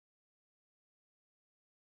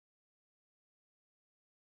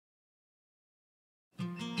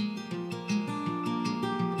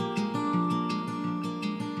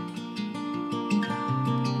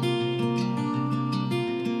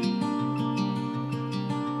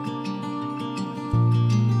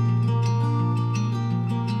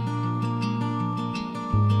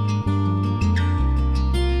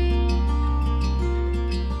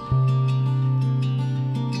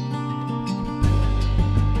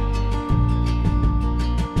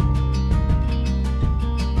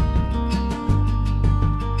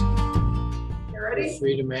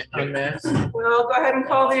read them on mass? We'll go ahead and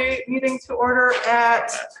call the meeting to order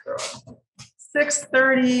at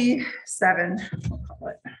 6:37. We'll call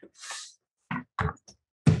it.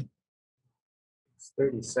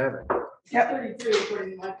 37. Yep.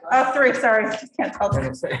 3, sorry, just can't tell.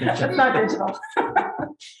 That's not digital.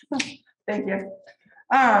 Thank you.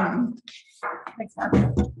 Thanks, Mark.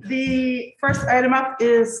 The first item up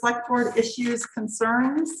is select board issues,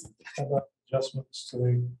 concerns. How about adjustments to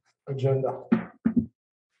the agenda?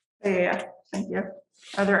 Yeah, thank you.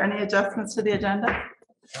 Are there any adjustments to the agenda?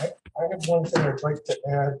 I have one thing I'd like to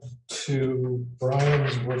add to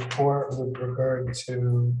Brian's report with regard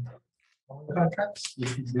to contracts.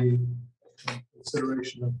 This would be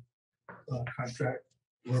consideration of contract.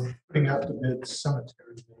 We're putting out the bid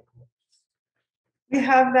cemetery. We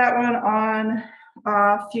have that one on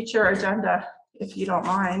future agenda, if you don't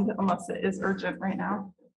mind, unless it is urgent right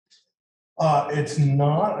now. It's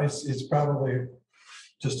not, it's probably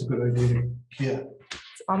just a good idea to get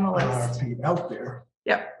It's on the an list. RFP out there.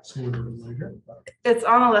 Yep, Sooner than later. it's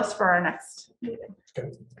on the list for our next meeting.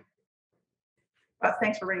 Okay. But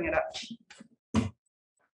thanks for bringing it up.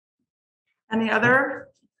 Any other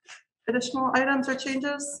additional items or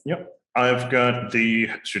changes? Yep, I've got the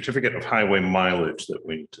certificate of highway mileage that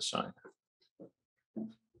we need to sign.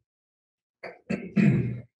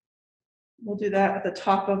 We'll do that at the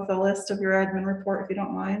top of the list of your admin report, if you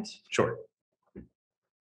don't mind. Sure.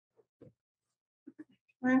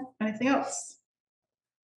 All right, anything else?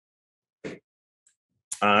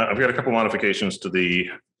 I've got a couple modifications to the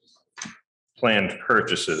planned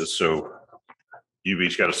purchases, so you've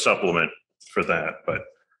each got a supplement for that, but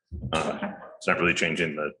it's not really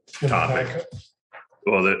changing the topic.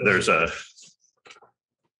 Well, there's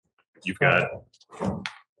you've got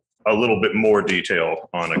a little bit more detail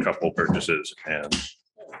on a couple purchases and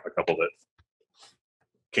a couple that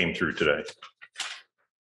came through today.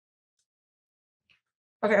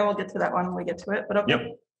 Okay, we'll get to that one when we get to it, but okay. Yep.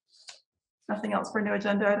 Nothing else for new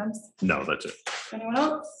agenda items? No, that's it. Anyone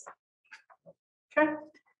else? Okay.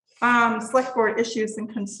 Select board issues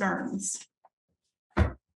and concerns.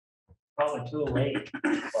 Probably too late,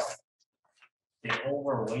 but the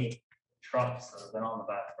overweight trucks that have been on the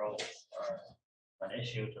back roads are an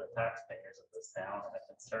issue to the taxpayers of this town and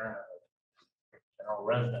a concern of the general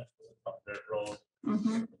residents of their road.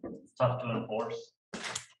 Mhm. It's tough to enforce.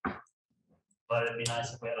 But it'd be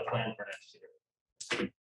nice if we had a plan for next year.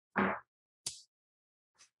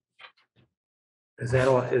 Is that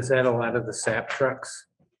a lot of the SAP trucks?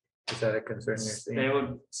 Is that a concern you're seeing? They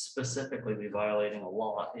would specifically be violating a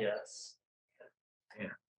law, yes.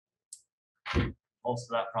 Yeah. Most of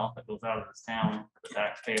that profit goes out of this town, the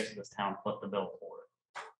taxpayers of this town put the bill for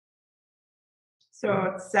it.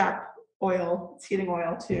 So it's sap oil, it's heating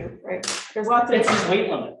oil too, right? There's lots of It's just different,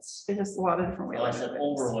 weight limits. there's just a lot of different weight So I said limits.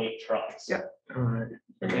 overweight trucks. Yeah. All right.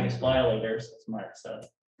 The biggest violators, as Mark said,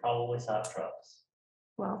 probably SAP trucks.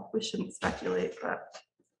 Well, we shouldn't speculate, but,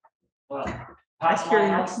 Well, I past hear my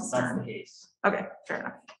your house, that's concern. the case. okay, fair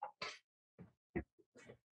enough.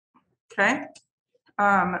 Okay.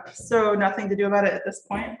 So nothing to do about it at this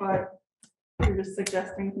point, but you're just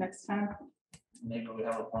suggesting next time. Maybe we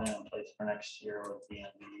have a plan in place for next year with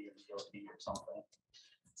DMV or DOT or something.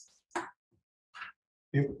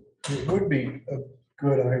 It would be a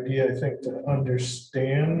good idea, I think, to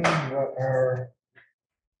understand what our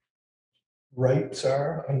rights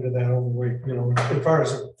are under that overweight, as far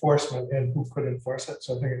as enforcement and who could enforce it.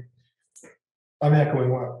 So I think I'm echoing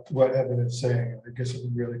what Evan is saying. I guess it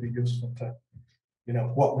would really be useful to, know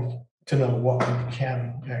what we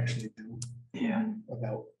can actually do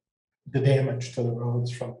about the damage to the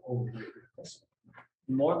roads from overweight vehicles.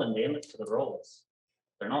 More than damage to the roads.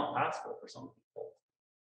 They're not passable for some people.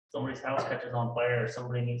 Somebody's house catches on fire,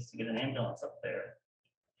 somebody needs to get an ambulance up there.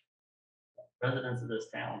 Residents of this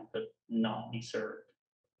town could not be served.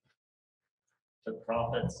 The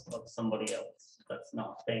profits of somebody else that's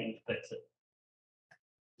not paying to fix it.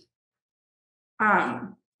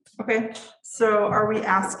 Okay, so are we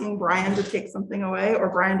asking Brian to take something away, or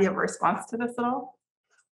Brian, do you have a response to this at all?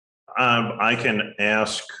 I can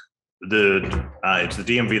ask it's the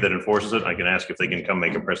DMV that enforces it. I can ask if they can come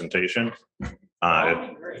make a presentation. That would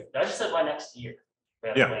be great. I just said by next year. we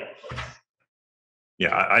have a Yeah. plan in place.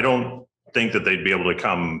 Yeah, I don't think that they'd be able to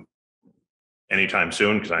come anytime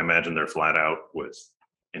soon because I imagine they're flat out with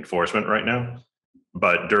enforcement right now.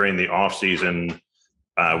 But during the off season,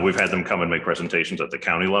 we've had them come and make presentations at the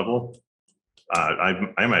county level. I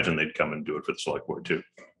imagine they'd come and do it for the select board too.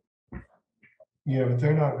 Yeah, but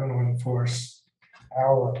they're not gonna enforce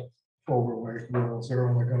our overweight rules. They're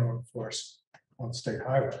only gonna enforce on state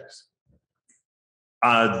highways.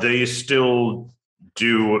 They still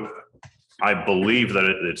I believe that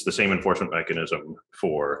it's the same enforcement mechanism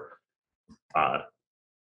for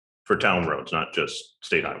town roads, not just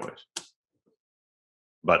state highways.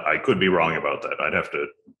 But I could be wrong about that. I'd have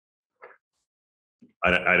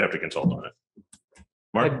to consult on it.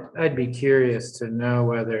 Mark? I'd be curious to know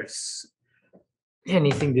whether it's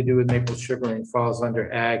anything to do with maple sugaring falls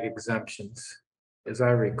under ag exemptions. As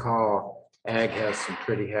I recall, ag has some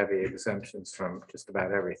pretty heavy exemptions from just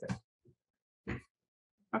about everything.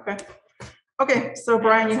 Okay. Okay, so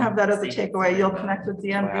Brian, you have that as a takeaway. You'll connect with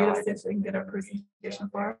DMV to see if they can get a presentation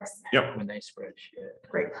for us. Yep. When they spread shit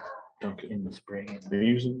Great. in the spring, Are you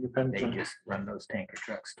using your pen? they just run those tanker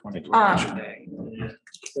trucks 24 Um, hours a day.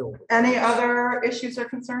 Any other issues or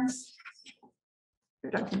concerns?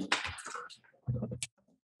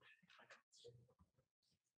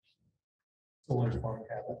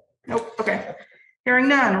 Nope, okay. Hearing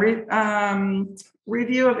none.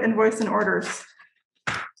 Review of invoice and orders.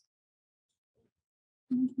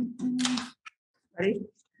 Ready?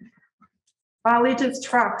 Legis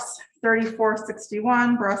Trucks,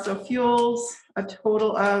 3461, Brasso Fuels, a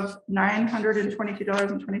total of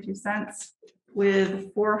 $922.22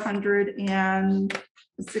 with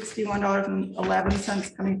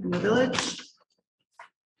 $461.11 coming from the village.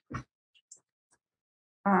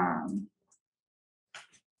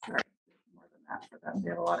 Sorry, more than that for them. They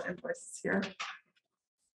have a lot of invoices here.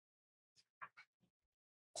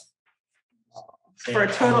 For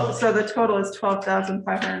a total, so the total is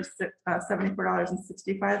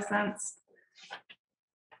 $12,574.65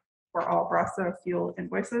 for all Brasso fuel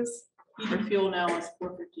invoices. Heater fuel now is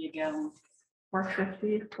 $4.50 a gallon.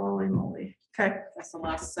 $450, holy moly. Okay, That's the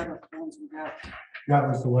last 7 ones we got. That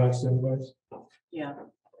was the last invoice. Yeah.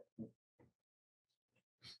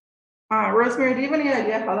 Rosemary, do you have any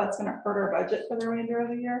idea how that's gonna hurt our budget for the remainder of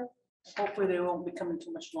the year? Hopefully they won't be coming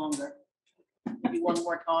too much longer. Maybe one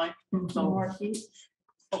more time. Some more heat?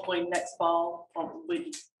 Hopefully next fall,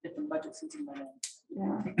 probably different budget season by then.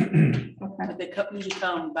 Yeah. Okay, But they usually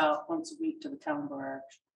come about once a week to the town barge.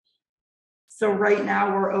 so right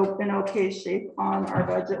now we're in okay shape on our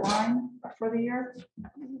budget line for the year.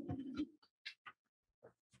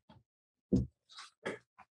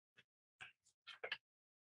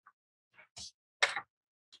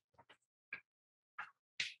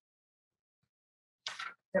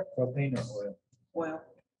 Yep, propane or oil. Well,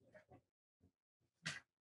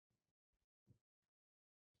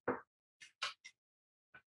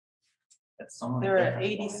 It's some of the they're at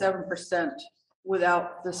different- 87%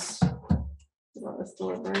 without this, About this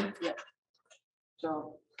delivery.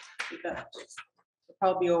 so we got, we'll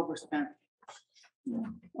probably be overspent.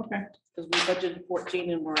 Okay, Because we budgeted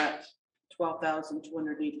 14 and we're at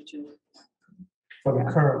 12,282. For the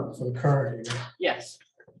current year. Yes.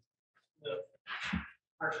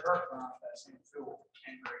 Our truck run off that same fuel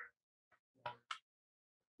and grade.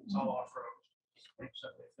 It's all off road.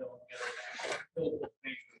 Except they fill and get it.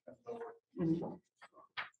 Mhm.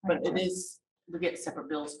 But it is, we get separate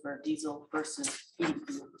bills for diesel versus heating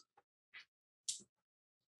fuel.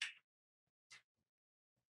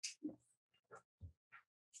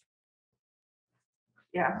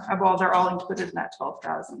 yeah, well, they're all included in that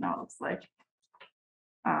 12,000 now, it looks like.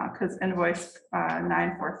 Because invoice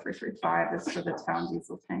 94335 is for the town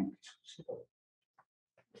diesel tank.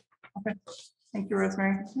 Okay, thank you,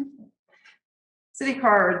 Rosemary. City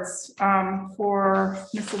cards for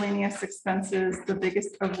miscellaneous expenses, the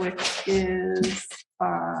biggest of which is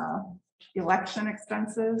election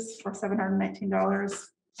expenses for $719,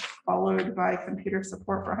 followed by computer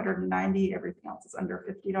support for $190. Everything else is under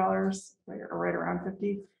 $50, or right around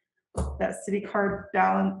 50. That city card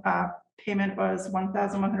balance payment was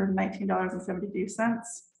 $1,119.72.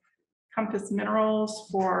 Compass Minerals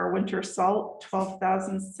for winter salt,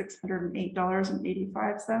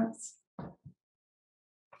 $12,608.85.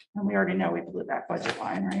 And we already know we blew that budget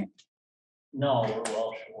line, right? No, we're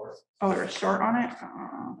well short. Oh, we're short on it?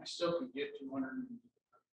 I still could get 200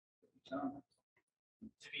 ton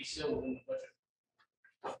to be still within the budget.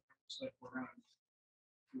 It's like we're gonna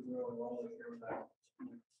do really well this year with that.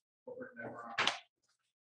 Corporate never on.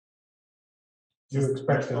 Do you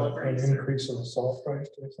expect an increase in the salt price,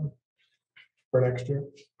 Jason? For next year?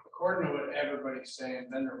 According to what everybody's saying,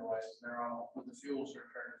 vendor wise, they're all, with the fuel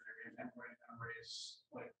surcharges, they're getting everybody gonna raise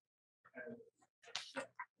like.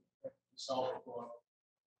 Salt will go up.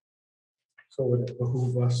 So would it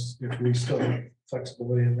behoove us, if we still have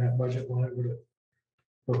flexibility in that budget line, would it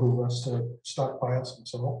behoove us to stockpile some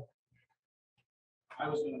salt? I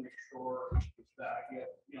was gonna make sure that I get,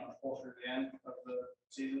 closer to the end of the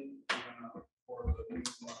season, for the new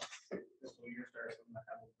fiscal year starts, I'm gonna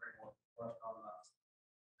have a break on the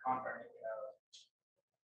contract that we have.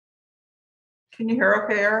 Can you hear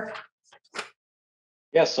okay, Eric?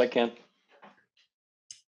 Yes, I can.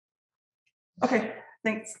 Okay,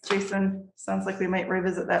 thanks, Jason. Sounds like we might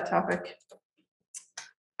revisit that topic.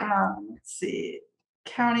 Let's see,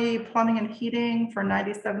 county plumbing and heating for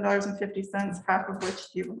 $97.50, half of which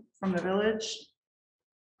due from the village.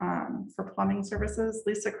 For plumbing services,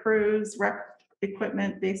 Lisa Cruz, rec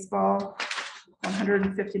equipment, baseball,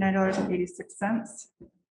 $159.86.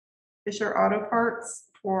 Fisher Auto Parts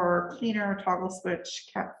for cleaner, toggle switch,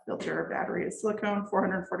 cap filter, battery, silicone,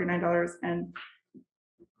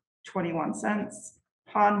 $449.21.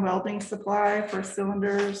 Pond Welding Supply for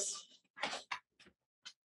cylinders,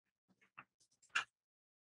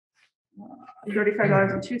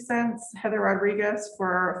 $35.02. Heather Rodriguez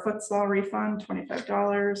for a futsal refund,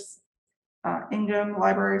 $25. Ingham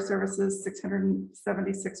Library Services,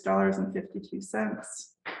 $676.52.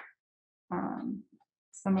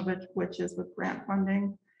 Some of it which is with grant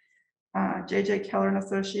funding. JJ Keller and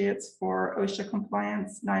Associates for OSHA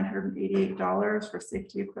compliance, $988 for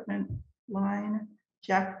safety equipment line.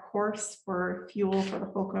 Jack Horse for fuel for the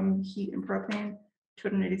Holcomb heat and propane,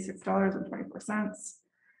 $286.24.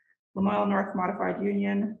 Lamoille North Modified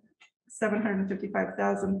Union,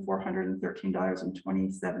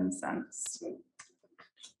 $755,413.27.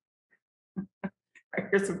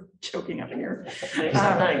 Here's some choking up here. Is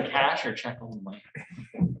that in cash or check only?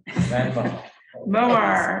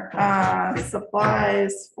 Mower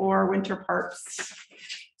supplies for winter parts.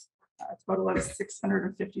 A total of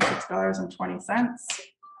 $656.20.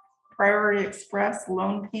 Priority Express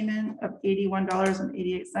loan payment of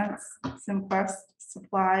 $81.88. SimQuest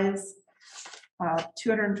supplies,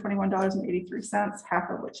 $221.83, half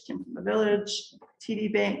of which came from the village.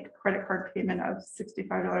 TD Bank credit card payment of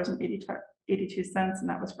 $65.82, and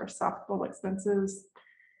that was for softball expenses.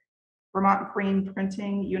 Vermont Green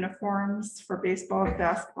Printing uniforms for baseball,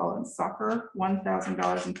 basketball, and soccer,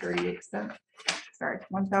 $1,000.38. Sorry,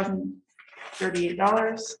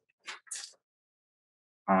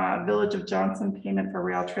 $1,038. Village of Johnson payment for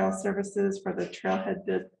rail trail services for the trailhead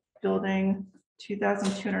building,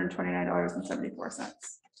 $2,229.74.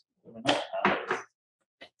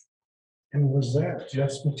 And was that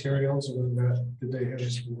just materials or was that, did they have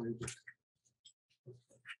some labor?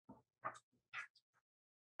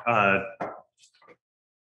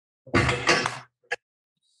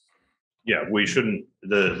 Yeah, we shouldn't,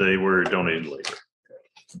 they were donating labor.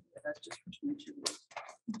 That's just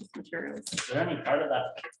materials. Is there any part of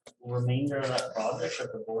that remainder of that project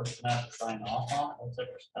that the board's gonna have to sign off on? Looks like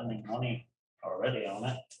we're spending money already on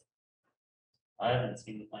it. I haven't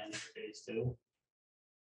seen the plan for phase 2.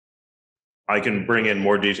 I can bring in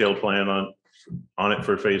more detailed plan on it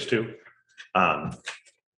for phase 2.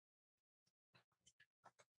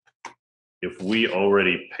 If we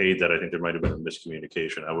already paid that, I think there might have been a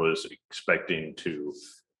miscommunication. I was expecting to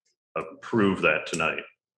approve that tonight.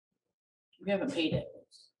 We haven't paid it.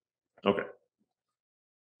 Okay.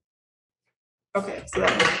 Okay, so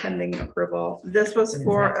that was pending approval. This was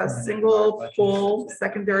for a single pole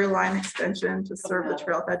secondary line extension to serve the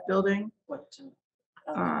trailhead building. What?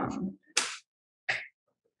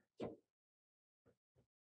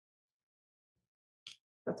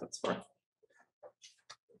 That's what it's for.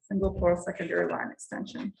 Single pole secondary line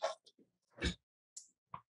extension.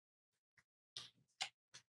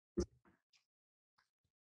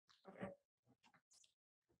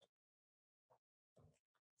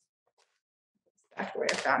 Back the way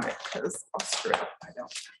I found it, because I'll screw it up. I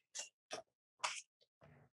don't.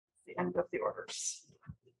 The end of the orders.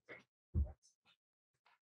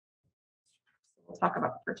 We'll talk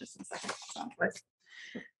about the purchase in a second. Sounds like.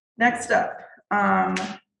 Next up,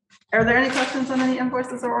 are there any questions on any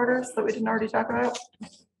invoices or orders that we didn't already talk about?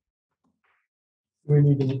 We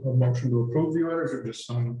need a motion to approve the orders or just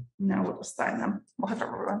sign? No, we'll just sign them. We'll have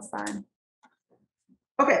everyone sign.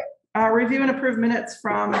 Okay, review and approve minutes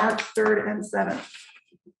from March 3rd and 7th.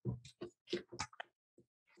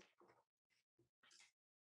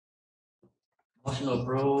 Motion to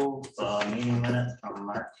approve meeting minutes from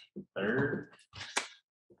March 3rd.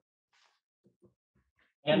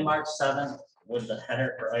 And March 7th with the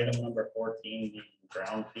header for item number 14 being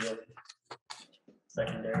brownfield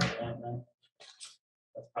secondary appointment.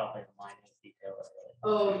 That's probably the minor detail.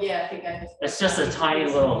 Oh, yeah, I think I just. It's just a tiny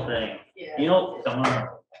little thing. Yeah. You know,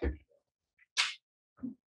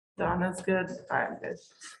 Donna's good. I'm good.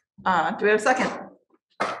 Do we have a second?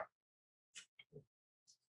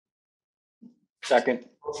 Second.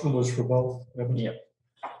 Motion was for both. Evan? Yeah.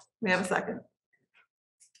 We have a second.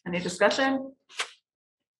 Any discussion?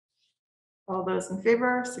 All those in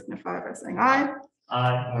favor signify by saying aye.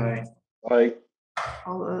 I Aye.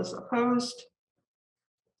 All those opposed?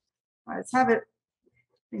 Ayes have it.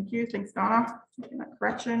 Thank you. Thanks, Donna. Making that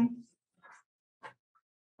correction.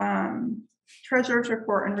 Treasurer's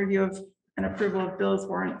report and review of and approval of bills,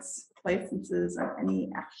 warrants, licenses, and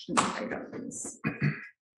any action items.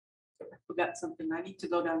 Forgot something. I need to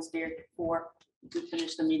go downstairs before we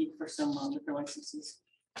finish the meeting for some liquor licenses.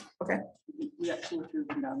 Okay. We got 2 or 3 of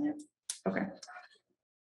them down there. Okay.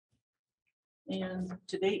 And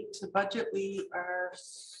to date, the budget, we are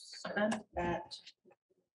spent at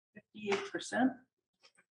 58%.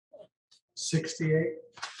 68.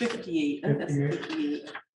 58. I think that's 58.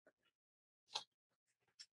 58.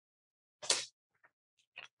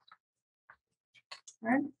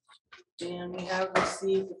 Right. And we have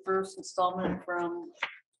received the first installment from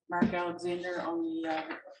Mark Alexander on the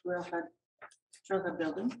trailhead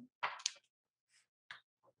building.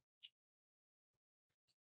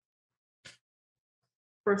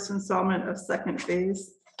 First installment of second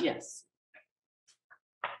phase. Yes.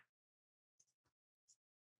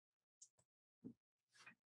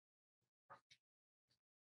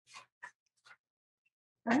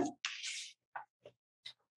 Okay.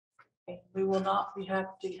 We will not be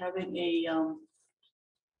having a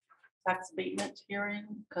tax abatement hearing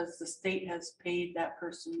because the state has paid that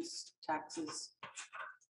person's taxes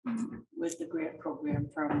with the grant program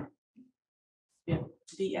from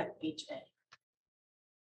VFHA.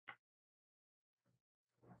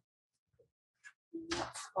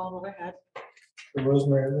 That's all I had. So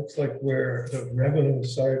Rosemary, it looks like we're the revenue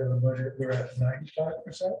side of the budget, we're at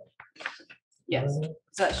 95%. Yes,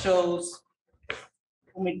 so that shows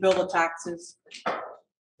when we bill the taxes,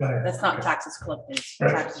 that's not taxes collected, it's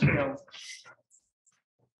taxes billed.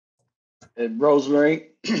 And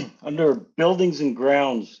Rosemary, under buildings and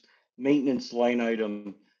grounds, maintenance line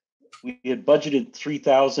item, we had budgeted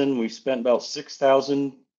 3,000, we spent about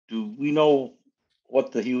 6,000. Do we know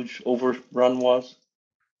what the huge overrun was?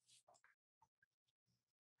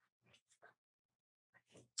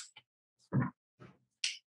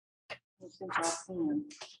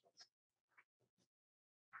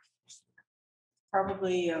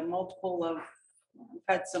 Probably a multiple of, we've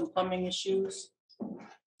had some plumbing issues.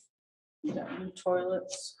 We got new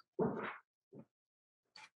toilets. The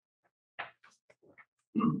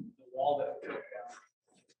wall that we took down.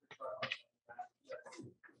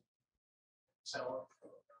 So.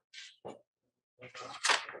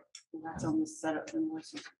 And that's on the setup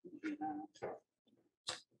invoices.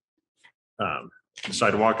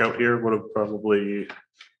 Sidewalk out here would have probably,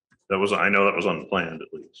 I know that was unplanned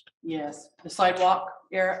at least. Yes, the sidewalk,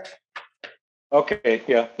 Eric. Okay,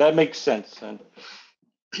 yeah, that makes sense then.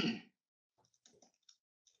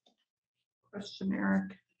 Question,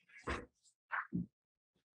 Eric.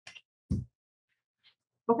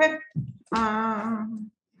 Okay.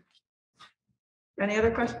 Any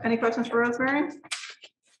other questions? Any questions for Rosemary?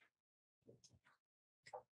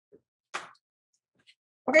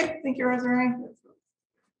 Okay, thank you, Rosemary.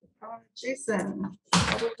 Jason,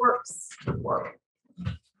 Public Works report.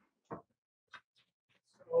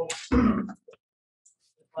 So,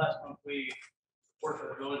 last month, we worked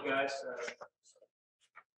with the village guys to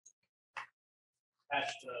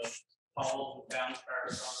patch the potholes and down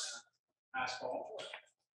cars on the asphalt.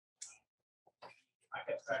 I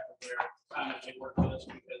kept track of where time they worked with us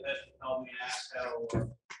because Ed called me and asked how the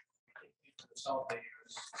salt they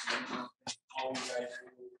use. And all you guys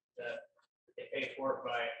do that they pay for it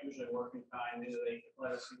by usually working time, either they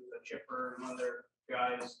let us use a chipper and other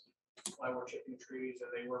guys while we're chipping trees, or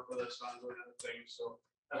they work with us on doing other things. So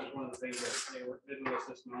that was one of the things that they did with us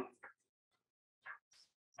this month.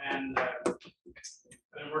 And I've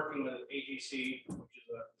been working with AGC, which is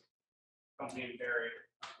a company in Barrie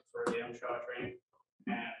for the MSHA training,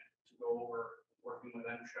 and to go over working with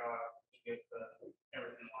MSHA to get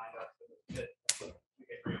everything lined up for the pit to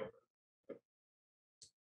get reopened.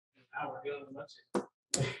 And now we're dealing with that.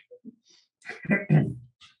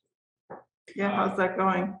 Yeah, how's that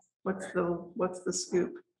going? What's the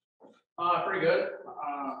scoop? Pretty good.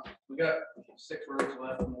 We got 6 roads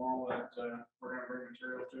left more that we're gonna bring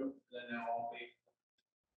material to, then they'll all be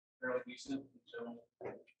fairly decent until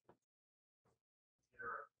either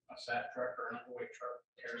a sat truck or an overweight truck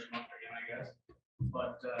tears them up again, I guess.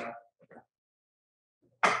 But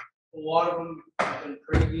a lot of them have been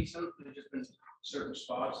pretty decent. There's just been certain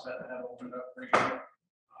spots that have opened up pretty good.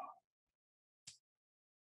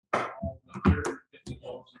 150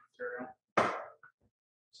 loads of material.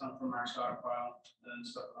 Some from our stockpile, and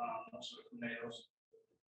some most of it from NATO's.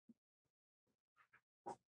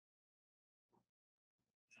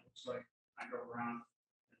 Looks like I drove around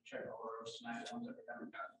and checked all the roads tonight, the ones that we haven't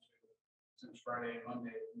gotten to since Friday and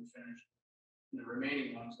Monday we finished. And the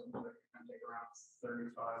remaining ones, it looks like it's gonna take around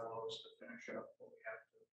 35 loads to finish up what we have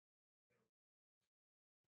to.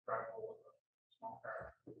 drivable with a small car.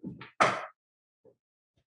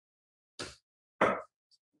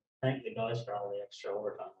 Thank the guys for all the extra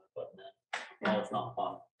overtime they're putting in. No, it's not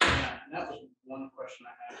fun. Yeah, and that was one question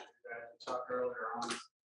I had for you guys. We talked earlier on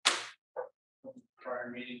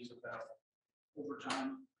prior meetings about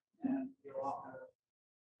overtime, and you all had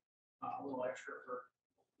a little extra for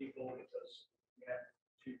people because we had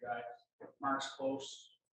two guys. Mark's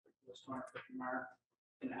close, it was 250 mark,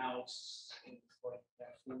 and Alex is like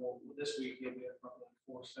that full. This week he'll be at probably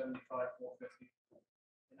 475, 450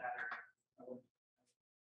 in that area. I wouldn't-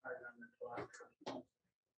 I remember until after.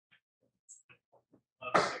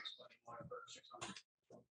 621 for 600.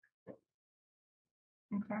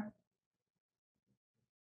 Okay.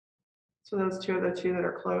 So those two are the two that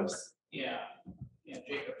are close. Yeah,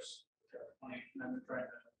 Jacob's got 20, and I've been trying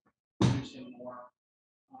to use him more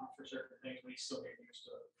for certain things, but he's still getting used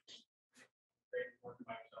to working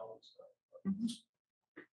by himself and stuff.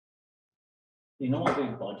 You know what we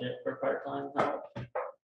budget for part-time help?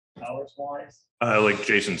 Hours wise? Like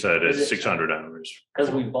Jason said, Is it's it- 600 hours.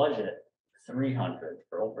 Because we budget 300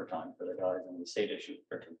 for overtime for the guys and the state issue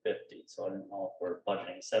for 250, so I didn't know if we're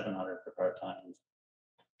budgeting 700 for part-time.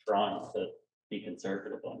 Trying to be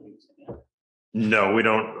conservative on using it. No, we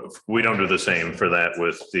don't do the same for that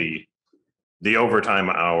with the overtime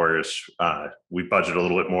hours. We budget a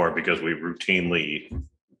little bit more because we routinely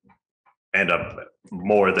end up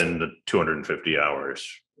more than the 250 hours.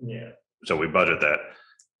 Yeah. So we budget that.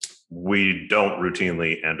 We don't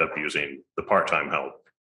routinely end up using the part-time help.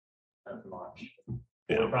 As much.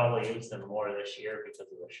 Yeah. We'll probably use them more this year because of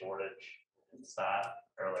the shortage in staff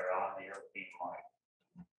earlier on in the year being like.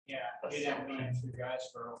 Yeah, he didn't mean two guys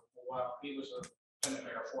for a while. He was kind of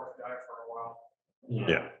like our fourth guy for a while.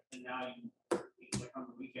 Yeah. And now he's like on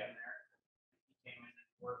the weekend there. He came in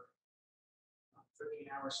and worked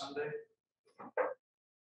 13-hour Sunday.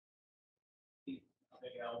 He, a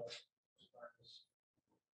big help. as far as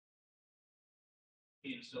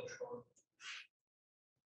being still short.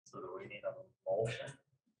 So do we need a motion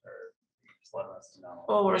or just let us know?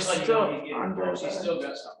 Well, we're Just let you still know, he- under He's the, still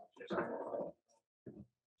got some. July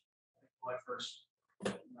 1st.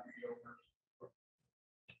 might be over.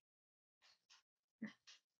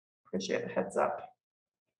 appreciate the heads up.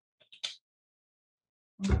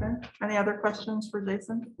 Okay, any other questions for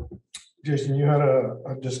Jason? Jason, you had a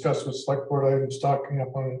discuss with select board items talking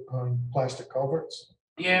up on plastic culverts.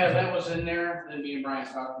 Yeah, that was in there, then me and Brian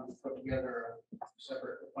talked and put together a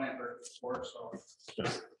separate plan for the sport, so.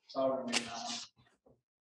 It's all gonna be now.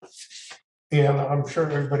 And I'm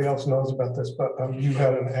sure everybody else knows about this, but you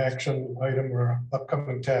had an action item or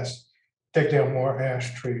upcoming task, take down more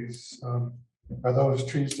ash trees. Are those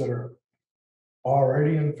trees that are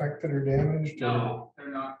already infected or damaged? or- No, they're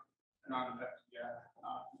not infected yet.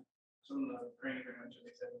 Some of the drain agreements,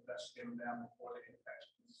 they said the best to get them down before they get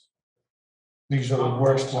infections. These are the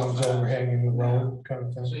worst ones overhanging the road kind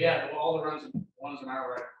of So thing. yeah, well, all the ones in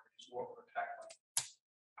our right is what we're tackling.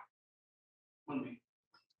 When we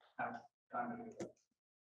have time to do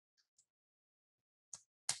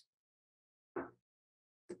that.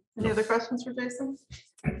 Any other questions for Jason?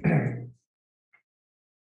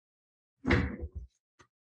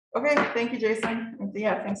 Okay, thank you, Jason. And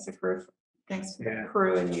yeah, thanks to crew. Thanks to the Yeah.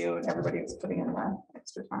 crew and you and everybody who's putting in that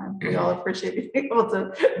extra time. We all appreciate being able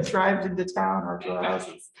to drive into town or to our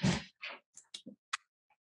houses.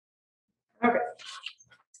 Okay.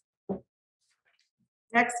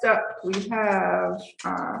 Next up, we have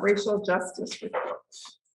racial justice report.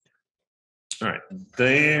 All right,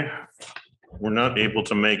 they were not able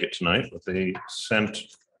to make it tonight, but they sent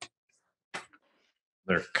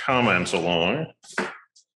their comments along.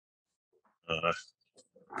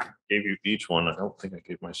 Gave you each one. I don't think I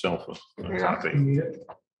gave myself a Yeah. copy. You need it?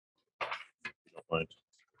 Don't mind.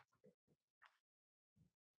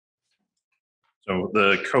 So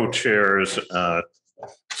the co-chairs,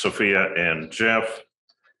 Sophia and Jeff,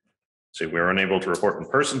 say we are unable to report in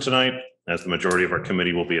person tonight as the majority of our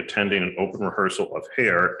committee will be attending an open rehearsal of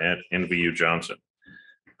Hair at NVU Johnson.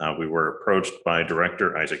 We were approached by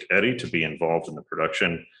Director Isaac Eddy to be involved in the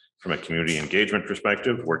production from a community engagement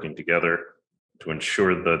perspective, working together to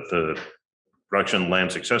ensure that the production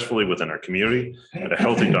lands successfully within our community and a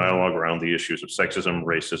healthy dialogue around the issues of sexism,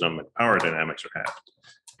 racism, and power dynamics are had.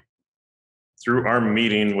 Through our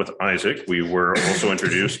meeting with Isaac, we were also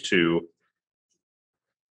introduced to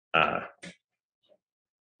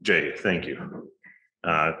Jay, thank you.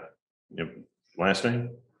 Last name?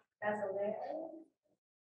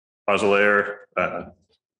 Fazelaire,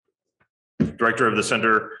 Director of the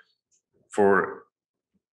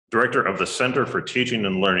Center for Teaching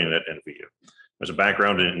and Learning at NVU. has a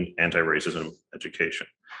background in anti-racism education.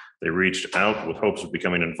 They reached out with hopes of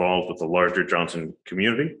becoming involved with the larger Johnson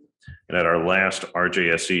community. And at our last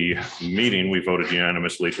RJSE meeting, we voted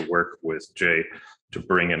unanimously to work with Jay to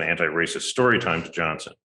bring an anti-racist story time to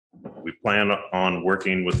Johnson. We plan on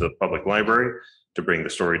working with the public library to bring the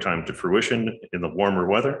story time to fruition in the warmer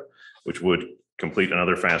weather, which would complete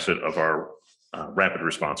another facet of our rapid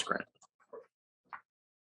response grant.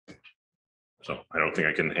 So I don't think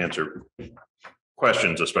I can answer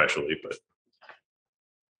questions especially, but.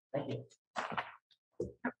 Thank you.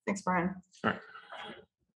 Thanks, Brian. All right.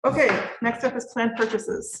 Okay, next up is planned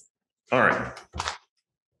purchases. All right.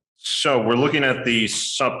 So we're looking at the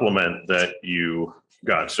supplement that you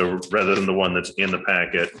got. So rather than the one that's in the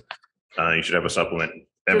packet, you should have a supplement.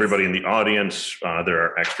 Everybody in the audience, there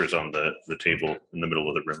are extras on the table in the middle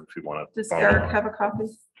of the room if you want to Does follow. Eric have a copy?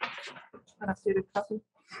 An updated copy?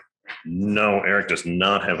 No, Eric does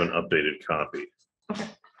not have an updated copy. Okay.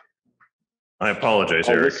 I apologize,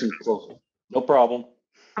 I'll Eric. listen closely. No problem.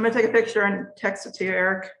 I'm gonna take a picture and text it to you,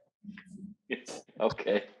 Eric.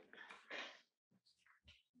 Okay.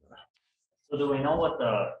 So do we know what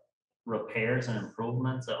the repairs and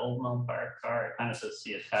improvements at Old Mill Park are? It kind of says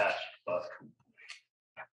see attached, but.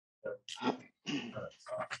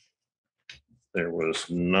 There was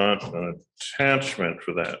not an attachment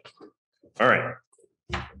for that. All right.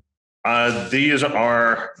 These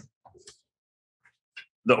are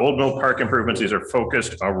the Old Mill Park improvements. These are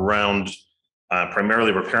focused around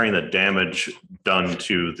primarily repairing the damage done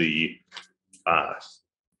to the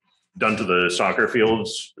soccer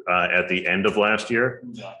fields at the end of last year.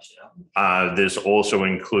 Gotcha. This also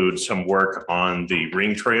includes some work on the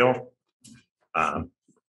ring trail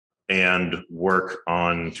and work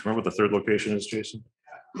on, do you remember what the third location is, Jason?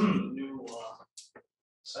 New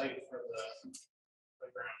site for the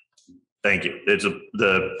playground. Thank you. It's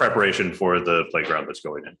the preparation for the playground that's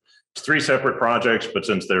going in. It's 3 separate projects, but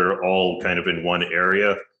since they're all kind of in one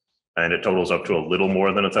area and it totals up to a little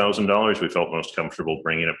more than $1,000, we felt most comfortable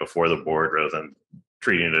bringing it before the board rather than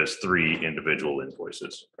treating it as 3 individual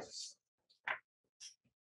invoices.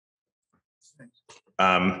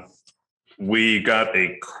 We got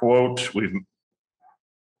a quote. We've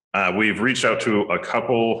reached out to a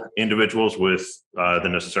couple individuals with the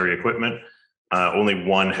necessary equipment. Only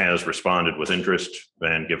one has responded with interest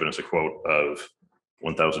and given us a quote of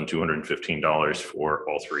 $1,215 for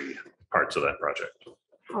all 3 parts of that project.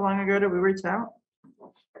 How long ago did we reach out?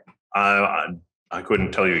 I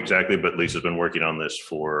couldn't tell you exactly, but Lisa's been working on this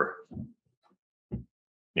for,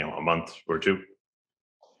 a month or 2.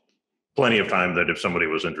 Plenty of time that if somebody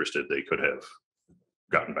was interested, they could have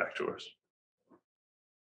gotten back to us.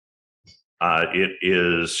 It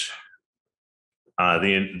is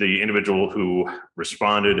the individual who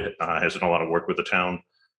responded has done a lot of work with the town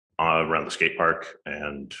around the skate park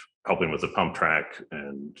and helping with the pump track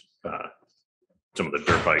and some of the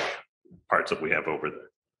dirt bike parts that we have over there.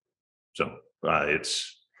 So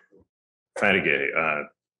it's kind of gay.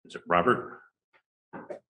 Is it Robert?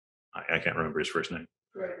 I can't remember his first name.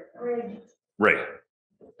 Ray.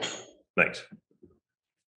 Thanks.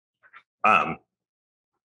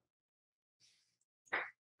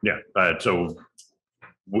 Yeah, so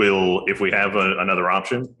if we have another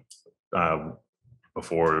option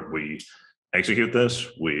before we execute this,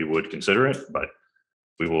 we would consider it, but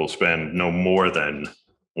we will spend no more than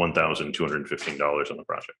 $1,215 on the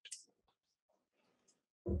project.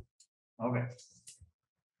 Okay.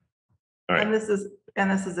 All right. And this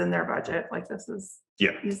is in their budget, like this is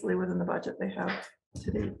Yeah. easily within the budget they have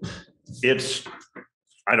to do. It's,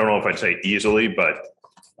 I don't know if I'd say easily, but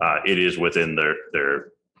it is within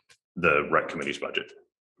the rec committee's budget.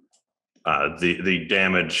 The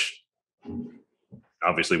damage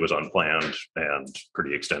obviously was unplanned and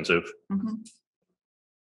pretty extensive. Mhm.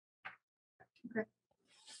 Okay.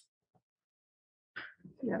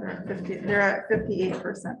 Yeah, they're at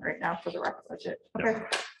 58% right now for the rec budget. Okay.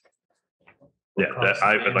 Yeah,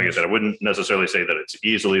 like I said, I wouldn't necessarily say that it's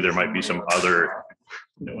easily. There might be some other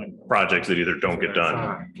projects that either don't get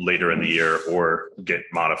done later in the year or get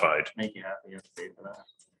modified. Make you happy. You have to pay for that.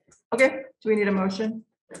 Okay, do we need a motion?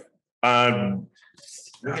 Do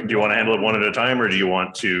you want to handle it one at a time, or do you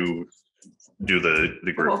want to do the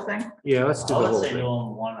The whole group? thing? Yeah, let's do I the would whole say do thing.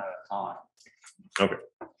 them one at a time. Okay.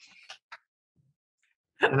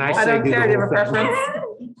 And I say don't do the care, do you have a whole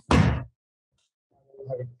thing.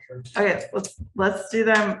 preference? Okay, let's do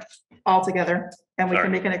them all together and we can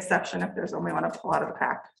Alright. make an exception if there's only one to pull out of the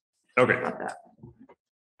pack. Okay. About that.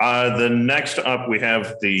 The next up, we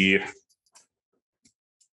have the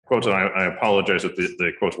quotes, and I apologize if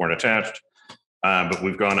the quotes weren't attached, but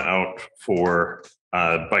we've gone out for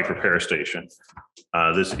Bike repair station.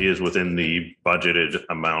 This is within the budgeted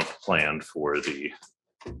amount planned for the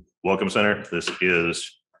Welcome Center. This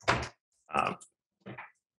is, I'm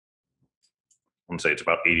gonna say it's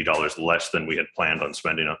about $80 less than we had planned on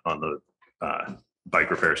spending on the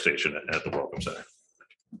bike repair station at the Welcome Center.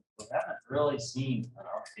 We haven't really seen an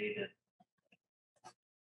updated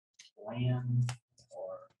plan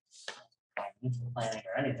or financial planning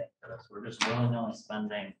or anything for this. We're just willy-nilly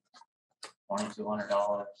spending $2,200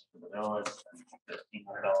 for the village and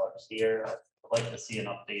 $1,500 here. I'd like to see an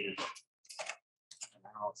updated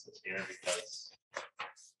analysis here because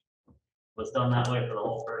it was done that way for the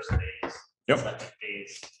whole first phase. Yep. Second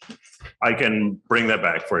phase. I can bring that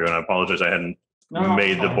back for you, and I apologize, I hadn't No,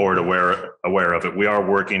 made the fine. board aware of it. We are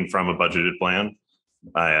working from a budgeted plan.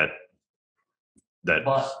 That,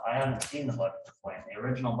 But I haven't seen the budget plan. The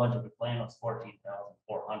original budget plan was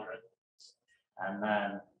 14,400. And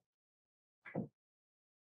then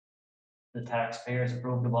the taxpayers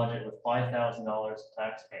approved the budget with $5,000 of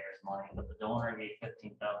taxpayers' money, but the donor gave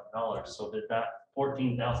 $15,000. So did that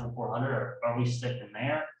 14,400, are we sticking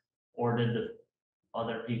there? Or did the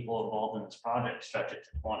other people involved in this project stretch it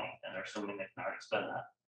to 20 and they're assuming they can already spend that?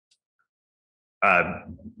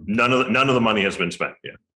 none of the money has been spent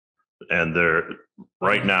yet. And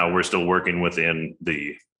right now, we're still working within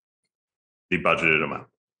the budgeted amount.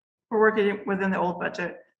 We're working within the old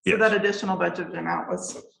budget. So Yes. that additional budget amount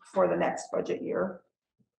was for the next budget year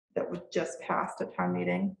that was just passed at town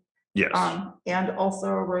meeting. Yes, And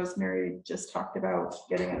also Rosemary just talked about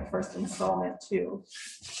getting a first installment too.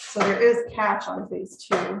 So there is cash on phase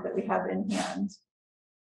 2 that we have in hand.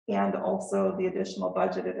 And also the additional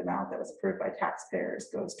budgeted amount that was approved by taxpayers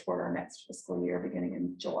goes toward our next fiscal year beginning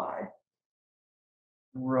in July.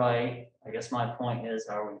 Right. I guess my point is,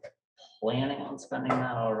 are we planning on spending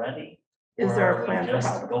that already? Is Or there are a we plan for just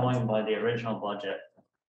how to going by the original budget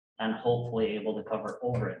and hopefully able to cover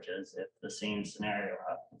overages if the same scenario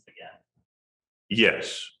happens again?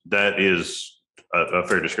 yes, that is a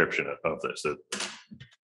fair description of this.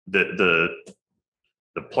 The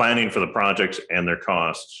planning for the projects and their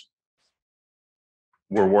costs,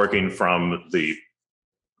 we're working from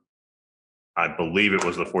I believe it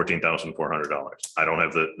was the $14,400. I don't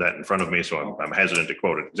have that in front of me, so I'm hesitant to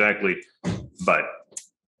quote it exactly, but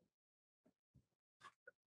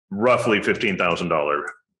roughly $15,000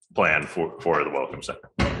 plan for the Welcome Center.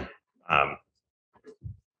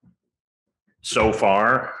 So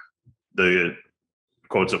far, the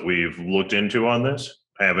quotes that we've looked into on this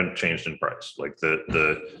haven't changed in price. Like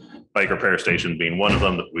the bike repair station being one of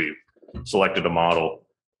them, that we selected a model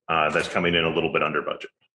that's coming in a little bit under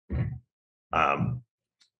budget. All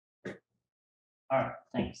right,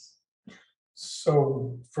 thanks.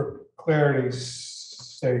 So for clarity's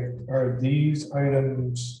sake, are these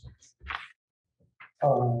items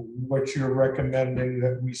what you're recommending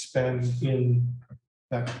that we spend in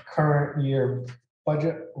the current year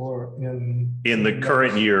budget or in? In the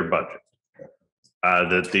current year budget,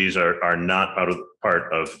 that these are not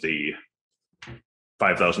part of the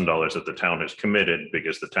 $5,000 that the town has committed,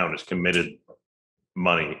 because the town has committed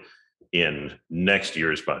money in next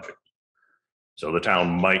year's budget. So the town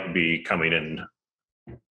might be coming in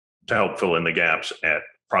to help fill in the gaps at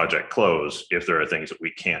project close if there are things that we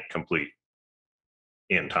can't complete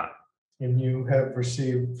in time. And you have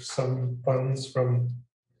received some funds from,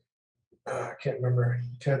 I can't remember.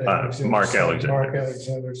 Ted Alexander's Mark son, Alexander. Mark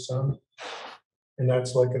Alexander's son. And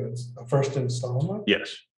that's like a first installment?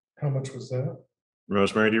 Yes. How much was that?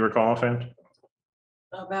 Rosemary, do you recall offhand?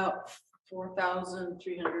 About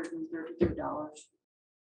 $4,333.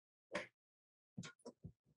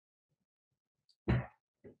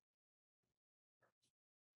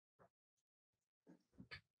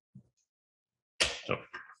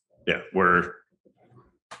 Yeah, we're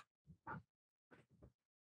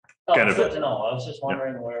Oh, Kind it's of- good to know. I was just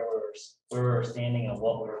wondering where we were standing and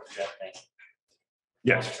what we were projecting.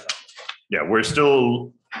 yes. Yeah, we're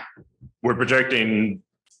projecting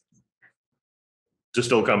to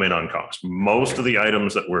still come in on cost. Most of the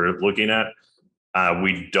items that we're looking at,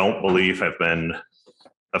 we don't believe have been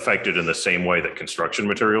affected in the same way that construction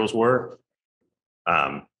materials were.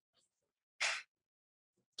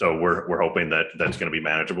 So we're hoping that that's going to be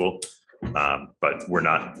manageable, but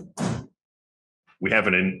we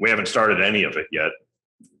haven't started any of it yet.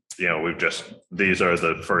 You know, these are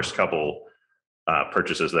the first couple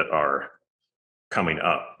purchases that are coming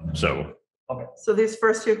up. So So these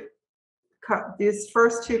first two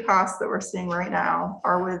costs that we're seeing right now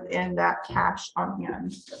are within that cash on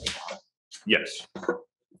hand that we have. yes,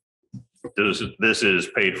 this is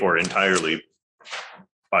paid for entirely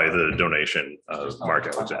by the donation of Mark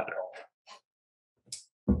Alexander.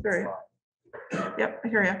 Very. Yep, I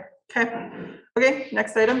hear you. Okay, okay,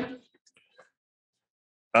 next item.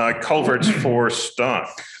 Culverts for stock.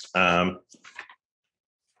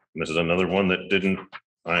 This is another one that didn't,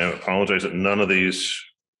 I apologize that none of these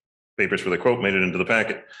papers for the quote made it into the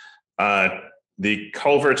packet. The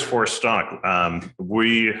culverts for stock.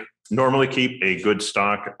 We normally keep a good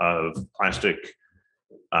stock of plastic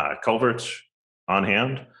culverts on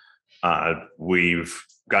hand. We've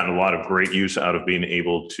gotten a lot of great use out of being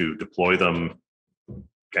able to deploy them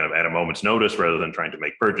kind of at a moment's notice rather than trying to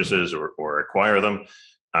make purchases or acquire them.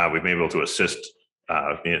 We've been able to assist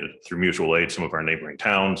through mutual aid some of our neighboring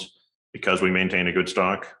towns because we maintain a good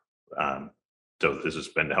stock. So this has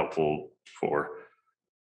been helpful for,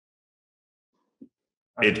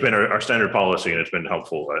 it's been our standard policy and it's been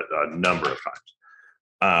helpful a number of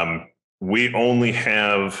times. We only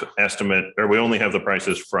have the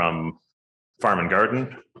prices from Farm and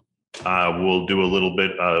Garden. We'll do a little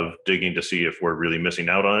bit of digging to see if we're really missing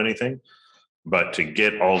out on anything. But to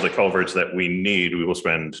get all the culverts that we need, we will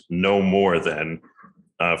spend no more than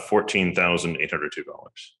 $14,802.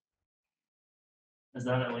 Is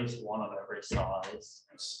that at least one of every size?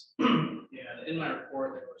 Yeah, in my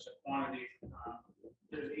report, there was a quantity,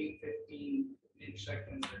 there's 8 15-inch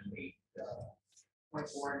sections, there's 8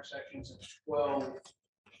 24-inch sections, and 12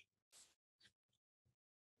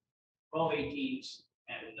 18s,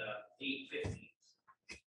 and 8 15s.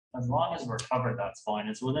 As long as we're covered, that's fine.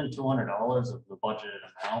 It's within $200 of the budgeted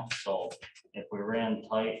amount. So if we ran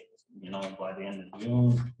tight, you know, by the end of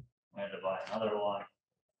June, we had to buy another one.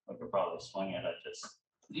 We could probably swing it.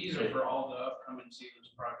 These are for all the upcoming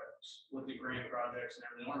season's projects, with the grant projects and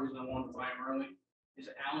everything. The only reason I wanted to buy them early is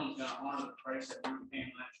Alan's gonna honor the price that we were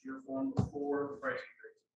paying last year for them before the price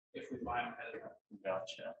increase, if we buy them ahead of time.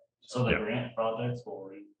 Gotcha. So the grant projects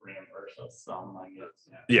will reimburse us some, I guess.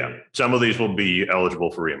 Yeah, some of these will be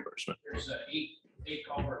eligible for reimbursement. There's 8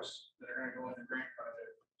 culverts that are gonna go in the grant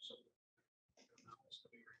project, so. It's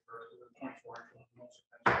gonna be reimbursed with the 24-inch most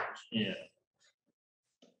expensive. Yeah.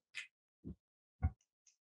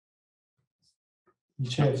 The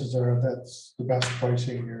chances are that's the best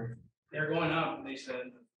pricing here. They're going up, they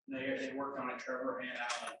said, they worked on it, Trevor and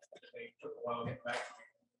Alan, they took a while to get back to me.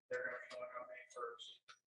 They're gonna be going up May 1st.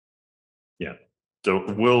 So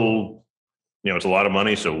we'll, you know, it's a lot of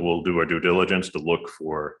money, so we'll do our due diligence to look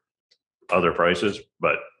for other prices,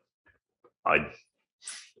 but I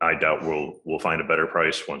doubt we'll find a better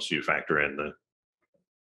price once you factor in the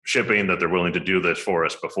shipping, that they're willing to do this for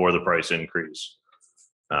us before the price increase.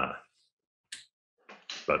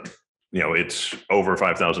 But you know, it's over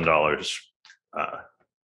 $5,000.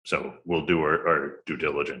 So we'll do our due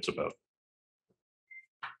diligence about,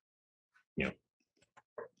 you know,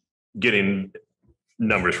 getting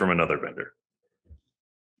numbers from another vendor.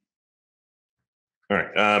 All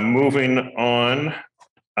right, moving on,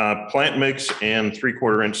 plant mix and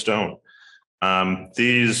 3/4-inch stone.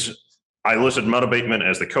 These, I listed mud abatement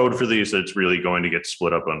as the code for these. That's really going to get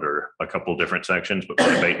split up under a couple different sections, but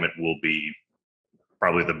mud abatement will be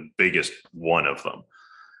probably the biggest one of them.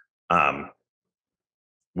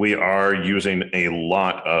 We are using a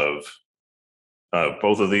lot of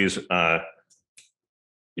both of these.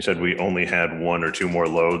 You said we only had 1 or 2 more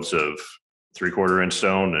loads of 3/4-inch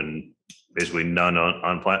stone and basically none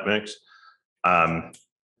on plant mix.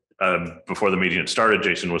 Before the meeting had started,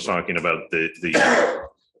 Jason was talking about the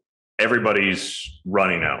everybody's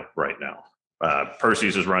running out right now.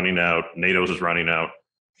 Percy's is running out, NATO's is running out.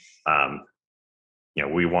 You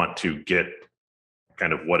know, we want to get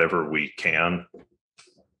kind of whatever we can.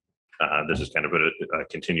 This is kind of a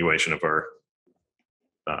continuation of our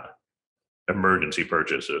emergency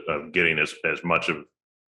purchase of getting as much of,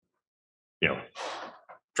 you know,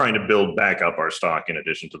 trying to build back up our stock in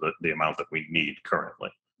addition to the amount that we need currently.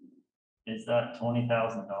 Is that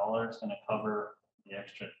 $20,000 gonna cover the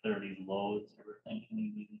extra 30 loads you were thinking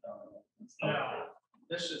you needed on it and stuff? No,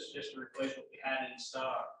 this is just to replace what we had in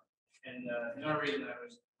stock. And the only reason I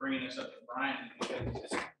was bringing this up to Brian is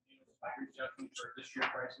because I reached out to him for this year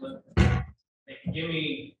price list. They can give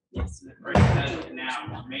me the price as of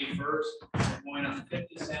now, May 1st, they're going up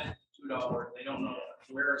 50 cents, $2. They don't know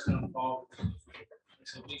where it's gonna fall.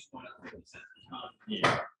 It's at least going up 50 cents a ton.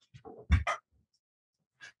 Yeah.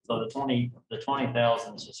 So the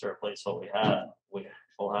 20,000 is just to replace what we had.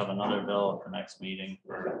 We'll have another bill at the next meeting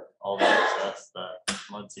for all the excess that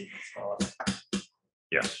mud season cost.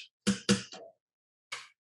 Yes.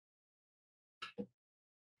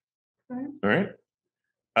 All right.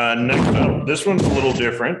 Next up, this one's a little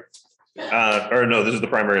different. Or no, this is the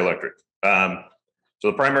primary electric. So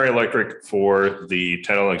the primary electric for the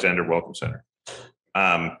Ted Alexander Welcome Center.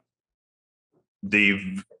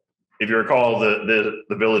 if you recall, the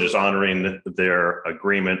village is honoring their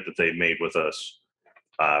agreement that they made with us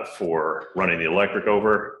for running the electric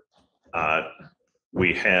over.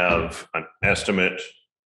 We have an estimate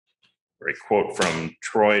or a quote from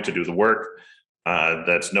Troy to do the work.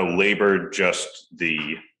 That's no labor, just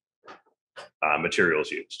the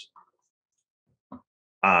materials used.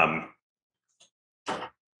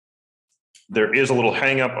 There is a little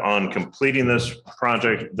hangup on completing this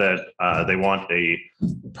project that they want a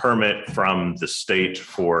permit from the state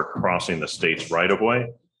for crossing the state's right of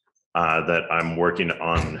way that I'm working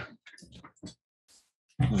on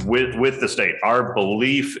with the state. Our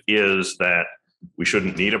belief is that we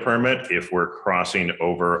shouldn't need a permit if we're crossing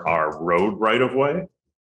over our road right of way.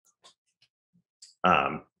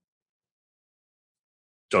 So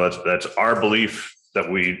that's our belief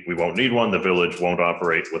that we won't need one. The village won't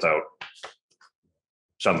operate without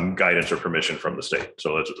some guidance or permission from the state.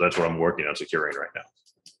 So that's what I'm working on securing right now.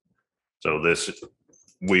 So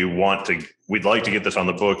we'd like to get this on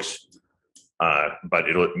the books, but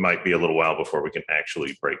it might be a little while before we can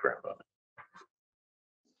actually break ground on it.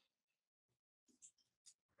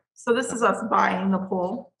 So this is us buying the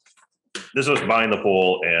pole. This was buying the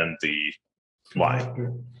pole and the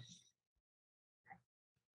line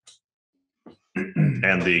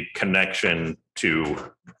and the connection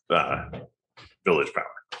to village power.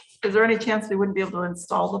 Is there any chance we wouldn't be able to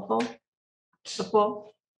install the pole? The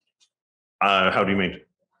pole? How do you mean?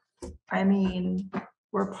 I mean,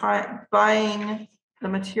 we're buying the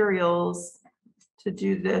materials to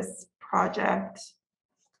do this project.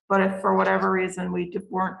 But if for whatever reason we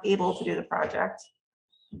weren't able to do the project,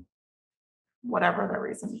 whatever the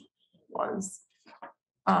reason was,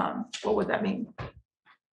 what would that mean?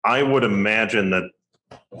 I would imagine that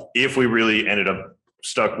if we really ended up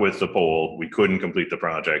stuck with the pole, we couldn't complete the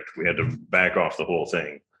project, we had to back off the whole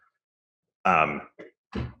thing. The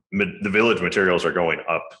village materials are going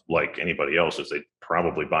up like anybody else's. They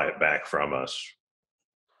probably buy it back from us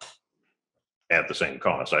at the same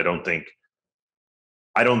cost. I don't think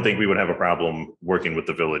we would have a problem working with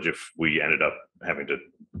the village if we ended up having to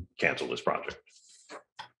cancel this project.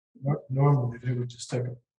 Normally, they would just take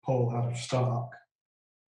a pole out of stock.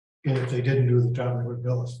 And if they didn't do the job, they would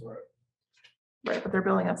bill us for it. Right, but they're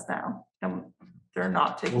billing us now and they're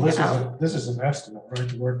not taking Well, it out. this is an estimate, right?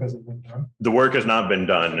 The work hasn't been done. The work has not been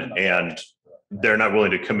done and they're not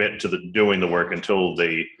willing to commit to doing the work until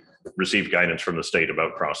they receive guidance from the state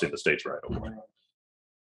about crossing the state's right of way.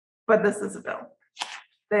 But this is a bill.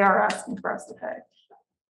 They are asking for us to pay.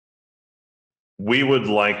 We would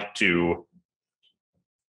like to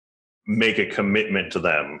make a commitment to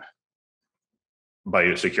them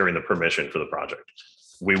by securing the permission for the project.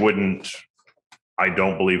 I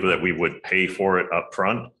don't believe that we would pay for it up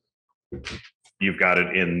front. You've got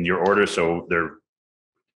it in your order, so there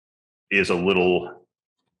is a little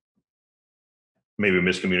maybe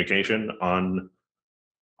miscommunication on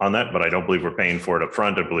that, but I don't believe we're paying for it up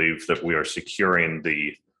front. I believe that we are securing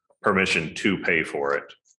the permission to pay for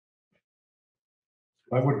it.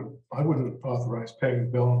 I wouldn't authorize paying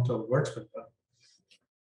the bill until the work's been done.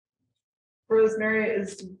 Rosemary,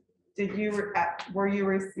 were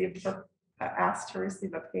you asked to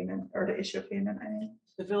receive a payment or to issue a payment? I mean,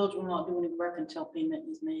 The village will not do any work until payment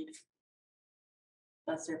is made.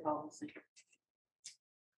 That's their policy.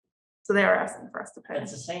 so they are asking for us to pay.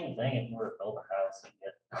 It's the same thing if you were to build a house and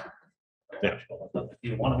get. Yeah. electrical stuff. If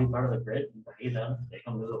you want to be part of the grid, you pay them, they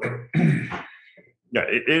come to the work. Yeah,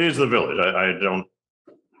 it is the village.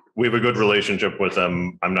 We have a good relationship with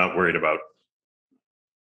them. I'm not worried about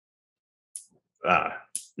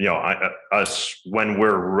us when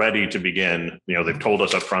we're ready to begin. They've told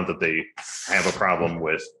us up front that they have a problem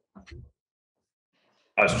with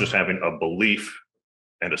us just having a belief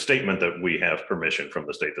and a statement that we have permission from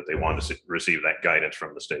the state, that they want to receive that guidance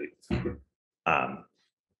from the state.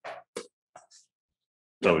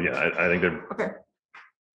 So yeah, I think they're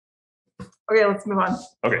Okay, let's move on.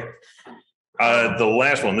 okay. The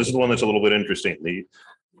last one, this is the one that's a little bit interesting. The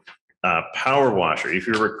power washer, if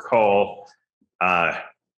you recall,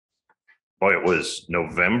 it was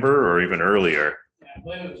November or even earlier. Yeah, I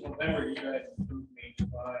believe it was November, you guys approved me to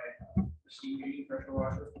buy the steam heating pressure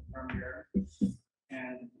washer from your,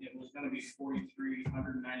 and it was gonna be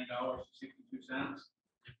 $4,390.62.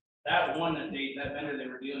 That vendor they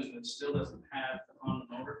were dealing with still doesn't have on the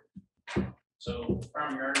motor. So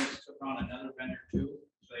Farm Gardens took on another vendor too,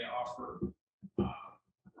 so they offer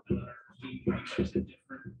another steam heating, but it's a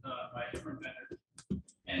different, by a different vendor.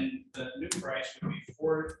 And the new price would be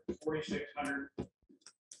 $4,687.77.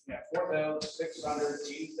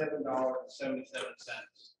 So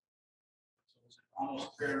it's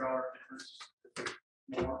almost $300 difference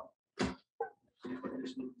more.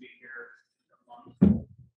 This would be here a month.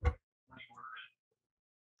 Money order in.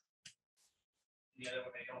 The other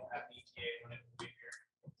one, they don't have ETA when it will be here.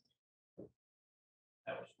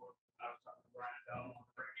 That was what I was talking to Brian about,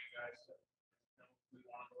 for you guys to know if we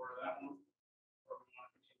want to order that one, or we want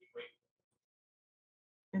to continue waiting.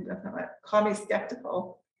 Indefinitely. Call me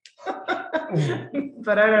skeptical.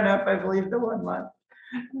 But I don't know if I believe the 1 month.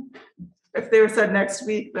 If they were said next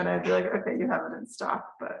week, then I'd be like, okay, you have it in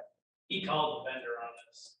stock, but He called the vendor on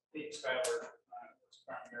this, Pete Skyler, was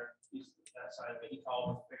from here, he's that side, but he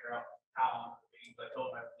called to figure out how long it would be, but I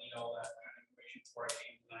told him I would need all that kind of information before I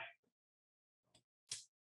came tonight.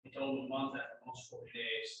 He told him a month at most 40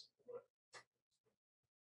 days.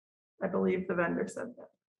 I believe the vendor said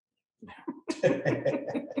that.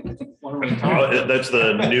 When we Well, talked, that's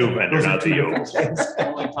the new vendor, not the old.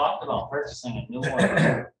 when we talked about purchasing a new one,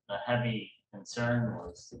 the heavy concern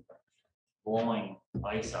was blowing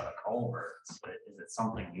ice out of culverts. But is it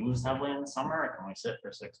something used heavily in the summer, or can we sit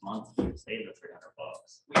for 6 months and save the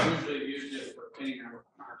 $300? We usually use it for cleaning our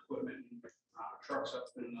equipment and trucks up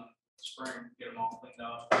in the spring, get them all cleaned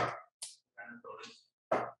up. And buildings.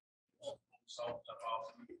 Salt stuff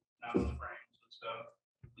off, and now the frames and stuff.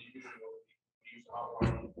 Usually we use the hot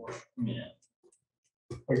water for it. Yeah,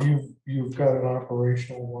 But you've got an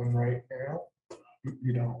operational one right now?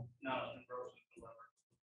 You don't? No, it's been frozen delivered.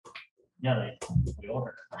 yeah, we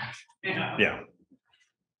ordered. Yeah. Yeah,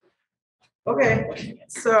 Okay,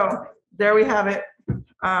 so there we have it.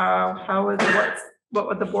 What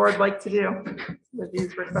would the board like to do with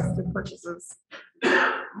these requested purchases?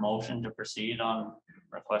 Motion to proceed on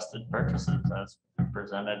requested purchases as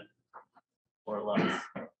presented or less.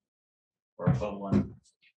 Or equivalent.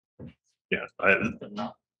 yeah. But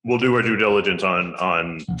no, We'll do our due diligence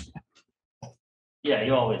on, yeah,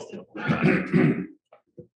 you always do.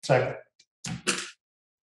 Second.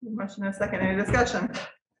 Motion and a second, any discussion?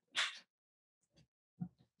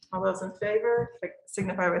 All those in favor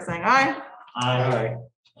signify by saying aye. I,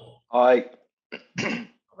 Aye. All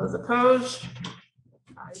those opposed?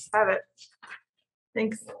 Ayes have it.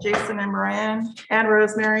 Thanks, Jason and Brian and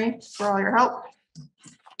Rosemary, for all your help.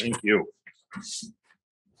 thank you.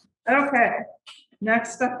 Okay,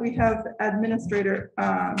 next up, we have administrator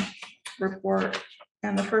report.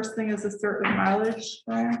 And the first thing is the certain mileage,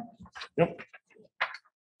 Brian.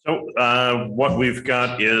 So what we've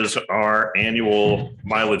got is our annual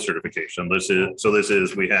mileage certification. This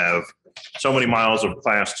is, we have so many miles of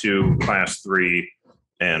class 2, class 3,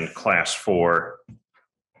 and class 4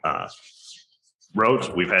 roads.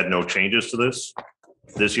 We've had no changes to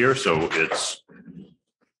this year, so it's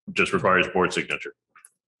just requires board signature.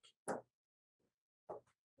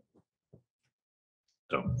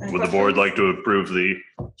 So would the board like to approve the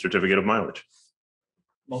certificate of mileage?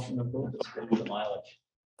 motion to approve the mileage.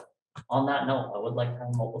 On that note, I would like to have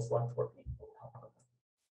a mobile select board meeting.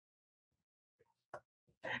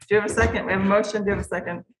 Do you have a second? We have a motion. Do you have a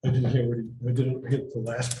second? I didn't hear what I didn't hit the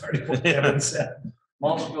last part of what Kevin said.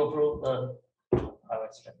 Motion to approve the highway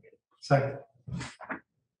certificate. Second.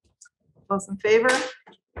 Those in favor,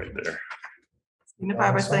 Right there.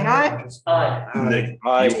 signify by saying aye. Aye. Nick,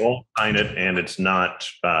 Aye. you all sign it, and it's not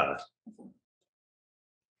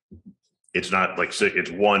like, it's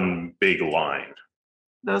one big line.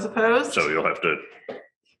 Those opposed? So you'll have to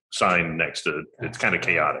sign next to, it's kind of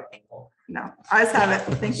chaotic. No, ayes have it.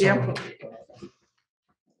 Thank you.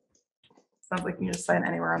 Sounds like you can just sign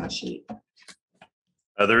anywhere on the sheet.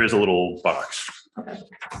 There is a little box.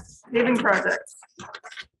 Paving projects.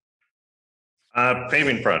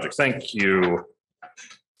 Paving projects, thank you.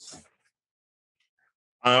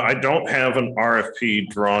 I don't have an RFP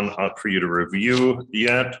drawn up for you to review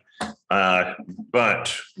yet,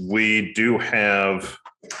 but we do have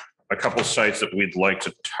a couple sites that we'd like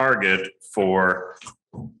to target for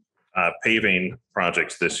paving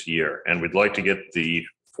projects this year, and we'd like to get the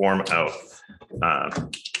form out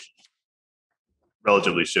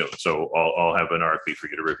relatively soon. So I'll have an RFP for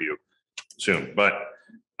you to review soon, but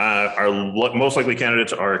our most likely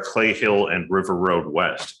candidates are Clay Hill and River Road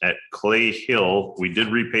West. At Clay Hill, we did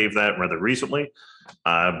repave that rather recently,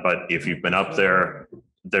 but if you've been up there,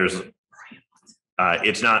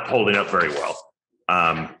 it's not holding up very well.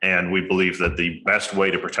 And we believe that the best way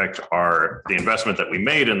to protect the investment that we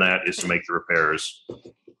made in that is to make the repairs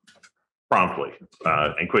promptly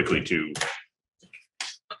and quickly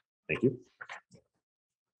thank you.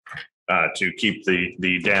 To keep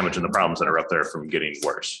the damage and the problems that are up there from getting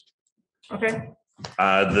worse. Okay,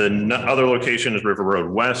 The other location is River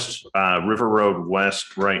Road West. River Road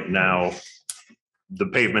West right now, the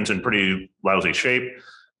pavement's in pretty lousy shape.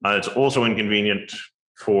 It's also inconvenient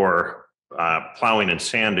for plowing and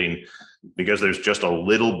sanding, because there's just a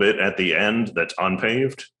little bit at the end that's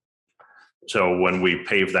unpaved. So when we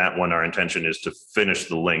pave that one, our intention is to finish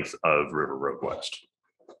the length of River Road West.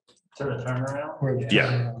 To the turnaround, Where the-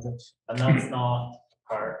 Yeah. and that's not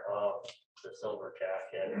part of the silver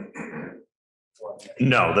jacket.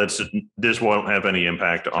 No, this won't have any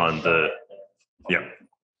impact on the, yeah.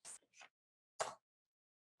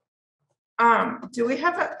 Do we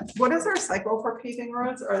have what is our cycle for paving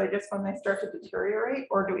roads? Are they just when they start to deteriorate,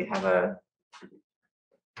 or do we have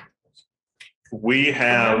We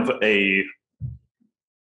have a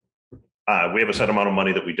set amount of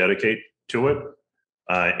money that we dedicate to it.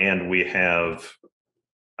 And we have,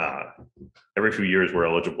 every few years, we're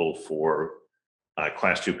eligible for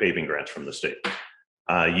class 2 paving grants from the state.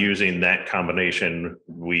 Using that combination,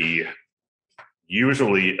 we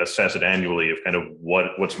usually assess it annually of kind of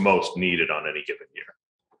what's most needed on any given year.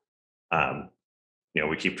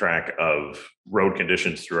 We keep track of road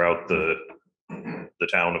conditions throughout the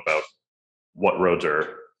town about what roads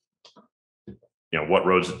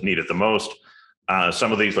need it the most.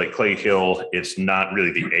 Some of these, like Clay Hill, it's not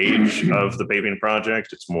really the age of the paving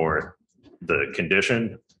project, it's more the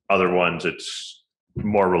condition. Other ones, it's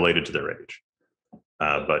more related to their age.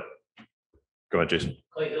 But go ahead, Jason.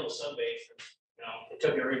 Clay Hill subbase, they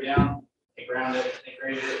took it right down, they grounded it, they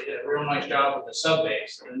graded it, did a real nice job with the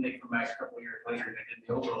subbase, and then they come back a couple of years later and they did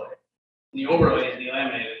the overlay. And the overlay is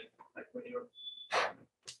delaminated, like when you're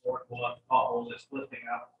potholes, it's lifting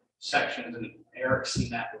up sections, and Eric's seen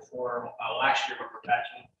that before, last year when we were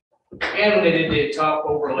patching. And when they did the top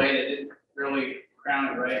overlay, they didn't really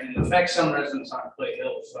ground it right, and it affects some residents on Clay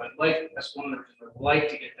Hill, so that's one of the reasons I'd like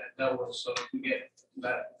to get that dealt with, so we can get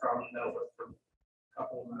that problem dealt with for a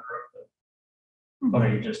couple of minutes. But are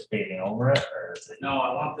you just paving over it, or is it? No,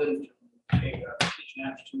 I want them to take a kitchen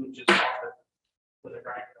after 2 inches off it with a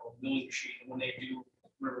grind, milling machine, and when they do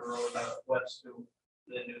River Road West to,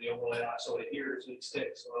 then do the overlay on it, so it adheres and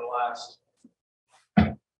sticks, so it'll last.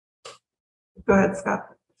 Go ahead, Scott.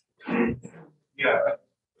 Yeah,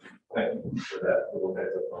 thank you for that little bit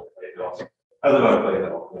of Clay Hill. I live on Clay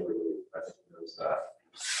Hill, I think knows that.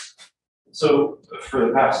 So for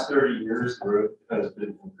the past 30 years, the road has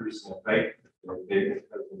been increasing in height. The pavement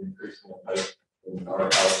has been increasing in height. And our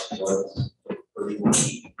house was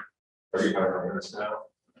 3,500 minutes now.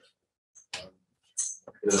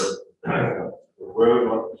 The road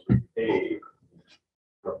was paved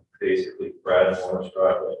from basically Brad Moore's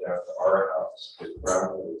driveway down to our house. The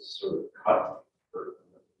ground was sort of cut, for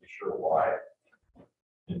I'm not really sure why.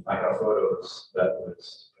 And I have photos that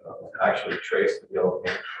was actually traced the yellow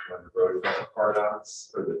paint when the road fell apart on us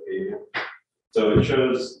for the paving. So it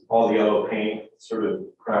shows all the yellow paint sort of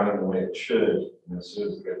crowning the way it should. And as soon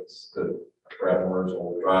as it gets to Brad Moore's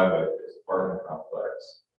old driveway, his apartment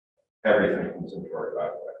complex, everything comes into our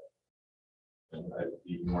driveway. And I'd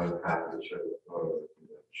be more than happy to show the photo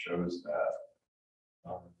that shows that.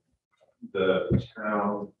 The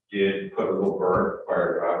town did put a little berm by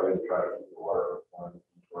our driveway to try to keep the water from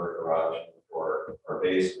our garage and for our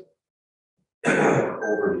basement.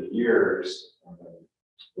 Over the years,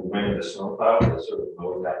 the wind and the snowplow has sort of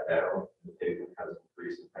mowed that down. The pavement has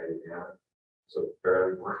increased in height again, so it's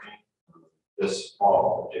barely working. This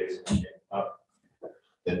fall, Jason came up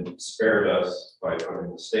and spared us by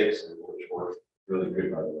putting the stakes in, which worked really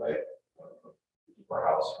good, by the way, to keep our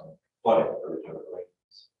house from flooding every time it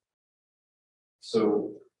rains.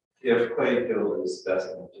 So if Clay Hill is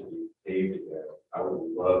destined to be paved again, I would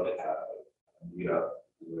love to have a meet up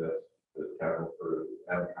with the town for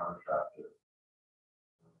and contractor.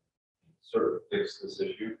 Sort of fix this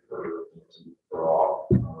issue for all.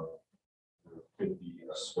 Could be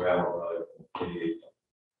a swell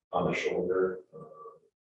on the shoulder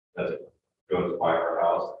as it goes by our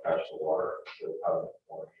house to catch the water to have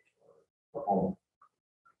the home.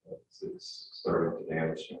 It's starting to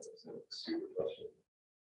damage things. It's super frustrating.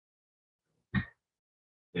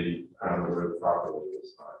 Maybe I don't know where the property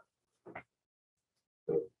is not.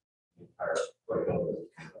 The entire like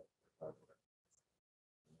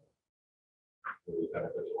really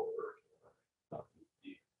beneficial for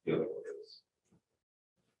dealing with this.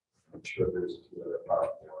 I'm sure there's 2 other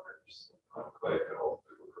property owners on Clay Hill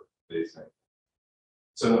who are facing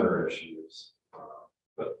similar issues,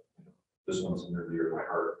 but this one's near dear to my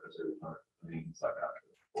heart because there's not things like that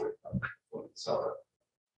for the seller.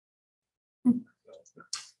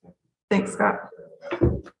 Thanks, Scott.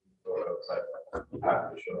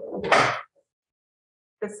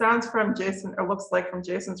 It sounds from Jason, it looks like from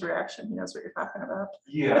Jason's reaction, he knows what you're talking about.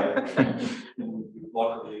 Yeah, and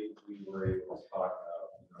luckily we were able to talk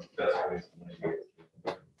about best ways to mitigate.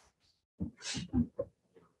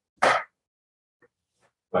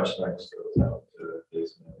 much thanks goes out to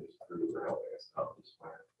Jason and his crew for helping us out this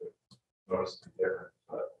plan. Most different,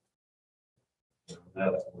 but you know,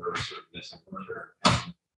 now that we're sort of missing winter,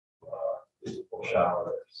 people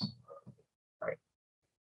showers. Right.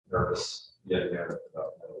 Nervous yet again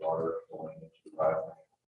about the water flowing into the driveway.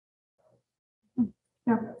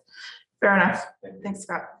 Yeah, fair enough. Thanks,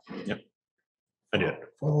 Scott. I did.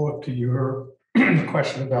 Follow up to your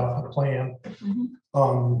question about the plan.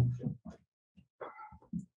 Mhm.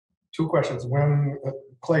 Two questions. When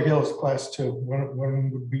Clay Hill is class 2, when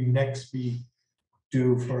would we next be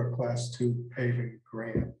due for a class 2 paving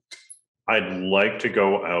grant? I'd like to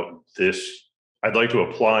go out I'd like to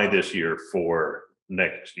apply this year for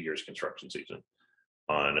next year's construction season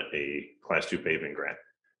on a class 2 paving grant.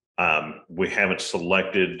 We haven't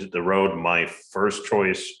selected the road. My first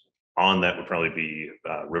choice on that would probably be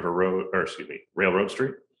Railroad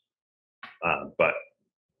Street. But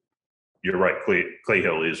you're right, Clay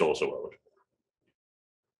Hill is also owed.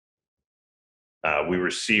 We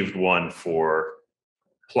received one for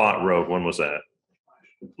Plot Road. When was that?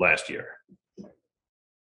 Last year.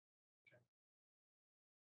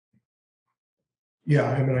 Yeah,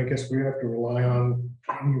 I mean, I guess we have to rely on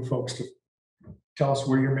you folks to tell us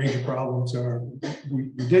where your major problems are.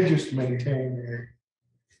 We did just maintain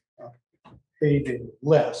a paving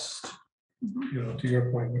list, you know, to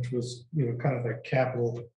your point, which was, you know, kind of a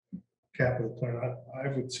capital plan. I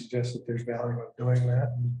would suggest that there's value in doing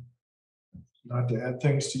that. And not to add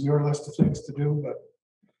things to your list of things to do, but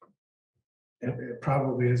it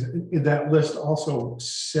probably is. That list also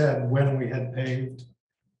said when we had paved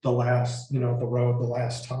the last, you know, the road the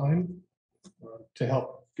last time, to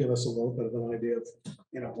help give us a little bit of an idea of,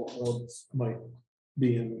 you know, what roads might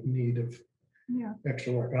be in need of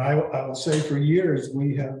extra work. And I will say for years,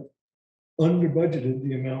 we have under budgeted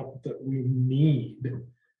the amount that we need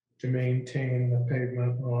to maintain the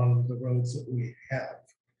pavement on the roads that we have.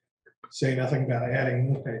 Say nothing about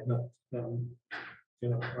adding more pavement. You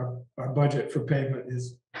know, our budget for pavement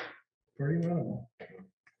is pretty minimal.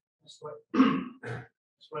 That's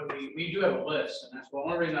why we do have a list, and that's the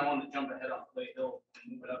only reason I wanted to jump ahead on Clay Hill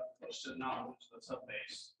and move it up was to not move to the sub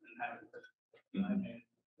base and have it. I mean,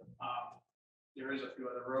 there is a few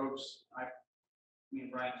other roads. Me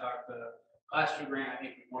and Brian talked, the class 2 grant, I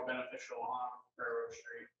think, would be more beneficial on Railroad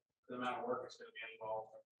Street, the amount of work that's going to be involved.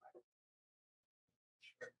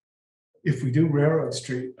 If we do Railroad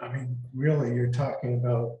Street, I mean, really, you're talking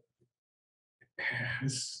about,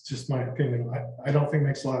 this is just my opinion, I don't think it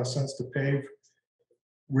makes a lot of sense to pave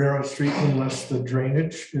Railroad Street unless the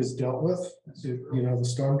drainage is dealt with, you know, the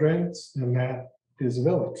storm drains, and that is a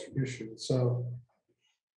village issue. So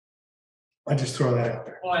I just throw that out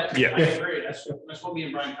there. Well, I agree. That's what me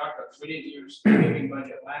and Brian talked about. We didn't use the paving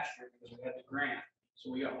budget last year because we had the grant.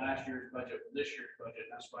 So we got last year's budget for this year's budget.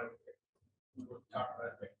 And that's why we were talking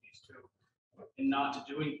about these two. And not to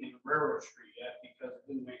do anything with Railroad Street yet because it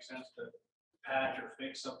didn't make sense to patch or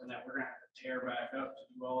fix something that we're gonna have to tear back up to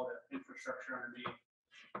do all of that infrastructure underneath.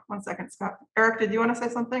 1 second, Scott. Eric, did you want to say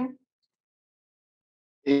something?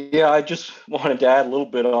 Yeah, I just wanted to add a little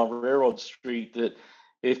bit on Railroad Street that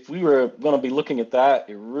if we were going to be looking at that,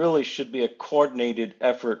 it really should be a coordinated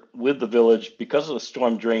effort with the village because of the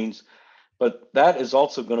storm drains. But that is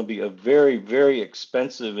also going to be a very, very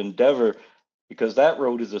expensive endeavor because that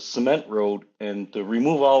road is a cement road, and to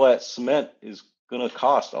remove all that cement is going to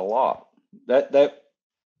cost a lot. That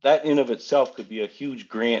in of itself could be a huge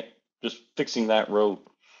grant, just fixing that road.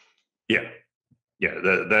 Yeah.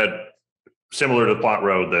 That similar to Plot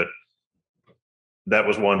Road, that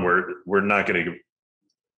was one where we're not going to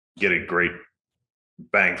get a great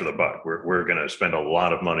bang for the buck. We're going to spend a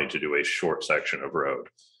lot of money to do a short section of road.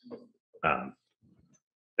 And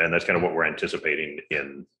that's kind of what we're anticipating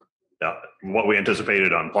in what we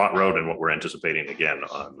anticipated on Plot Road and what we're anticipating again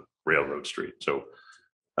on Railroad Street. So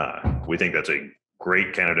we think that's a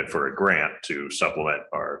great candidate for a grant to supplement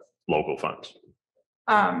our local funds.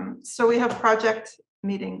 So we have project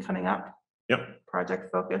meeting coming up. Yep.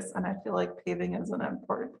 Project focus, and I feel like paving is an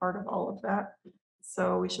important part of all of that.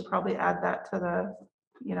 So we should probably add that to the,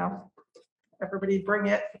 you know, everybody bring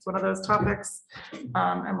it. It's one of those topics.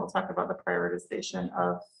 And we'll talk about the prioritization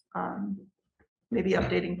of maybe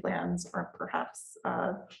updating plans or perhaps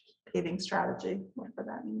paving strategy, whatever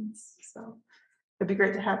that means. So it'd be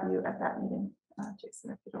great to have you at that meeting,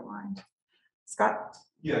 Jason, if you don't mind. Scott?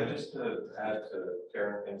 Yeah, just to add to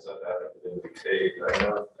tearing things up out of the debate, I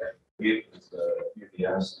know that we,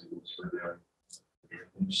 UVM students were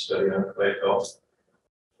doing a study on Clay Hill.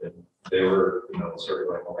 And they were, you know, sort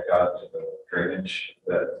of like, oh my God, the drainage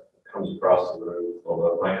that comes across the road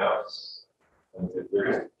below my house. And if they're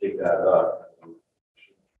going to take that up,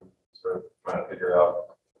 trying to figure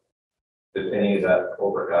out if any of that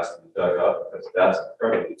culvert has to be dug up, because that's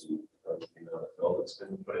incredibly deep. You know, the fill that's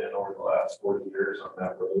been put in over the last 40 years on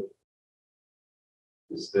that road.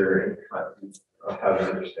 Is there any kind of how to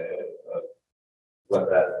understand of what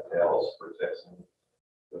that entails for fixing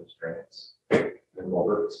those drains and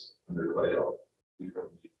culverts under layout? You can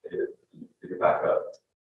pick it back up.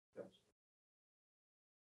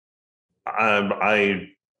 I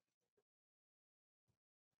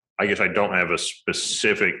guess I don't have a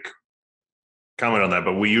specific comment on that,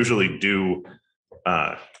 but we usually do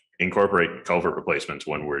incorporate culvert replacements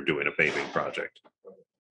when we're doing a paving project.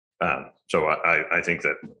 So I think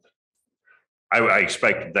that I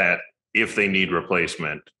expect that if they need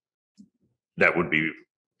replacement, that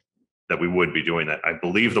we would be doing that. I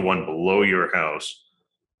believe the one below your house,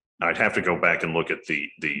 I'd have to go back and look at the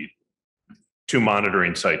two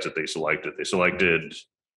monitoring sites that they selected. They selected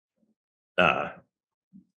a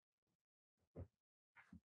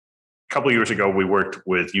couple of years ago, we worked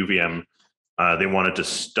with UVM. They wanted to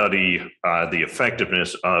study the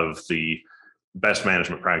effectiveness of the best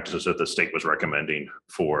management practices that the state was recommending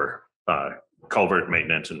for culvert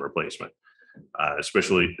maintenance and replacement,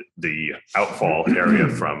 especially the outfall area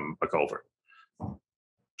from a culvert.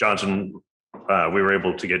 Johnson, we were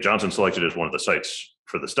able to get Johnson selected as one of the sites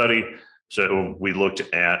for the study. So we looked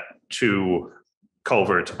at 2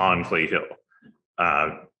 culverts on Clay Hill.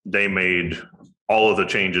 They made all of the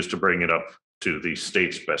changes to bring it up to the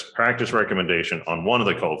state's best practice recommendation on one of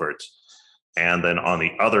the culverts. And then on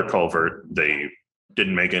the other culvert, they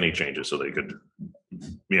didn't make any changes, so they could,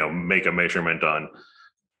 make a measurement on,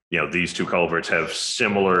 these 2 culverts have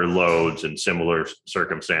similar loads and similar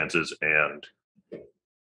circumstances. And,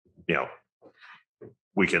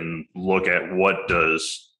 we can look at what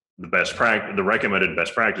does the recommended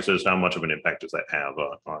best practices, how much of an impact does that have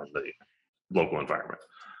on the local environment?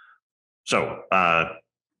 So I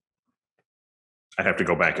have to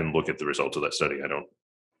go back and look at the results of that study. I don't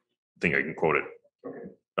think I can quote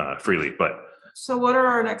it freely, but. So what are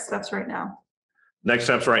our next steps right now? Next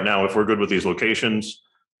steps right now, if we're good with these locations,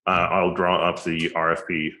 I'll draw up the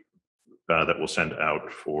RFP that we'll send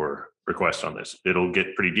out for requests on this. It'll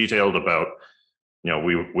get pretty detailed about,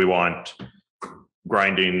 we want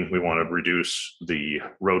grinding, we want to reduce the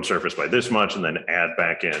road surface by this much and then add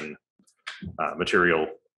back in material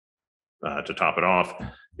to top it off.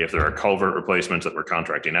 If there are culvert replacements that we're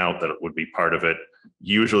contracting out, that would be part of it.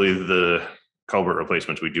 Usually the culvert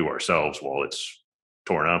replacements we do ourselves while it's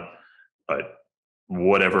torn up, but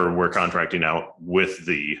whatever we're contracting out with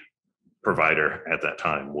the provider at that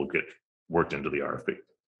time will get worked into the RFP.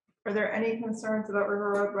 Are there any concerns about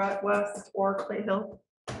River Road West or Clay Hill?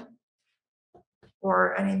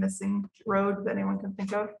 Or any missing road that anyone can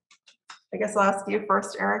think of? I guess I'll ask you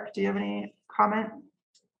first, Eric. Do you have any comment?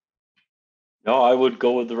 No, I would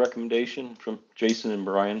go with the recommendation from Jason and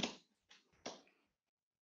Brian.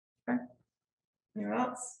 Anyone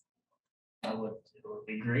else? It would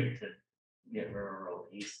be great to get River Road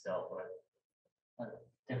East dealt with at a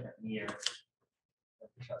different year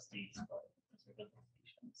with the trustees, but those are good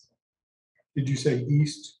locations. Did you say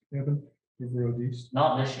east, Evan? River Road East?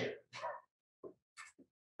 Not this year.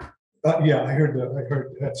 Yeah, I heard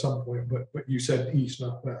at some point, but you said east,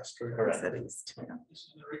 not west, right? Correct. I said east, yeah.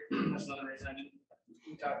 That's another reason I didn't,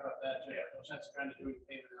 we talked about that, yeah, no sense trying to do a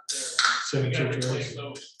payment out there. Same We gotta situation. replace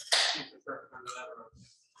those, keep the current under that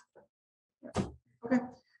road.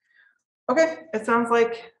 Okay, it sounds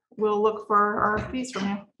like we'll look for RFPs from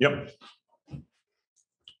you. Yep.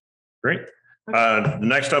 Great.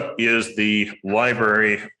 Next up is the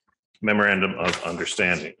library memorandum of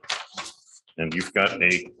understanding. And you've got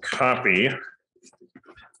a copy.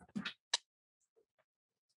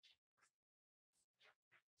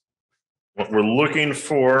 What we're looking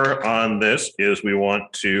for on this is we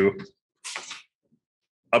want to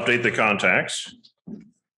update the contacts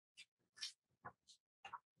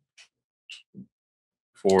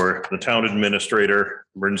for the town administrator,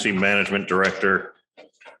 emergency management director,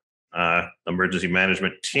 emergency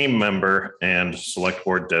management team member, and select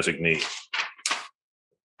board designee.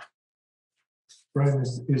 Brian,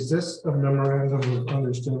 is this a memorandum of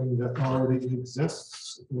understanding that already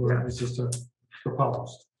exists, or is this a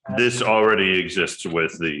proposed? This already exists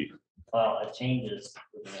with the, Well, it changes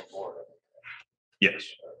with the new board. yes.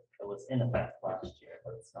 It was in effect last year,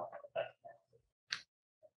 but it's not in effect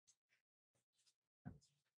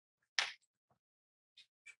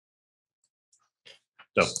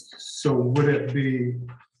now. So would it be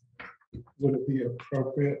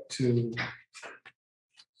appropriate to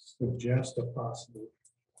suggest a possible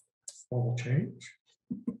small change?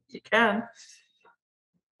 You can.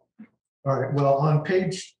 All right, well, on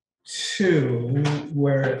page 2,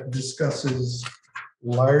 where it discusses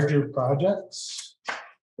larger projects,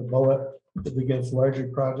 the bullet that begins larger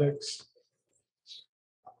projects.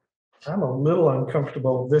 I'm a little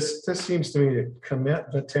uncomfortable. This seems to me to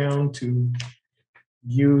commit the town to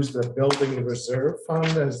use the building reserve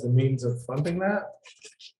fund as the means of funding that.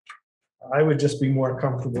 I would just be more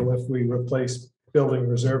comfortable if we replace building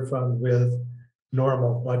reserve fund with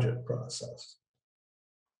normal budget process.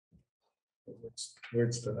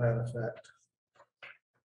 Words to that effect.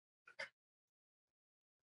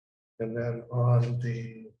 And then on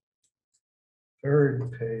the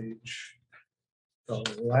 3rd page, the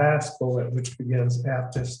last bullet, which begins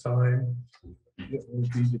at this time, it will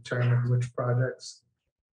be determined which projects.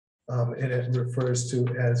 And it refers to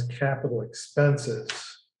as capital expenses.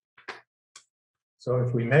 So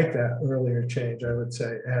if we make that earlier change, I would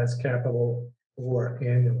say as capital or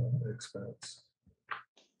annual expense.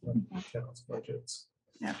 Accounts budgets.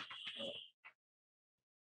 Yeah.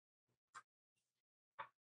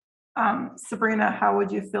 Sabrina, how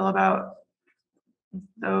would you feel about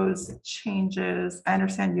those changes? I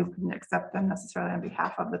understand you couldn't accept them necessarily on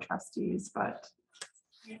behalf of the trustees, but.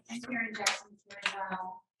 Yeah, I'm here in Jackson as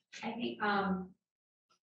well. I think,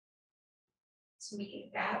 to me,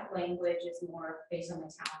 that language is more based on the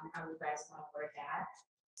town, how you guys want to word that.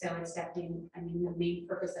 So it's definitely, I mean, the main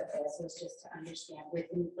purpose of this was just to understand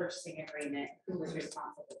within the purchasing agreement, who was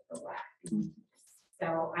responsible for what.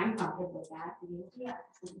 So I'm comfortable with that. Yeah.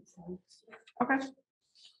 Okay.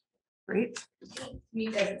 Great. To me,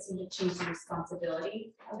 it doesn't seem to change the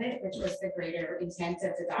responsibility of it, which was the greater intent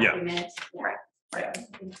of the Yeah. document. Right. Right. So,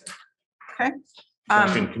 Okay.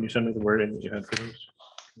 Can you send me the wording that you had for those?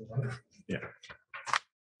 Yeah.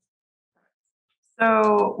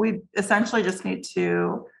 So we essentially just need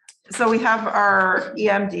to, so we have our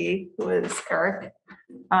EMD, who is Eric.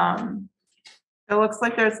 It looks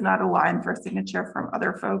like there's not a line for signature from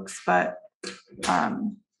other folks, but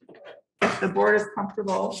if the board is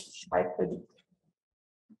comfortable, I could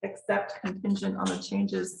accept contingent on the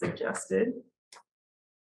changes suggested.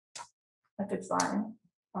 I could sign,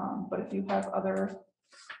 but if you have other,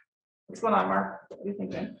 what's going on, Mark? What are you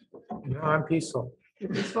thinking? No, I'm peaceful. You're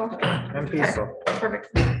peaceful? I'm peaceful. Perfect.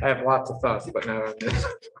 I have lots of thoughts, but not on this.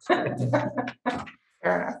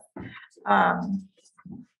 Fair enough.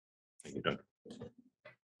 You done?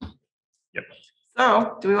 Yep.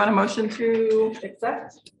 So do we want a motion to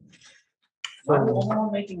accept?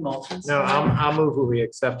 I'm making motions. No, I'll move who we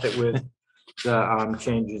accept it with the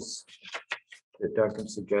changes that Duncan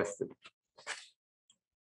suggested,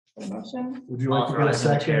 A motion? Would you like to get a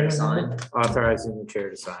Authorizing the chair to second? sign. authorizing the chair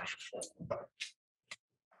to sign.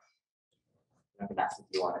 That's if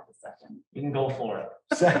you wanted a second. You can go for it.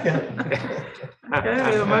 Second. Okay, we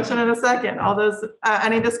have a motion and a second. All those,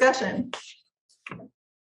 any discussion?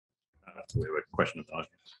 We have a question about.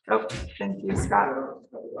 Oh, thank you, Scott.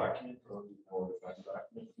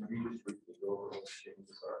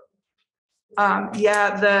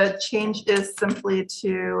 Yeah, the change is simply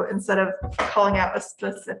to, instead of calling out a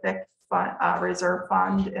specific fund, reserve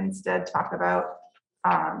fund, instead talk about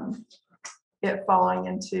it falling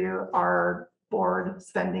into our board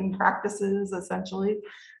spending practices, essentially.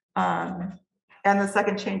 And the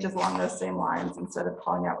second change is along those same lines. Instead of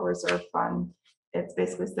calling out reserve fund, it's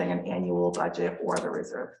basically saying an annual budget or the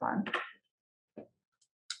reserve fund.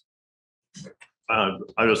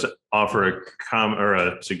 I just offer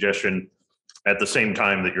a suggestion. At the same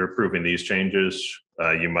time that you're approving these changes,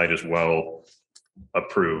 you might as well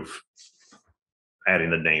approve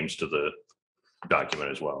adding the names to the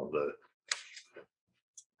document as well.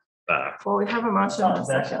 Well, we have a motion and a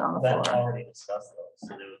second on the That floor. already discussed those,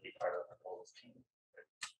 so they would be part of the proposed change.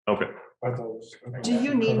 Okay, Do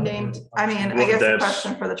you need named, I mean, I Well, guess the that's-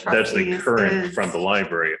 question for the that's the trustees current is, from the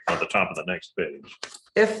library on the top of the next page.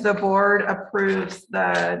 if the board approves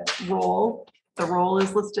the role, the role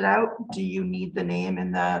is listed out, do you need the name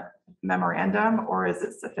in the memorandum, or is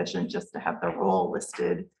it sufficient just to have the role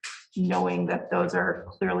listed, knowing that those are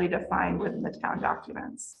clearly defined within the town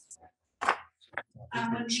documents?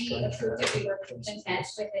 When we approved it, we were content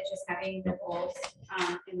with it just having the goals,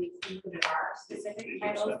 and we included our specific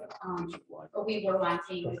titles. But we were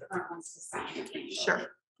wanting the current ones to sign.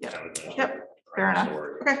 Sure, yep, fair enough,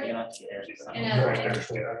 okay, You know, it's-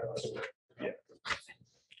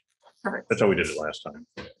 perfect. That's how we did it last time.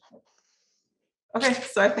 Okay,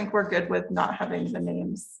 so I think we're good with not having the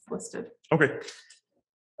names listed. Okay,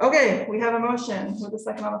 Okay, we have a motion with a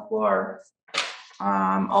second on the floor.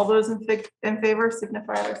 All those in favor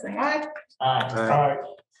signify by saying aye. All right.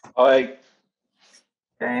 I,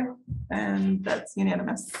 Okay, and that's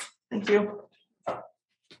unanimous. Thank you.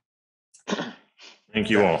 Thank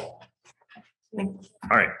you all. Thank-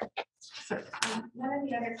 All right. Sir. One of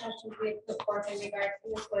the other questions we had put forth in regards to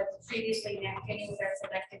this was previously Nick Kenny was our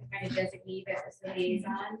selected kind of designee, but was the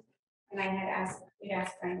liaison. And I had asked, we'd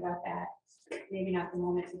asked Frank about that, maybe not the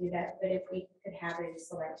moment to do that, but if we could have a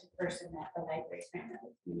selected person that the library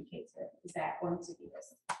primarily communicates with, is that going to be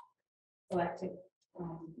this selected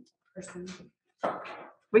person?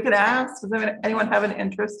 We could ask, does anyone have an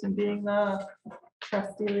interest in being the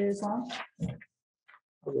trustee liaison?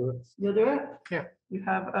 You'll do it? Yeah. You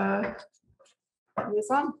have a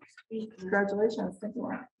liaison? Congratulations. Thank you.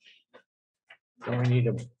 Warren. So we need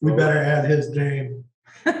We better add his name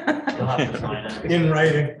You'll have to sign it. in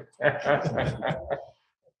writing.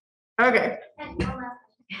 Okay, And one last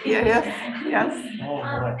yeah, yes. Oh,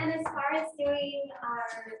 boy. And as far as doing our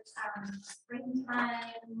springtime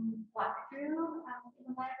walkthrough in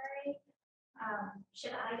the library,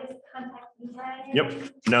 should I just contact you guys?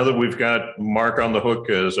 Yep. Now that we've got Mark on the hook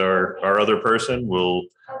as our other person, we'll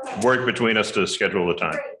Okay, work between us to schedule the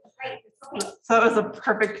time. great, okay. So that was a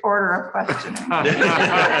perfect order of questioning.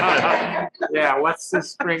 Yeah, what's the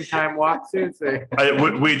springtime walkthrough thing?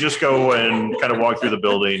 We just go and kind of walk through the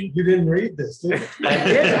building. You didn't read this, did you? I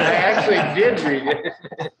did, I actually did read it.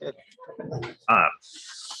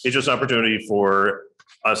 It's just an opportunity for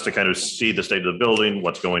us to kind of see the state of the building,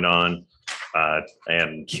 what's going on,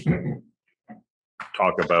 and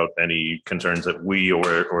talk about any concerns that we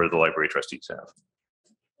or the library trustees have.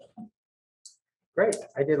 Great,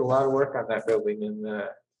 I did a lot of work on that building in the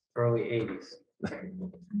early 80s.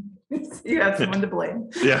 You have someone to blame.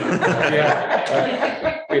 Yeah.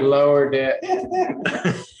 Yeah, we lowered it.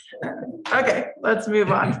 Okay, let's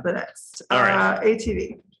move on to the next. All right.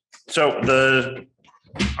 ATV. So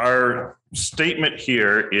our statement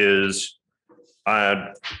here is,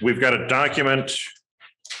 we've got a document,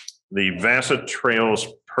 the Vassar Trails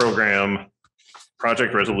Program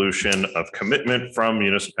Project Resolution of Commitment from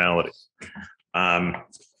Municipality.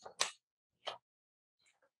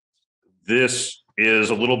 This is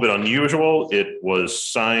a little bit unusual. It was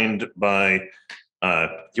signed by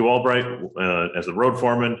Hugh Albright as the road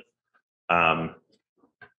foreman. And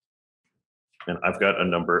I've got a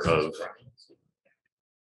number of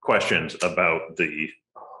questions about this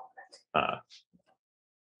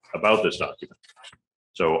document.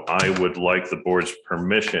 So I would like the board's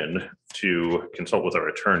permission to consult with our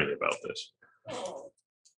attorney about this.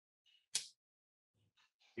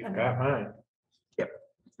 You've got mine.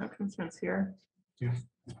 No concerns here. Yeah.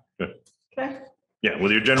 Good. Okay, Yeah,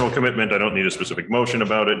 with your general commitment, I don't need a specific motion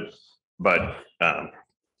about it, but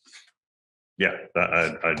yeah,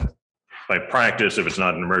 by practice, if it's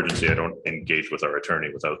not an emergency, I don't engage with our attorney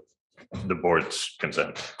without the board's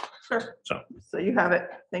consent. sure. So, So you have it.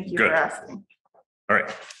 Thank you for Good. asking. all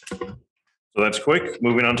right. So that's quick.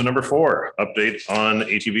 Moving on to number 4, update on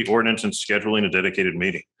ATV ordinance and scheduling a dedicated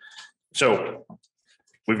meeting. So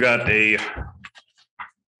we've got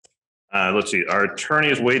let's see, our attorney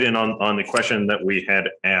has weighed in on the question that we had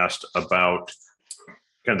asked about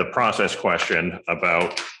kind of the process question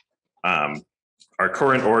about our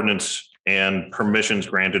current ordinance and permissions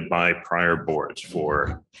granted by prior boards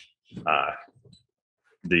for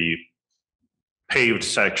the paved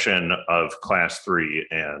section of Class 3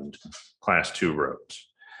 and Class 2 roads.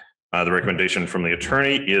 The recommendation from the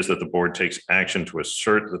attorney is that the board takes action to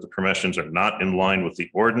assert that the permissions are not in line with the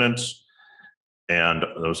ordinance, and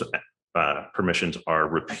those permissions are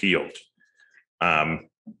repealed.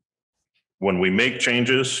 When we make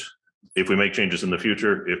changes, if we make changes in the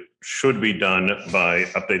future, it should be done by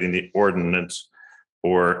updating the ordinance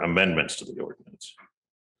or amendments to the ordinance.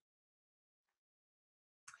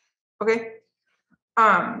 Okay.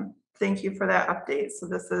 Thank you for that update. So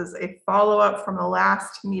this is a follow-up from the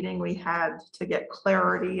last meeting we had to get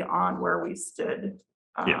clarity on where we stood.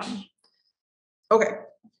 Yes. Okay.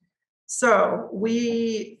 So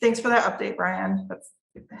thanks for that update, Brian. That's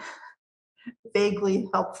vaguely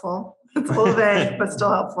helpful. It's a little vague, but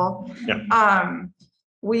still helpful. Yeah. I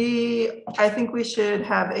think we should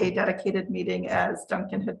have a dedicated meeting, as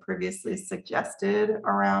Duncan had previously suggested,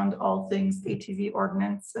 around all things ATV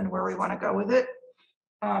ordinance and where we want to go with it.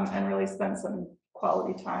 And really spend some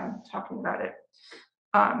quality time talking about it.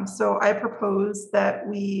 So I propose that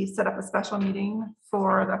we set up a special meeting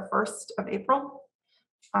for the 1st of April.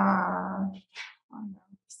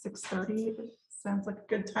 6:30 sounds like a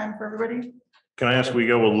good time for everybody. Can I ask, we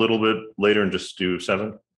go a little bit later and just do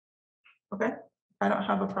 7? Okay, I don't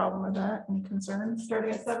have a problem with that. Any concerns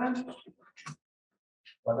starting at 7?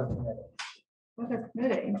 Okay,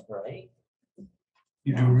 committee. Right?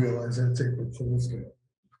 You do realize that's April Fool's Day.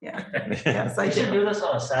 Yeah, yes, I We should did. do this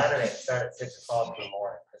on a Saturday and start at 6 o'clock in the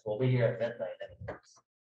morning, because we'll be here at midnight anyway.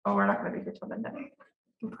 Oh, we're not gonna be here till midnight.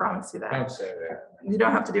 I promise you that. Don't say that. You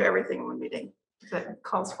don't have to do everything in one meeting that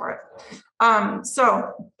calls for it.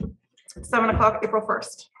 So 7 o'clock, April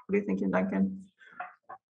 1st. What are you thinking, Duncan?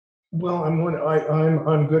 Well,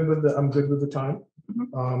 I'm good with the time.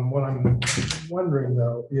 What I'm wondering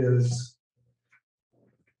though is,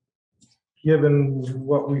 given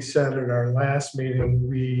what we said at our last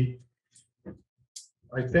meeting,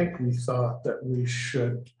 I think we thought that we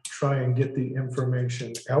should try and get the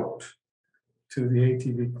information out to the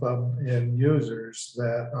ATV club and users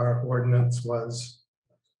that our ordinance was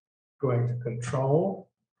going to control.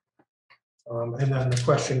 And then the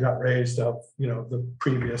question got raised of, the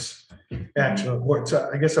previous action of the board. So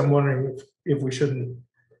I guess I'm wondering if we shouldn't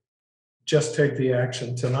just take the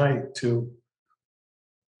action tonight to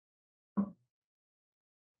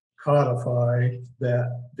codify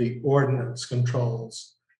that the ordinance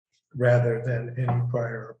controls rather than any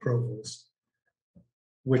prior approvals,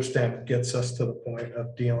 which then gets us to the point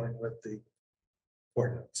of dealing with the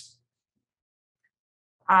ordinance.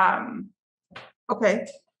 Okay,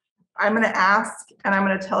 I'm gonna ask, and I'm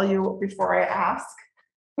gonna tell you before I ask.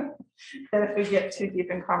 And if we get too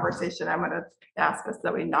deep in conversation, I'm gonna ask us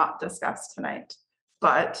that we not discuss tonight.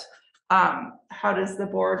 But how does the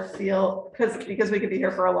board feel? Because we could be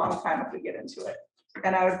here for a long time if we get into it.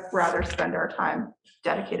 And I would rather spend our time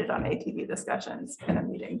dedicated on ATV discussions in a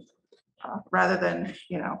meeting, rather than,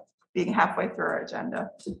 being halfway through our agenda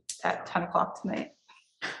at 10 o'clock tonight,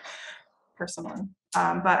 personally.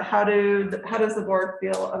 But how does the board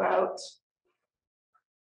feel about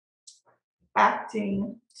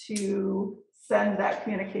acting to send that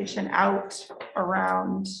communication out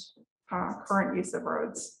around current use of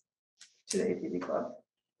roads to the ATV club?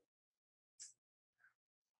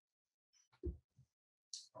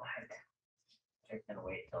 They're gonna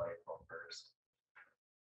wait till April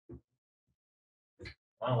 1st.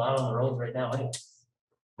 Not allowed on the roads right now, anyway.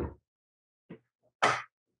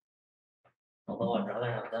 Although I'd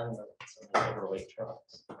rather have them than some overweight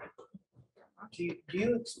trucks. Do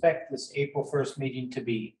you expect this April 1st meeting to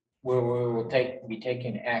be where we will be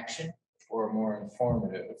taking action or more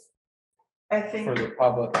informative I think, for the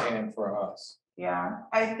public and for us? yeah,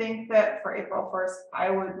 I think that for April 1st, I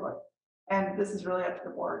would look, and this is really up to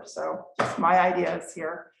the board, so just my ideas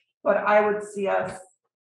here, but I would see us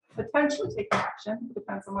potentially taking action. It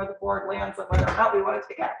depends on where the board lands on whether or not we want to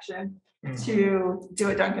take action to do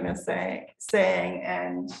what Duncan is saying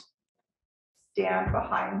and stand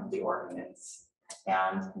behind the ordinance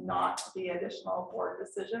and not the additional board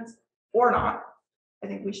decisions or not. I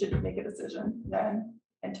think we should make a decision then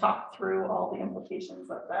and talk through all the implications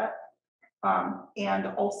of that. And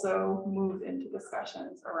also move into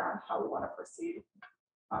discussions around how we want to proceed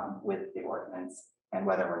with the ordinance and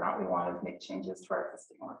whether or not we want to make changes to our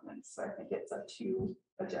existing ordinance. So I think it's a two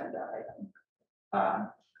agenda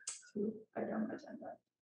agenda.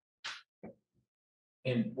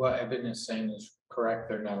 And what Evan is saying is correct,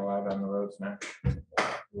 they're not allowed on the roads now.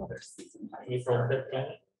 April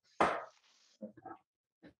 15th.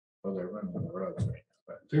 Well, they're running on the roads right now,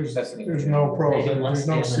 but. There's That's an no Maybe less there's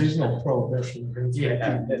no damage seasonal than- prohibition. against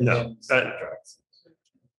ATV.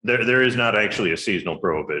 No, there is not actually a seasonal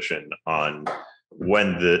prohibition on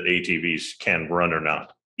when the ATVs can run or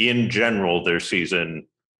not. In general, their season,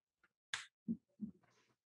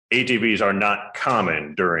 ATVs are not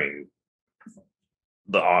common during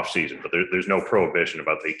the off season, but there's no prohibition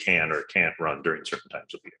about they can or can't run during certain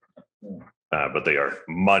times of the year. But they are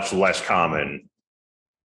much less common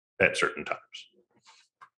at certain times.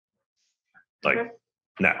 Like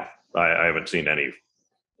now, I haven't seen any.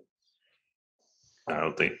 I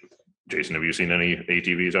don't think, Jason, have you seen any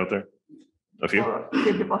ATVs out there? A few? Well, a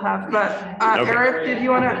few people have, but Okay. Eric, did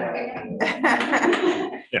you want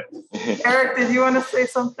to? Yeah. Eric, did you want to say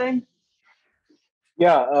something?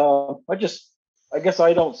 Yeah, I guess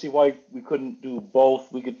I don't see why we couldn't do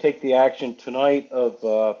both. We could take the action tonight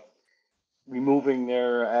of removing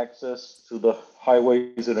their access to the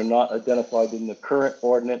highways that are not identified in the current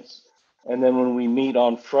ordinance. And then when we meet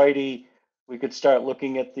on Friday, we could start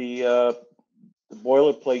looking at the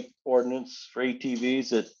boilerplate ordinance for ATVs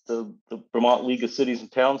that the Vermont League of Cities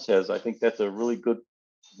and Towns has. I think that's a really good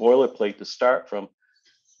boilerplate to start from.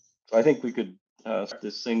 So I think we could start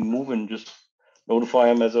this thing moving, just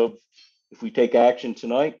notify them if we take action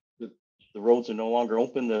tonight, that the roads are no longer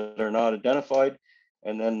open, that are not identified.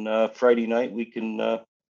 And then Friday night, we can,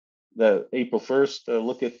 the April 1st,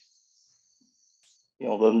 look at,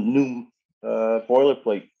 the new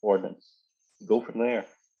boilerplate ordinance. Go from there.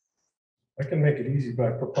 I can make it easy by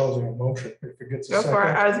proposing a motion if it gets a Go second. for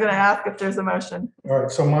it. I was going to ask if there's a motion. All right,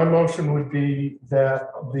 so my motion would be that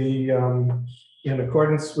the in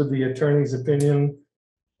accordance with the attorney's opinion,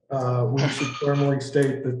 we should formally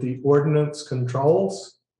state that the ordinance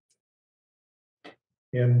controls.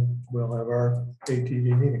 And we'll have our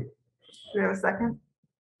ATV meeting. Do we have a second?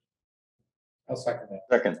 I'll second that.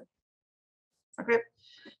 Second. Okay,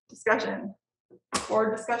 discussion.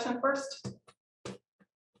 Board discussion first.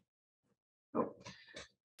 Oh,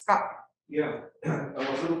 Scott, Yeah, I'm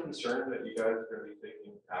a little concerned that you guys are gonna be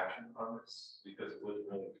taking action on this because it was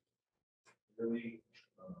really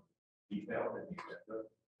detailed in the agenda.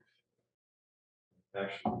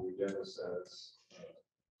 Actually, the agenda says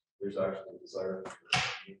there's actually a desire for a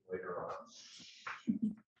meeting later on.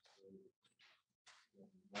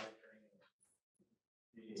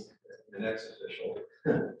 The next official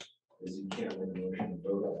is you can't make a motion to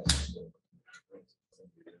vote on this.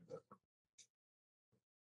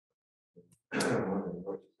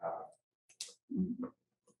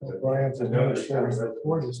 Brian's administrative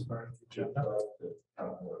report is part of the agenda.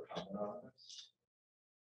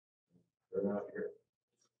 They're not here.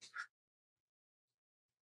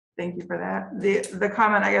 thank you for that. The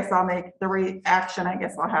comment I guess I'll make, the reaction I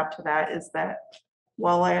guess I'll have to that is that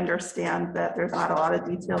while I understand that there's not a lot of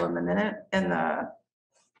detail in the minute, in the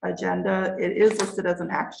agenda, it is listed as an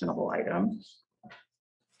actionable item.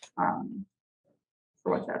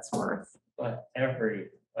 For what that's worth. But every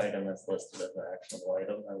item is listed as an actionable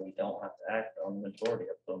item, and we don't have to act on the majority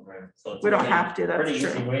of them. Right. So it's We don't really have to, that's pretty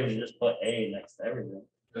easy true. way to just put A next to everything.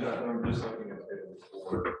 And I'm just looking at item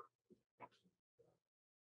 4.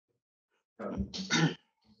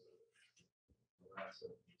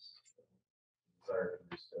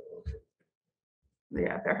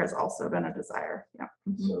 Yeah, there has also been a desire, yeah.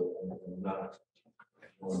 Mhm. So I'm not.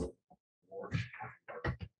 going more.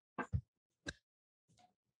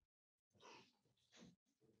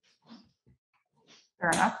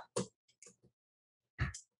 Fair enough. How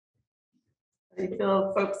do you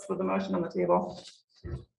feel, folks, with the motion on the table?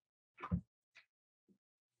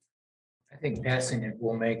 I think passing it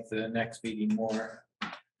will make the next meeting more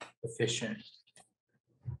efficient.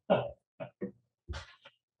 I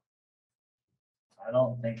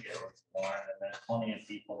don't think it was more, and there's plenty of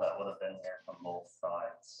people that would have been here from both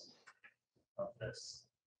sides of this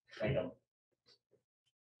item.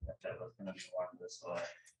 If it was gonna be one this way.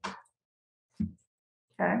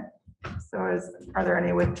 Okay, so are there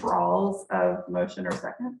any withdrawals of motion or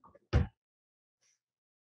second?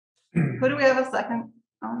 Who do we have a second?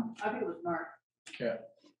 I think it was Mark. Yeah.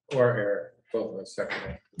 Or Eric, both of us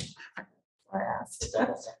second. I asked.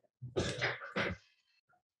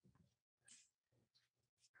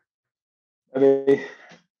 I mean,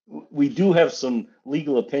 we do have some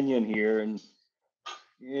legal opinion here and,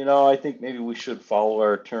 you know, I think maybe we should follow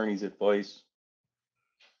our attorney's advice.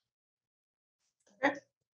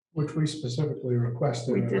 Which we specifically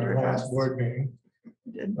requested We in did our last request. board meeting.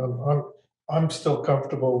 Did. I'm still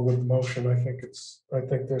comfortable with the motion. I think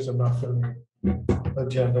there's enough in the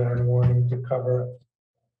agenda and warning to cover it.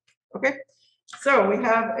 Okay, so we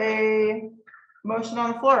have a motion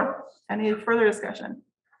on the floor. Any further discussion?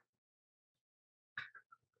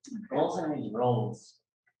 Closing these roads,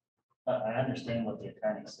 I understand what the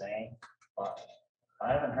attorney's saying, but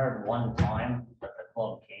I haven't heard one time that the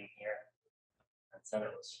club came here and said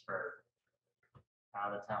it was for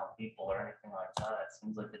out of town people or anything like that. It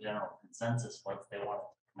seems like the general consensus was they wanted to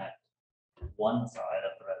connect one side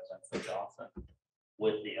of the residents of Johnson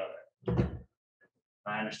with the other.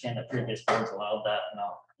 I understand that previous boards allowed that,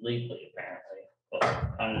 not legally apparently, but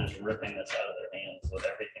kind of just ripping this out of their hands with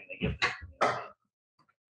everything they give the community.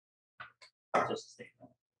 Just a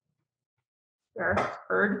statement. Sure,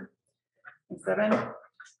 heard. And 7.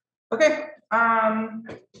 Okay,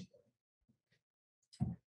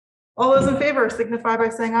 all those in favor signify by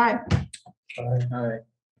saying aye. All right.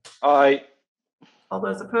 Aye. All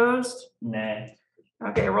those opposed? Nay.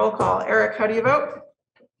 Okay, roll call. Eric, how do you vote?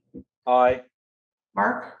 Aye.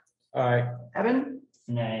 Mark, Aye. Evan,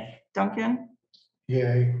 Nay. Duncan?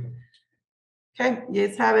 Yay. Okay,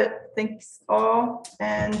 yeas have it. Thanks all.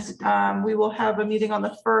 And we will have a meeting on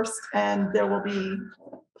the 1st and there will be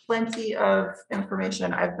plenty of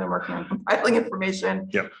information. I've been working on compiling information.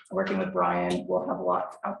 Yep. Working with Brian. We'll have a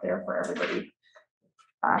lot out there for everybody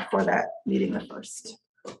for that meeting the 1st.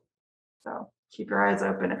 So keep your eyes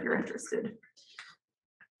open if you're interested.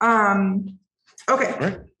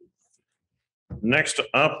 Okay. Next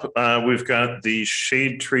up, we've got the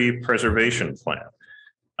shade tree preservation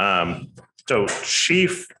plan. So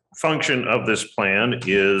chief function of this plan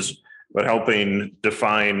is about helping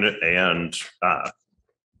define the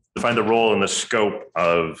role and the scope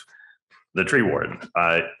of the tree warden.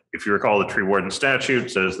 If you recall, the tree warden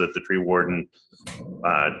statute says that the tree warden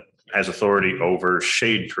has authority over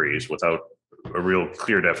shade trees without a real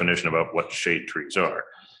clear definition about what shade trees are.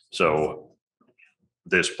 So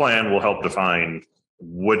this plan will help define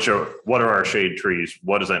what are our shade trees,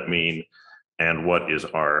 what does that mean, and what is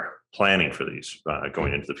our planning for these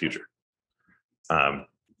going into the future.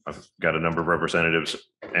 I've got a number of representatives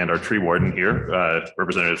and our tree warden here,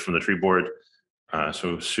 representatives from the tree board.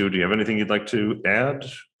 So Sue, do you have anything you'd like to add?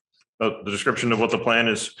 The description of what the plan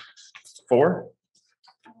is for?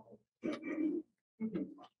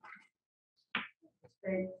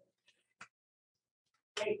 They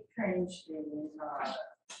changed the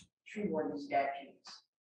tree warden statutes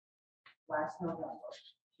last November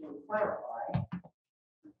to clarify,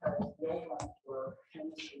 because the old ones were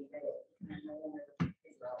changed in date, and no one ever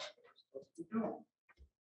figured out what they were supposed to be doing.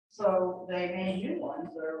 So they made new ones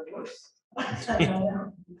that are worse,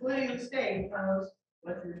 including the state knows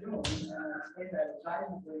what they're doing. They had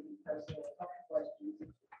advisory because there were a couple questions.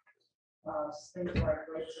 Things like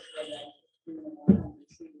rates of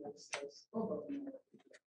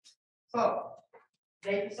so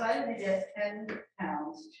they decided to get 10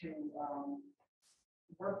 towns to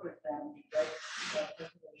work with them to write that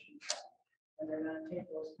preservation plan. And they're going to take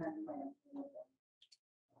those 10 plans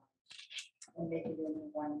and make it into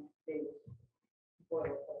one big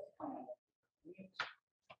boilerplate plan.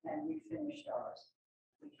 And we finished ours.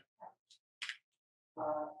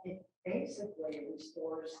 It basically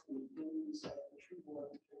restores the duties of the tree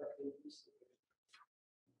warden to what they used to be,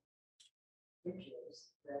 which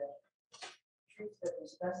is that trees that were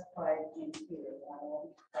specified in here on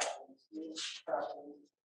all these properties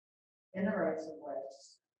in the rights of way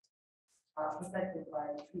are protected by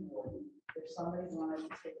the tree warden. If somebody wanted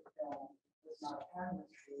to take it down, it's not a hazardous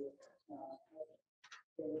tree,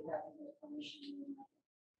 they would have to get permission.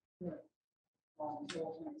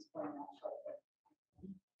 Joel can explain that shortly.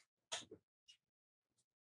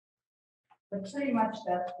 But pretty much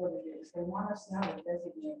that's what it is. They want us now to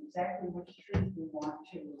designate exactly which trees we want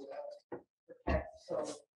to protect. So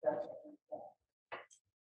that's what we're doing.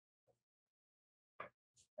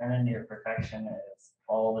 And then your protection is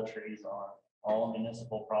all the trees on all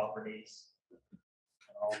municipal properties and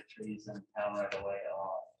all the trees in town right away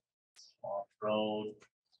on Swamp Road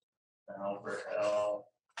and over hill.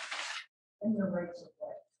 In the rights of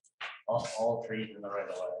way. All trees in the right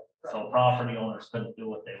of way. So property owners couldn't do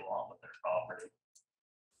what they want with their property.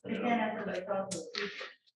 They can't after they talk to the people.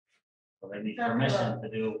 So they need permission to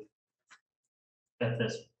do. If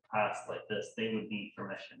this passed like this, they would need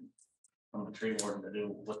permission from the tree warden to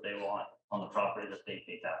do what they want on the property that they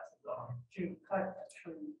pay taxes on. To cut a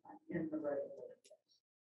tree in the right of way.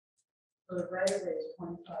 So the right of way is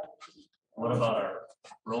 25 feet. What about our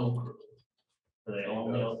road crew? Do they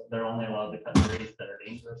they're only allowed to cut trees that are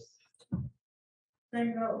dangerous?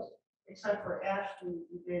 Same goes, except for ash, we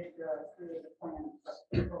did create a plan.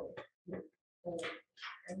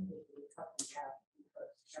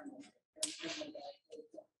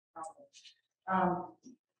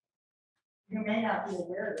 You may not be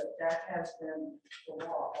aware that that has been the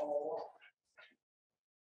law all along.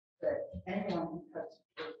 That anyone who cuts,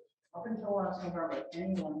 up until last November,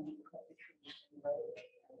 anyone who cut the trees in the right of way.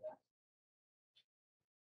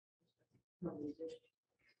 Nobody did.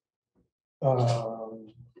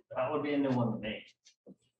 That would be a new one to me.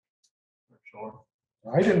 For sure.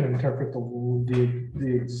 I didn't interpret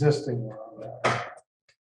the existing law.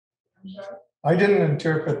 I'm sorry, I didn't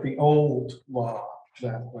interpret the old law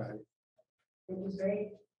that way. it was vague.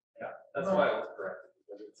 Yeah, that's why it was correct,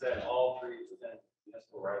 because it said all trees within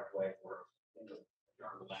municipal right of way were in the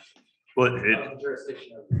general land. Well,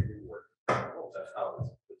 Jurisdiction of the tree warden. That's how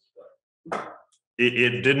it's.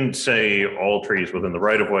 it didn't say all trees within the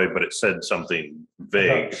right of way, but it said something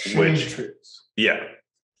vague, About shade which, trees. yeah.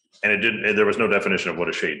 And it didn't, and there was no definition of what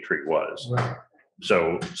a shade tree was. Right.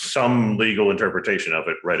 So some legal interpretation of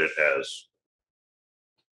it read it as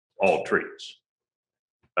all trees.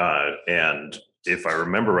 And if I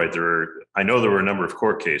remember right, I know there were a number of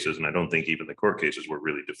court cases, and I don't think even the court cases were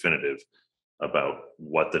really definitive about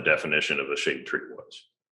what the definition of a shade tree was.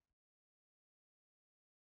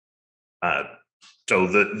 So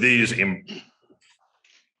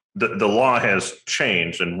the law has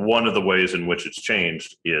changed, and one of the ways in which it's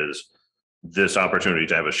changed is this opportunity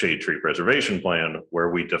to have a shade tree preservation plan where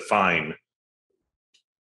we define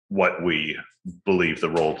what we believe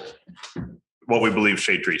what we believe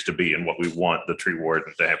shade trees to be and what we want the tree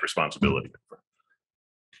warden to have responsibility for.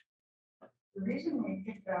 The reason we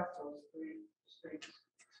picked out those three streets,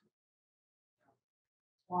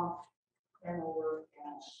 Swamp, Hanover,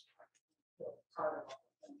 and part of it,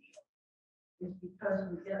 is because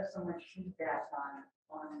we get so much feedback on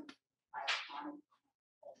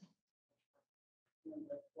And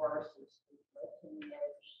the forest is in the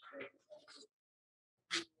edge.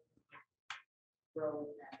 Road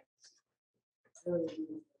and it's really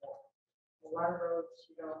beautiful. A lot of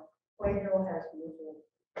roads, Quayle has beautiful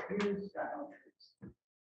views, got no trees.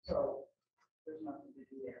 So there's nothing to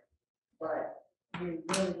do there. But we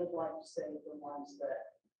really would like to say the ones that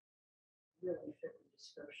really fit the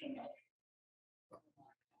description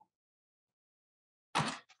of.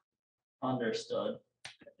 Understood.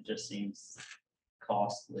 It just seems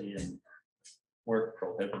costly and work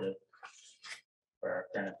prohibitive for our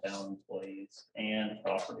current town employees and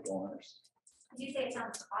property owners. Did you say it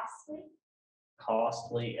sounds costly?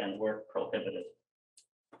 Costly and work prohibitive.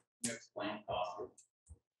 You explain costly.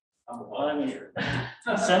 I mean,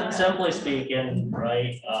 simply speaking,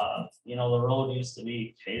 right, the road used to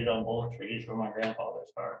be shaded on both trees from my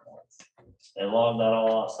grandfather's farm. They logged that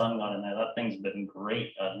all off, sun got in there. That thing's been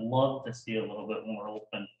great. I'd love to see a little bit more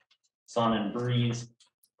open sun and breeze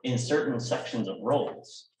in certain sections of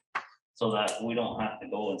roads, so that we don't have to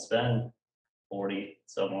go and spend $40,000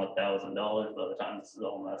 by the time this is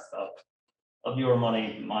all messed up. Of your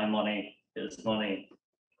money, my money, his money,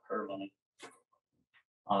 her money.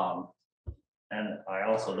 And I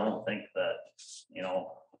also don't think that,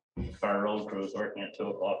 if our road crew is working at 2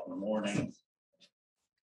 o'clock in the morning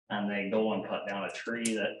and they go and cut down a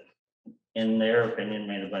tree that, in their opinion,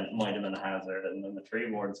 might have been a hazard, and then the tree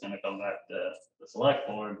board's gonna come back to the select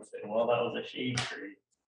board and say, well, that was a shade tree.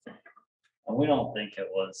 And we don't think it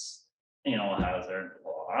was, a hazard.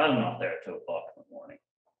 Well, I'm not there at 2 o'clock in the morning.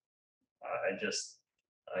 I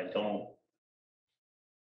don't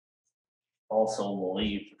also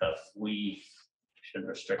believe that we should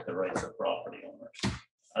restrict the rights of property owners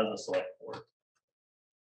as a select board.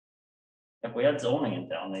 If we had zoning in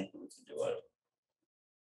town, maybe we could do it.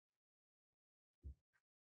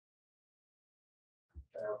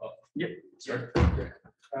 Yep, sure.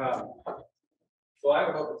 Well, I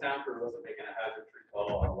would hope the town crew wasn't making a hazard tree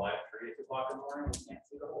call on a live tree at 2 o'clock in the morning. We can't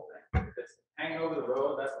see the whole thing. If it's hanging over the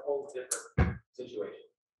road, that's a whole different situation.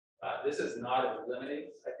 This is not as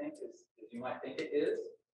limiting, I think, as you might think it is,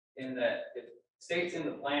 in that it states in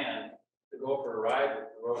the plan to go for a ride with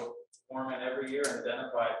the road foreman every year and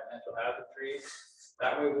identify potential hazard trees.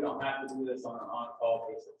 That way we don't have to do this on an on-call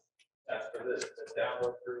basis. That's for the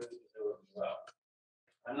download crews to do it as well.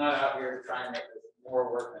 I'm not out here trying to make this more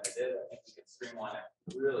work than it is. I think we can streamline it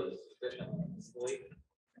really efficiently and easily,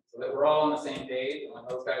 so that we're all on the same page. And when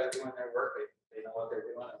those guys are doing their work, they know what they're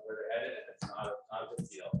doing and where they're headed, and it's not a big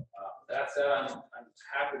deal. That said, I'm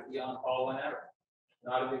happy to be on call whenever.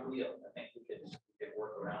 Not a big deal. I think we could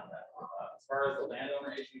work around that. As far as the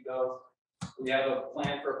landowner issue goes, we have a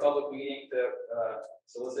plan for a public meeting to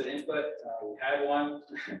solicit input. We had one.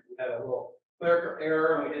 We had a little clerical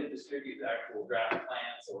error, and we didn't distribute the actual draft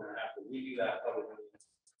plan, so we're gonna have to redo that public meeting.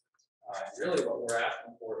 Really, what we're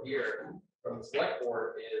asking for here from the select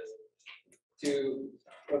board is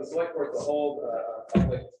for the select board to hold a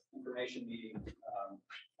public information meeting,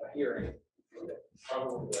 a hearing,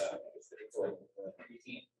 probably the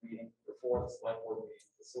 18th meeting before the select board meeting,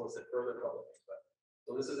 to solicit further public input.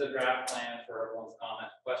 So this is a draft plan for everyone's comment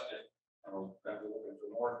and question, and we're going to be looking for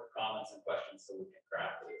more comments and questions so we can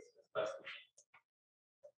craft this as best we can.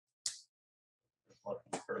 Just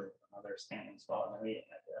looking for another standing spot in the meeting,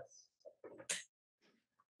 I guess.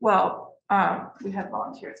 Well, we had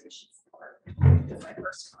volunteers we should support, is my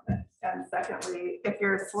first comment. And secondly, if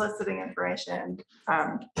you're soliciting information,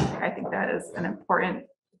 I think that is an important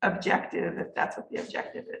objective, if that's what the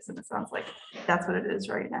objective is. And it sounds like that's what it is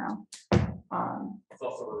right now. It's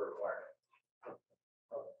also a requirement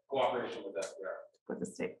of cooperation with SBR. With the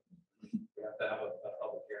state. We have to have a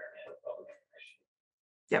public hearing and a public information.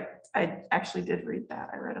 Yep, I actually did read that.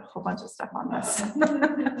 I read a whole bunch of stuff on this.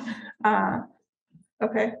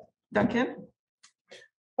 Okay, Duncan?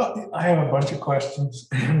 I have a bunch of questions,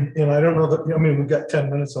 and I don't know that, we've got 10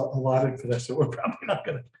 minutes allotted for this, so we're probably not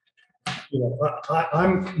gonna,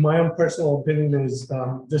 my own personal opinion is,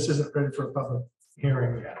 this isn't ready for a public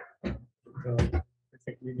hearing yet. I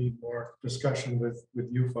think we need more discussion with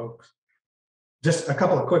you folks. Just a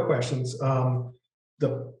couple of quick questions. The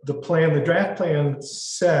draft plan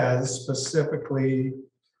says specifically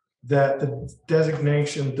that the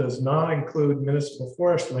designation does not include municipal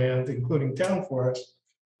forest land, including town forest,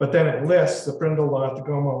 but then it lists the Brindle lot, the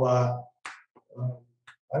Goma lot.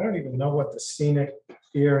 I don't even know what the scenic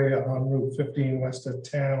area on Route 15 west of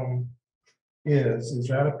town is. Is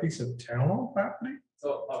that a piece of town property?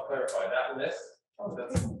 So I'll clarify that list.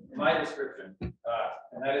 That's my description, and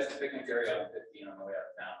that is the picnic area on 15 on the way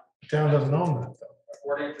out of town. Town doesn't own that though.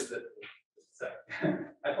 According to the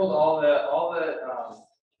I pulled all the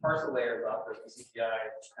parcel layers off the CPI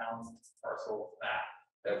town parcel map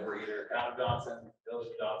that were either town of Johnson, village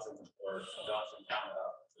of Johnson, or Johnson town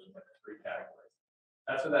of, so there's like 3 categories.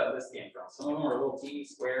 That's where that list came from. Some of them are little teeny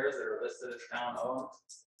squares that are listed as town owned.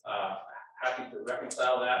 Happy to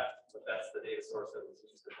reconcile that, but that's the data source that was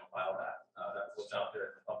used to compile that. That's what's out there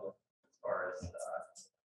in the public as far as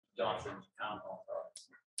Johnson town owned.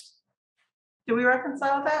 Do we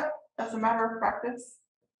reconcile that as a matter of practice?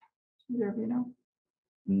 Either of you know?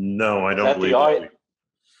 No, I Is don't that the believe.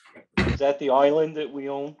 Is that the island that we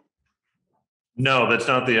own? No, that's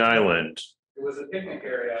not the island. It was a picnic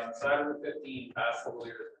area on the side of the 15 past the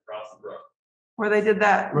Williams across the brook. Where they did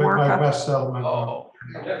that Right work by up. West Settlement. Oh,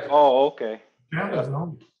 okay. Yeah, there's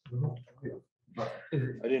no. I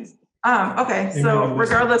didn't. Okay, so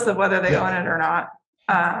regardless of whether they own it or not,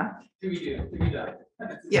 Do we do? Do we done?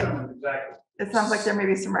 Yeah. Exactly. it sounds like there may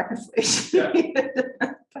be some reconciliation needed,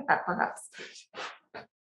 perhaps.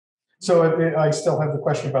 So I still have the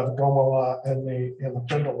question about the Goma lot and the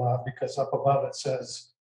Brindle lot, because up above it says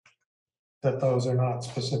that those are not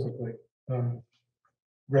specifically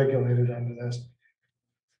regulated under this.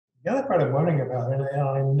 The other part I'm wondering about, and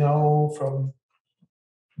I know from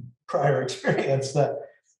prior experience that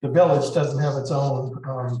the village doesn't have its own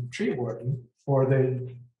tree warden, or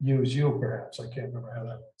they use you perhaps. I can't remember how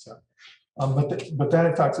that works out. But then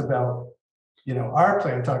it talks about, you know, our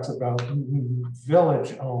plan talks about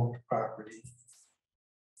village-owned property.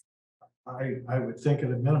 I would think at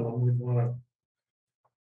a minimum, we'd want to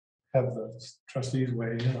have the trustees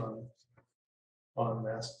weigh in on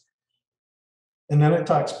this. And then it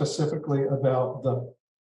talks specifically about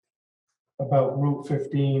Route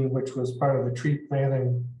 15, which was part of the tree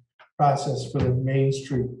planting process for the Main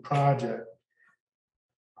Street project.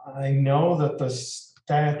 I know that the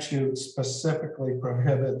statute specifically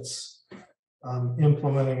prohibits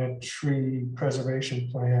implementing a tree preservation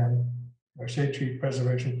plan or shade tree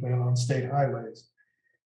preservation plan on state highways.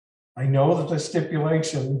 I know that the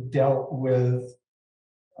stipulation dealt with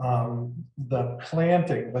the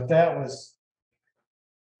planting, but that was,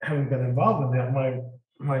 having been involved in that,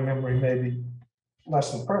 my memory may be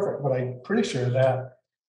less than perfect, but I'm pretty sure that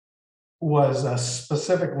was a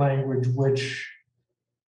specific language which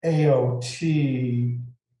AOT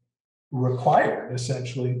required,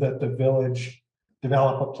 essentially, that the village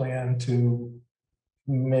develop a plan to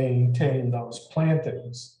maintain those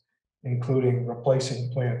plantings, including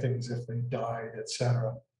replacing plantings if they died,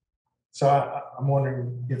 etc. So I'm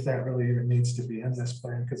wondering if that really even needs to be in this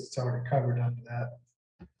plan, because it's already covered under that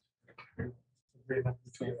agreement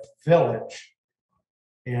between the village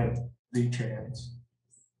and V-Trans.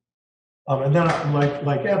 And then,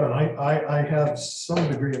 like Evan, I have some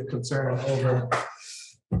degree of concern over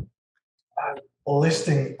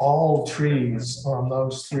listing all trees on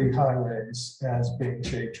those 3 highways as being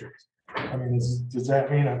shade trees. I mean, does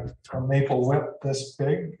that mean a maple whip this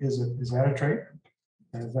big? Is that a trait?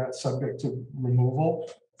 Is that subject to removal?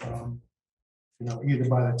 You know, either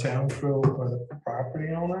by the town crew or the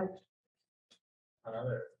property owner?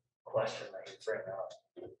 Another question that you bring up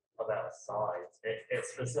about size, it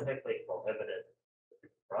specifically prohibited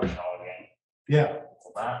brush hogging. Yeah.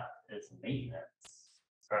 Well, that is maintenance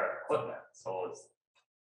for equipment, so it's,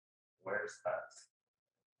 where's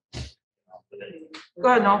that? Go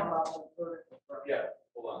ahead, Noel. Yeah,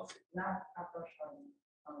 hold on. Not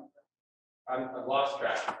I've lost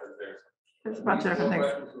track because There's a bunch of different things.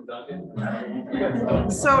 questions from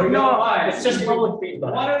Duncan. So, no, It's just public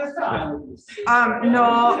feedback. One at a time.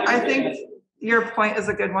 no, I think your point is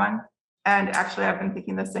a good one. And actually, I've been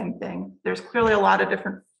thinking the same thing. There's clearly a lot of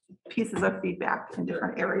different pieces of feedback in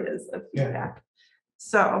different areas of feedback.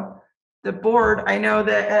 So the board, I know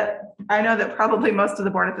that probably most of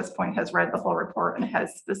the board at this point has read the whole report and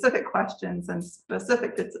has specific questions and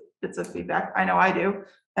specific bits of feedback. I know I do,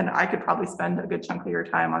 and I could probably spend a good chunk of your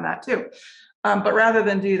time on that too. But rather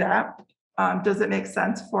than do that, does it make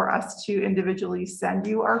sense for us to individually send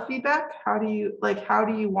you our feedback? How do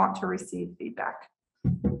you want to receive feedback?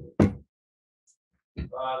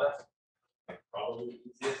 That's probably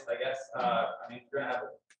the easiest, I guess. I mean, we're gonna have a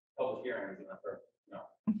public hearing, for,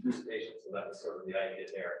 presentation, so that was sort of the idea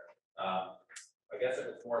there. I guess if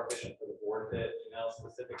it's more efficient for the board to email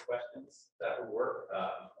specific questions, that would work.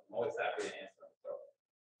 I'm always happy to answer them. So.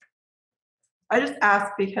 I just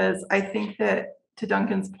asked because I think that, to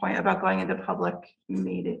Duncan's point about going into public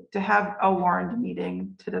meeting, to have a warned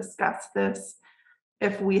meeting to discuss this,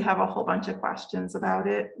 if we have a whole bunch of questions about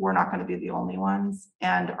it, we're not going to be the only ones.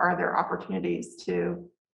 And are there opportunities to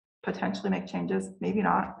potentially make changes? Maybe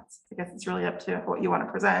not. I guess it's really up to what you want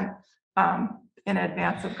to present in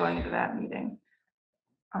advance of going into that meeting.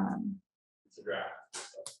 It's a draft.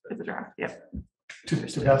 is a draft, yep. To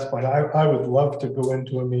Beth's point, I would love to go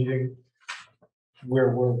into a meeting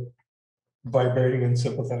where we're vibrating in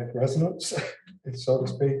sympathetic resonance, so to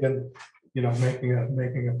speak, and, you know,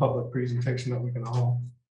 making a public presentation that we can all,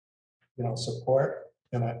 you know, support.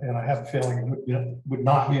 And I have a feeling it would, you know, would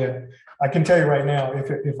not be I can tell you right now,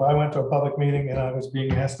 if I went to a public meeting and I was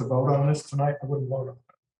being asked to vote on this tonight, I wouldn't vote on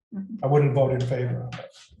it. I wouldn't vote in favor of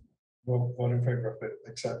it. Vote in favor of it,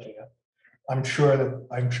 accepting it. I'm sure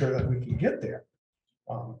that we can get there.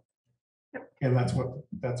 And that's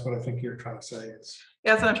what I think you're trying to say is.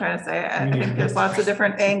 Yeah, that's what I'm trying to say. I think there's lots of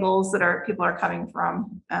different angles that people are coming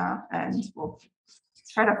from, and we'll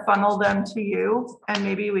try to funnel them to you, and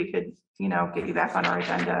maybe we could, you know, get you back on our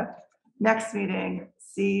agenda next meeting,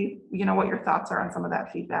 see, you know, what your thoughts are on some of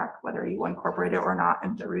that feedback, whether you incorporate it or not,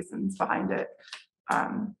 and the reasons behind it.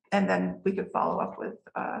 And then we could follow up with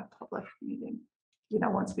a public meeting, you know,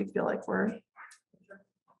 once we feel like we're,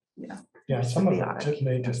 you know. Yeah, some of it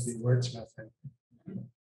may just be wordsmithing.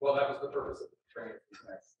 Well, that was the purpose of the training,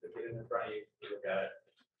 to get it in front of you, to look at it,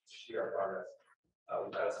 see our progress.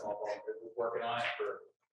 We've had a small volunteer group working on it for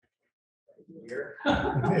a year.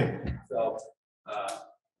 So,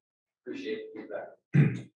 appreciate the feedback.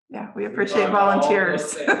 Yeah, we appreciate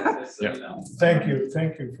volunteers. Thank you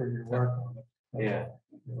for your work on it. Yeah.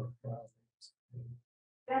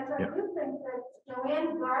 That's a good thing that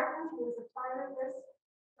Joanne Garden, who is a part of this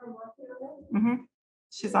from what you know. Mhm.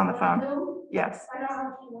 She's on the phone. Yes. I don't know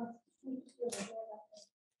if she wants to speak to you.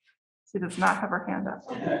 She does not have her hand up.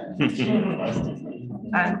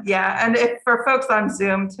 And yeah, and if for folks on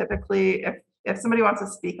Zoom, typically, if somebody wants to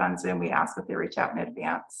speak on Zoom, we ask that they reach out in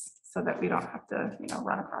advance so that we don't have to, you know,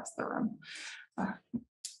 run across the room.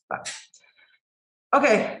 But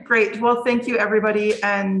okay, great. Well, thank you, everybody.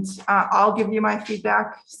 And I'll give you my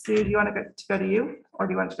feedback. Sue, do you want to go to you, or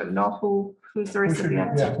do you want to go to Noel? Who's the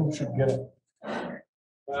recipient? Yeah, who should get it?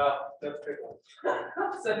 Well, that's good.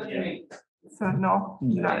 Send it to me. So Noel,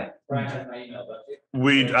 you got it. Brian has my email, don't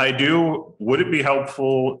you? I do. Would it be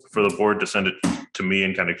helpful for the board to send it to me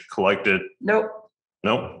and kind of collect it? Nope.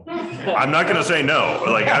 Nope. I'm not gonna say no,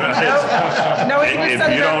 like. No, you can if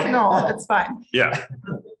send you it don't- to Noel. It's fine. Yeah.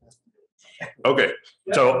 Okay,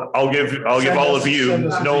 so I'll give all of you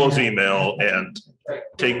Noel's email and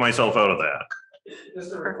take myself out of that.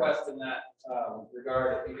 Just a request in that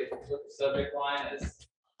regard, if you could put the subject line as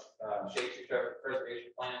Shade Tree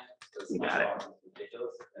Preservation Plan. You got it.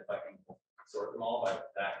 Ridiculous. If I can sort them all by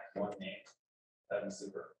that one name, that'd be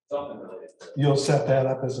super. Something related to it. You'll set that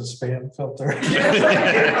up as a spam filter.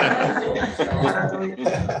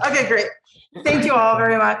 Okay, great. Thank you all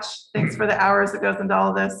very much. Thanks for the hours that goes into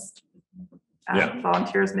all this. Yeah.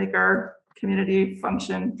 Volunteers make our community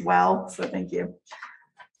function well, so thank you.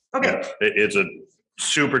 Okay. It's a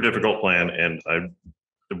super difficult plan, and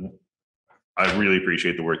I really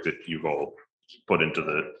appreciate the work that you've all put into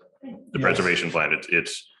the Yes. preservation plan.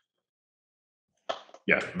 It's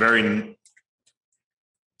yeah, very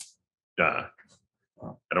I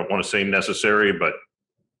don't want to say necessary, but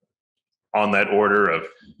on that order of,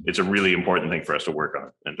 it's a really important thing for us to work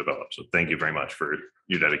on and develop. So thank you very much for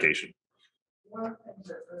your dedication. One of the things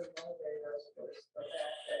that really motivated us was the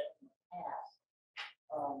fact that in the past,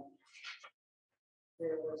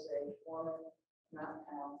 there was a woman in our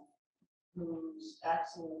town whose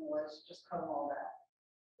axiom was just cut them all back.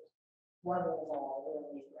 Level them all, we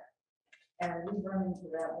don't need that. And we run into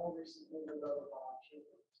that more recently with other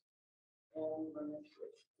volunteers. And we run into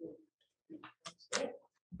it.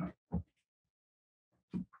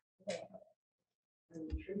 And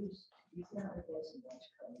the trees, you can't replace them once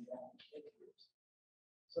coming down.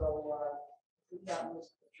 So, we've gotten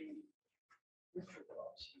this tree.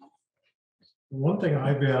 One thing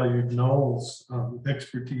I valued Noel's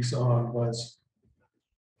expertise on was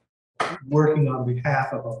working on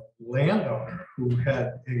behalf of a landowner who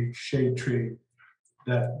had a shade tree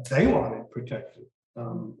that they wanted protected,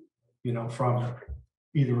 you know, from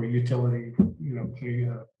either a utility, you know,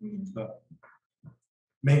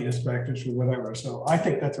 maintenance practice or whatever. So I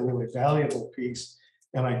think that's a really valuable piece.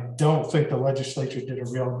 And I don't think the legislature did a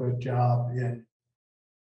real good job in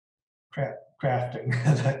crafting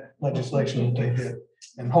that legislation that they did.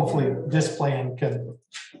 And hopefully this plan can,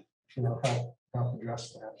 you know, help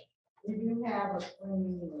address that. We do have a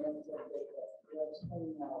spring meeting that's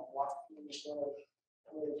clean walk through the village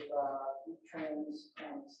with trains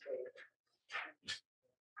and state.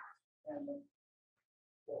 And the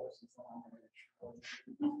forces on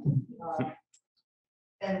it.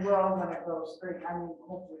 And we're all gonna go straight, I mean,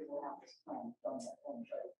 hopefully we'll have this plan from that one,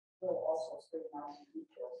 but we'll also straighten out some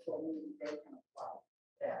details, so maybe they can apply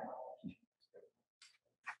that knowledge.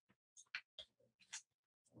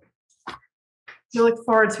 You look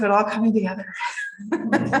forward to it all coming together.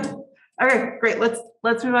 Okay, great.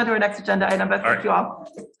 Let's move on to our next agenda item, but thank you all.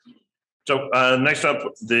 So next up,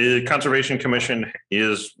 the Conservation Commission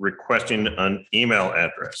is requesting an email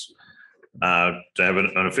address to have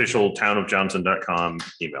an official townofjohnson.com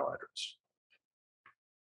email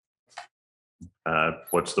address.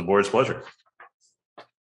 What's the board's pleasure?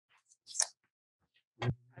 I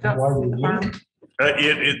don't Why see would the you? harm.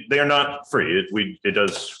 They're not free. It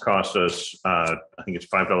does cost us, I think it's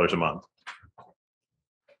 $5 a month.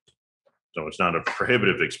 So it's not a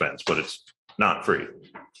prohibitive expense, but it's not free.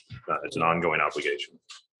 It's an ongoing obligation.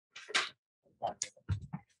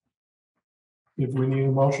 If we need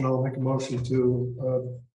a motion, I'll make a motion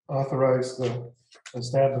to authorize the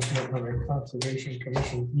establishment of a Conservation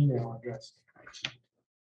Commission email address.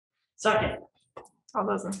 Second. All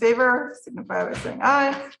those in favor signify by saying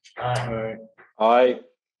aye. Aye. Aye.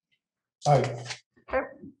 Aye.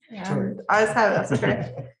 And ayes have it. That's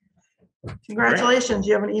okay. Congratulations,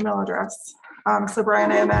 you have an email address. So Brian,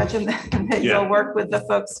 I imagine that Yeah. you'll work with the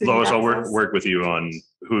folks who. Lois, need I'll access. work with you on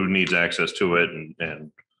who needs access to it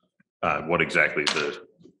and what exactly I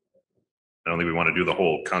don't think we want to do the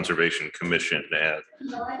whole Conservation Commission ad.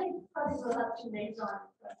 No, I think probably we'll have 2 names on it.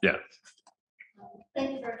 but, Yeah.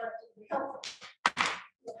 Thank you very much. It'll be helpful.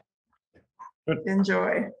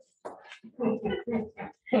 Enjoy.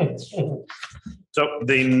 So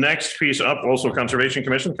the next piece up, also Conservation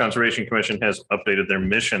Commission. Conservation Commission has updated their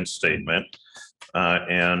mission statement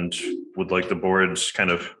and would like the board's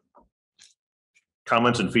kind of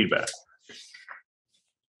comments and feedback.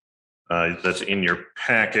 That's in your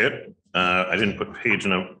packet. I didn't put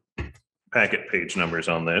packet page numbers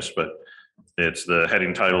on this, but it's the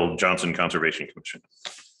heading titled Johnson Conservation Commission.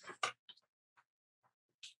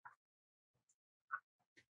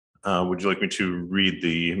 Would you like me to read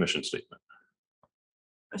the mission statement?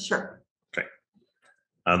 Sure. Okay.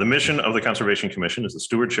 The mission of the Conservation Commission is the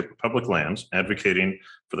stewardship of public lands, advocating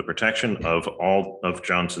for the protection of all of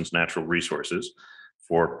Johnson's natural resources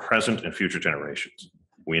for present and future generations.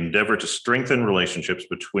 We endeavor to strengthen relationships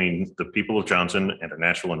between the people of Johnson and our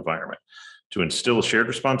natural environment, to instill shared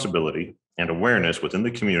responsibility and awareness within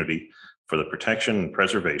the community for the protection and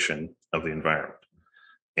preservation of the environment,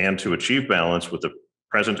 and to achieve balance with the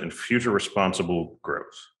present and future responsible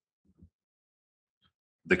growth.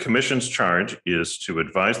 The commission's charge is to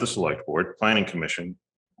advise the Select Board, Planning Commission,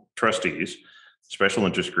 trustees, special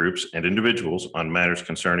interest groups, and individuals on matters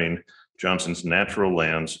concerning Johnson's natural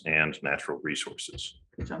lands and natural resources.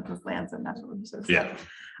 Johnson's lands and natural resources. Yeah.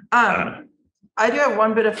 I do have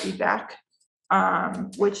one bit of feedback,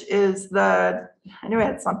 which is I knew I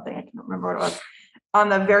had something, I can't remember what it was. On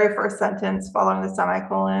the very first sentence following the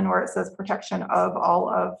semicolon where it says protection of all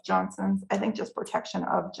of Johnson's, I think just protection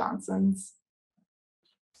of Johnson's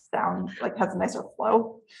sound like has a nicer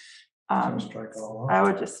flow. Strike all off. I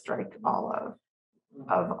would just strike all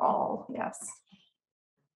of all, yes.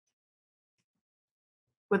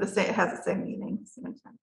 With the same, it has the same meaning, same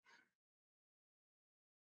intent.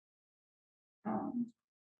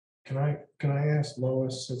 Can I ask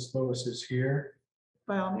Lois, since Lois is here,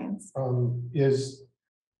 By all means.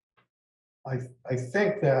 I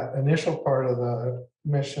think that initial part of the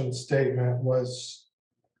mission statement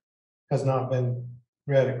has not been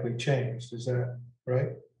radically changed, is that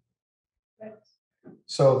right?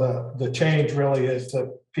 So the change really is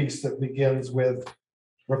the piece that begins with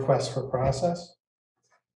request for process?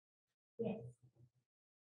 Yes.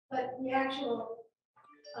 But the actual,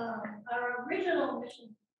 our original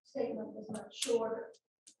mission statement was much shorter.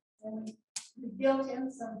 And we built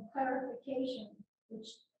in some clarification, which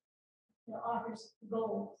offers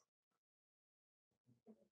goals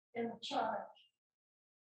in the charge.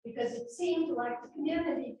 Because it seemed like the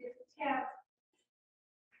community didn't have,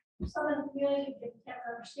 some of the community didn't have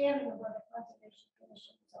an understanding of what the Conservation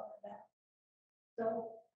Commission is all about. So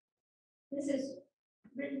this is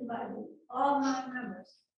written by all 9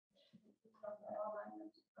 members. By all 9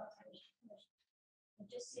 members of the Conservation Commission. It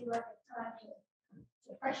just seemed like a time to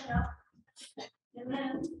freshen up. And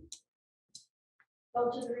then go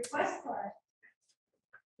to the request part.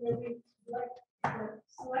 Where we like the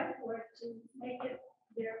Select Board to make it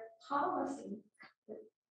their policy. That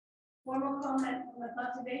formal comment from the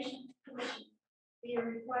Conservation Commission be a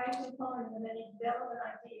required component of any development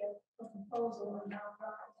idea or proposal on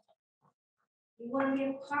nonprofit. We want to be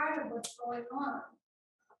a part of what's going on.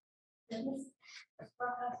 And this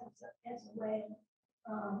process is a way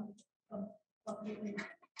of doing that.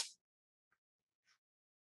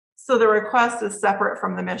 So the request is separate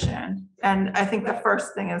from the mission. And I think the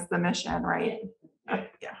first thing is the mission, right?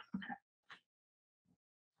 Yeah. Okay.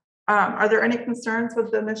 Are there any concerns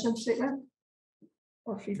with the mission statement?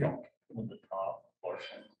 or feedback? With the top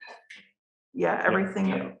portion. Yeah,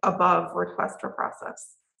 everything above request for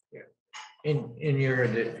process. In your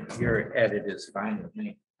edit is fine with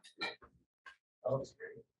me. That looks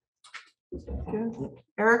great. Good.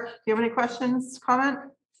 Eric, do you have any questions, comment?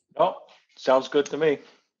 Oh, sounds good to me.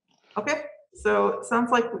 Okay, so it sounds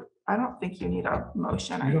like, I don't think you need a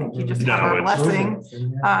motion. I You think you don't just really- have our No, it's- blessing.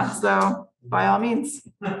 So by all means,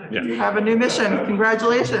 you have a new mission.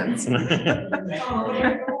 Congratulations.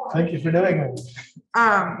 Thank you for doing that.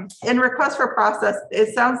 In request for process,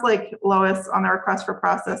 it sounds like, Lois, on the request for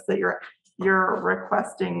process that you're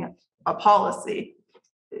requesting a policy.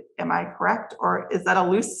 Am I correct? Or is that a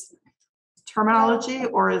loose terminology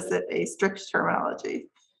or is it a strict terminology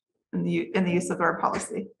in the use of the word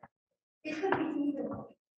policy? It could be either.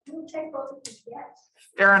 We'll take both of these, yes.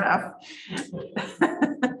 Fair enough.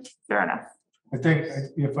 Fair enough. I think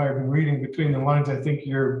if I've been reading between the lines, I think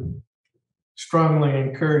you're strongly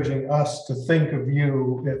encouraging us to think of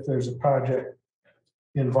you if there's a project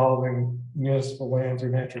involving municipal lands or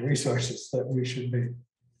natural resources that we should be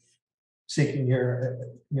seeking your,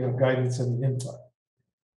 guidance and input.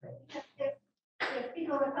 If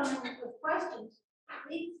people are coming with questions,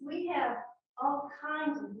 we have all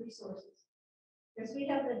kinds of resources. Because we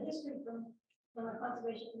have the history from the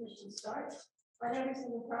Conservation Commission starts on every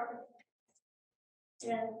single property.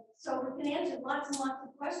 And so we can answer lots and lots of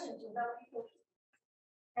questions without people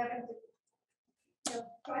having to,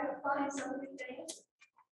 try to find somebody to answer.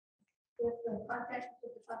 With the contact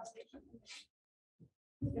with the Conservation Commission.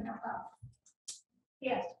 We can help out.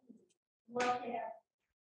 Yes, love to have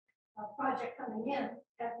a project coming in,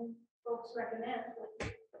 having folks recommend,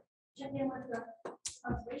 check in with the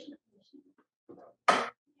Conservation Commission.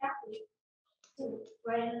 Happy to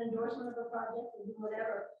write an endorsement of a project or do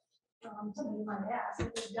whatever somebody might ask.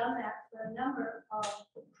 And we've done that for a number of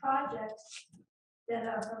projects that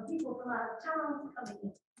are from people from out of town coming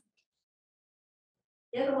in.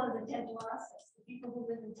 They're the ones that tend to ask us. The people who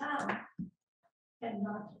live in town tend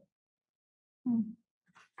not to.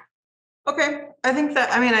 Okay, I think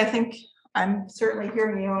I'm certainly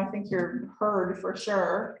hearing you. I think you're heard for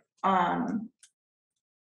sure. I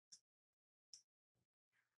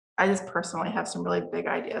just personally have some really big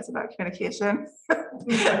ideas about communication.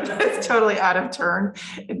 It's totally out of turn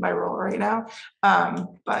in my role right now.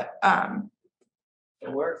 But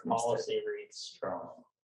The word policy reads strong.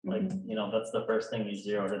 Like, that's the first thing you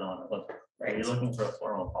zeroed in on. Look, you're looking for a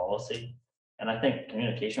formal policy. And I think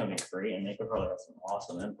communication would be great and they could probably have some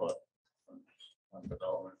awesome input on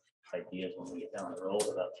development ideas when we get down the road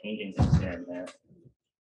about changing things here and there.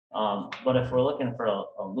 But if we're looking for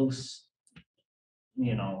a loose,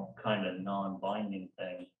 kind of non-binding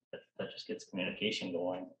thing that just gets communication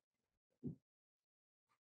going.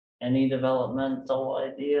 Any developmental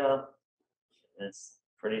idea is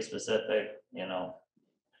pretty specific,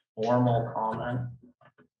 formal comment,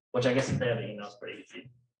 which I guess if they have an email is pretty easy.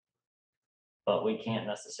 But we can't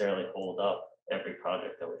necessarily hold up every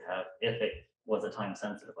project that we have if it was a time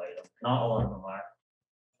sensitive item. Not all of them are.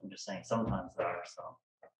 I'm just saying sometimes there are some.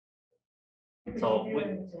 So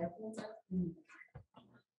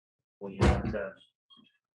we have to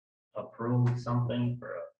approve something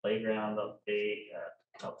for a playground update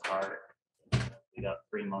at a park. We got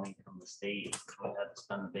free money from the state. We had to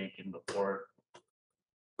spend the bacon before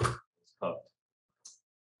it's cooked.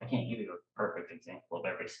 I can't give you a perfect example of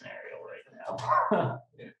every scenario right now.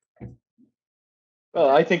 Well,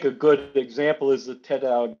 I think a good example is the Ted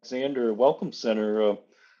Alexander Welcome Center.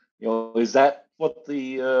 Is that what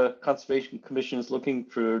the Conservation Commission is looking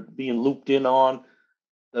for being looped in on?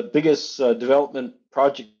 The biggest development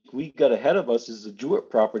project we got ahead of us is the Jewett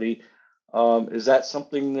property. Is that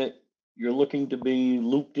something that you're looking to be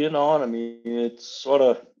looped in on? I mean, it's sort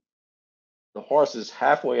of, the horse is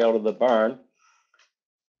halfway out of the barn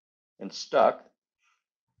and stuck.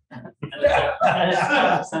 And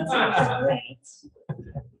it's sensitive to grants.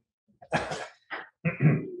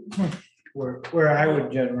 Where I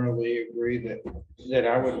would generally agree that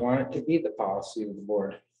I would want it to be the policy of the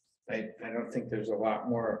board. I don't think there's a lot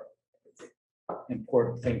more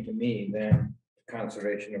important thing to me than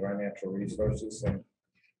conservation of our natural resources, and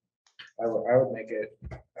I would make it,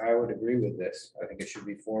 I would agree with this. I think it should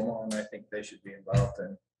be formal, and I think they should be involved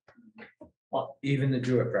in even the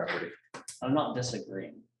Jewett property. I'm not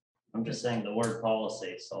disagreeing. I'm just saying the word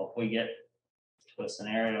policy. So if we get to a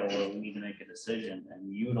scenario where we need to make a decision and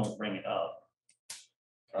you don't bring it up,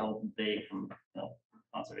 well, they from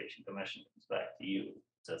Conservation Commission comes back to you,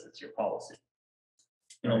 says it's your policy.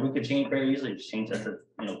 We could change very easily, just change that to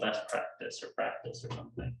best practice or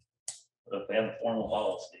something. But if we have a formal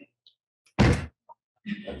policy,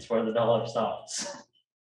 that's where the dollar stops.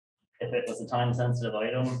 if it was a time sensitive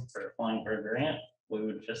item for applying for a grant, we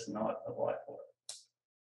would just not apply for it.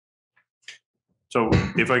 So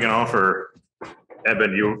if I can offer,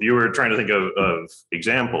 Eben, you were trying to think of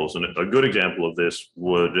examples, and a good example of this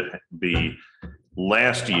would be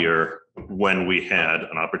last year when we had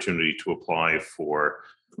an opportunity to apply for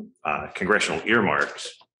congressional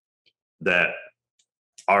earmarks, that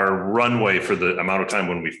our runway for the amount of time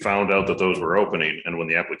when we found out that those were opening and when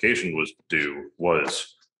the application was due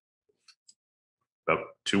was about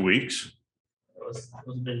 2 weeks. It was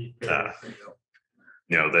busy.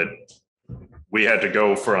 You know, that we had to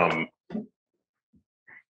go from, you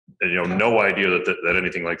know, no idea that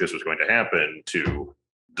anything like this was going to happen to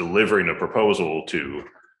delivering a proposal to,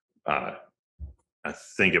 I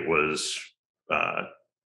think it was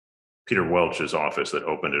Peter Welch's office that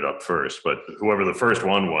opened it up first, but whoever the first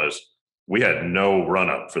one was, we had no run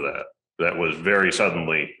up for that. That was very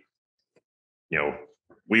suddenly, you know,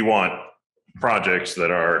 we want projects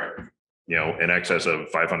that are, you know, in excess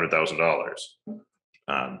of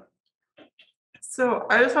 $500,000. So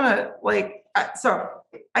I just want to so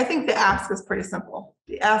I think the ask is pretty simple.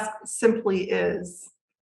 The ask simply is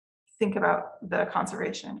think about the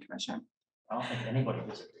Conservation Commission. I don't think anybody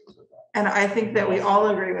disagrees with that. And I think that we all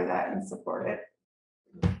agree with that and support it.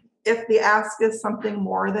 If the ask is something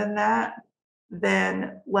more than that,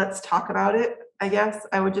 then let's talk about it. I guess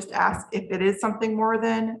I would just ask if it is something more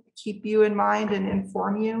than, keep you in mind and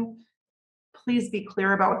inform you. Please be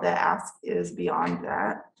clear about what the ask is beyond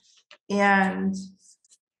that. And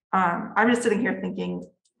I'm just sitting here thinking,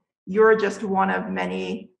 you're just one of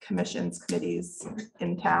many commissions, committees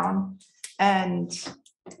in town, and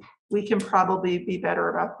we can probably be better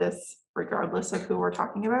about this regardless of who we're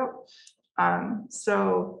talking about.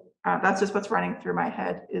 So that's just what's running through my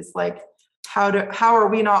head is like, how are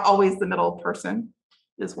we not always the middle person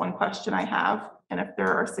is one question I have. And if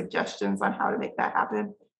there are suggestions on how to make that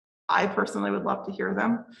happen, I personally would love to hear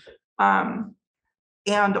them.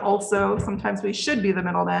 And also sometimes we should be the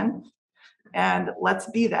middlemen, and let's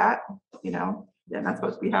be that, you know, and that's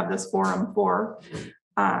what we have this forum for.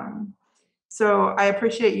 So I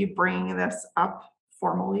appreciate you bringing this up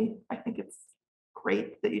formally. I think it's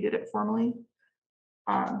great that you did it formally.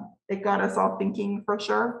 It got us all thinking for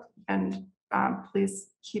sure, and please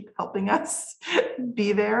keep helping us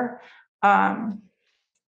be there.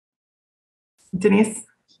 Denise?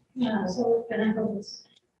 Yeah, so can I go this,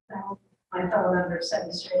 my fellow members set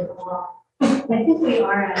me straight along. I think we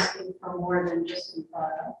are asking for more than just some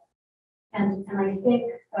product. And I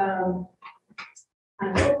think my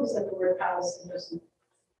hope is that the word policy doesn't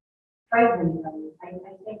frighten them. I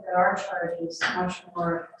think that our charge is much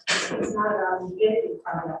more, it's not about negating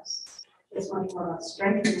progress. It's much more about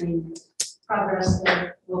strengthening progress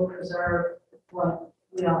that will preserve what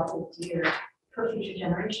we all hold dear for future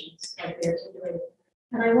generations, like they articulated.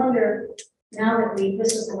 And I wonder, now that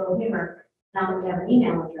this is a little humor, now that we have an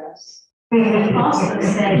email address, we also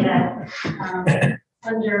say that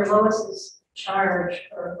under Lois's charge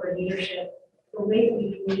for leadership, the way that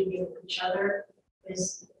we communicate with each other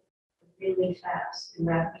is really fast and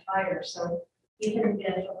rapid fire. So even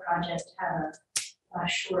if a project had a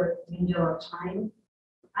short window of time,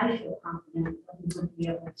 I feel confident that we would be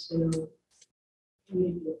able to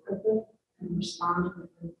communicate quickly and respond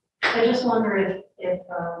quickly. I just wonder if we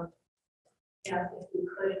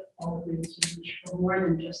could all agree to reach for more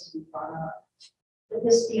than just to be brought up. Would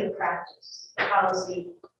this be a practice, a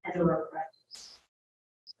policy and or a practice?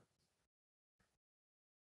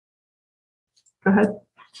 Go ahead.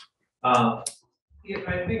 Yeah,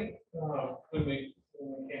 I think when we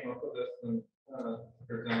came up with this and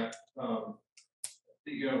presented,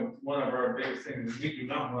 one of our biggest things is we do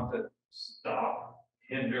not want to stop,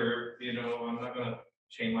 hinder, I'm not going to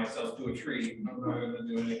chain myself to a tree. I'm not going to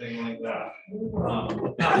do anything like that.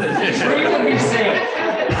 Not this weekend.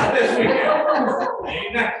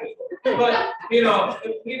 Next week. But we're not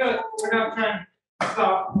trying to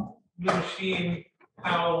stop the machine,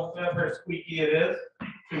 however squeaky it is,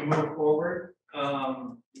 to move forward.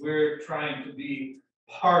 We're trying to be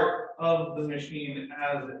part of the machine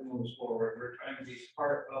as it moves forward. We're trying to be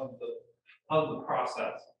part of the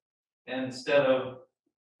process instead of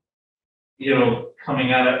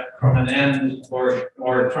coming at it from an end or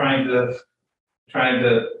trying to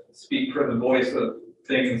speak for the voice of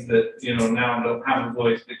things that now don't have a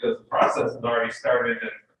voice because the process has already started and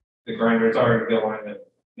the grinder's already going, and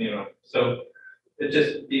so it's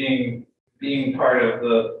just being part of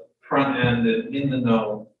the front end and in the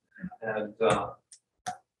know, and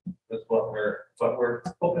that's what we're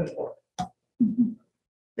hoping for.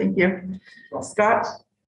 Thank you. Scott?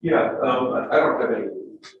 Yeah, I don't have any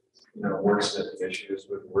wordsmith issues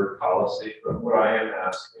with word policy, but what I am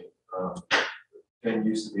asking, Ken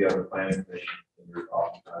used to be on the planning commission, and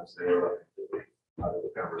oftentimes they were like out of the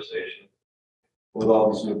conversation. With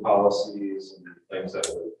all these new policies and things that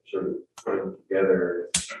we're sort of putting together,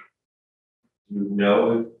 do you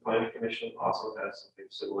know if the planning commission also has something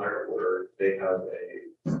similar, where they have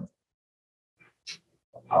a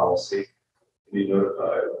policy to be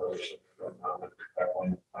notified or something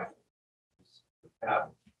from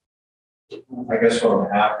I guess what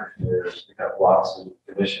I'm after here is we have lots of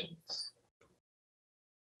commissions.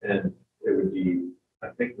 And it would be, I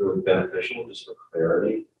think, really beneficial just for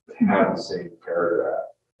clarity to have the same paragraph.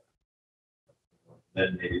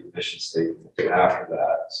 Then maybe the mission statement after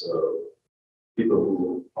that. So people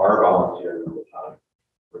who are volunteering all the time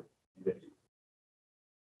would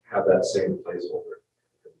have that same placeholder.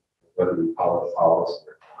 Whether we call it policy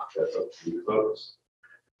or not, that's up to you folks.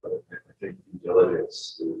 But I think due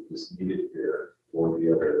diligence is needed here for the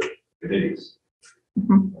other committees.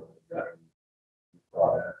 That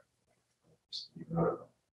brought in. I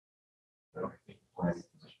don't think planning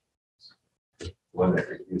commission, one that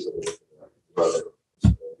could use a little bit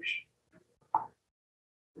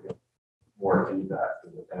of more feedback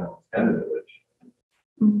from the town and the village.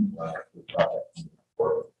 The project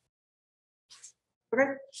forward. Okay,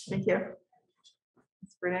 thank you.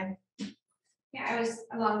 Ms. Brunei? Yeah, I was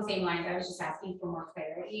along the same lines. I was just asking for more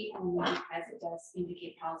clarity, only because it does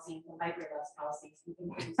indicate policy. The library loves policies. We can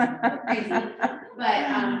do something crazy, but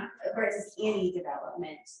versus any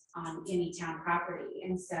development on any town property.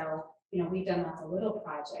 And so, we've done lots of little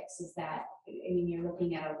projects. Is that, you're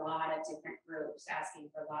looking at a lot of different groups asking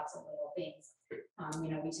for lots of little things.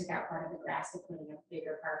 We took out part of the grass to put in a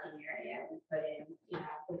bigger parking area. We put in,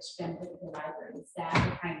 which benefited the library. Is that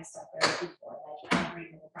the kind of stuff they're looking for, like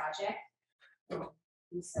covering the project?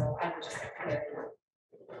 And so I would just like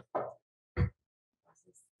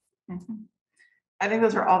I think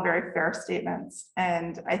those are all very fair statements,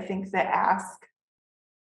 and I think the ask,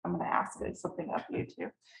 I'm going to ask it something of you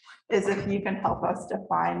too, is if you can help us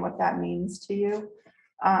define what that means to you,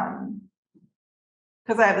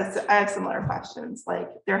 because I have similar questions. Like,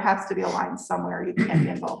 there has to be a line somewhere. You can't be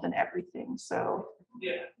involved in everything. So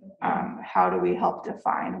how do we help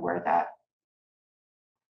define where that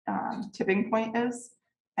tipping point is?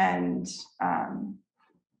 And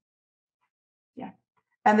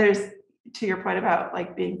and there's, to your point about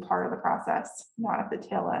like being part of the process, not at the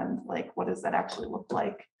tail end, like what does that actually look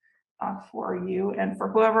like for you and for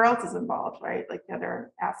whoever else is involved, right? Like the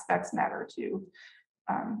other aspects matter too.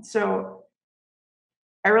 So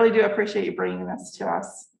I really do appreciate you bringing this to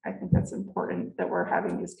us. I think that's important that we're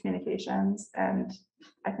having these communications, and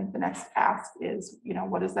I think the next ask is,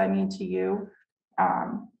 what does that mean to you?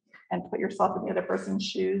 And put yourself in the other person's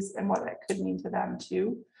shoes and what that could mean to them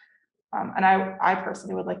too. And I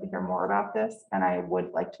personally would like to hear more about this, and I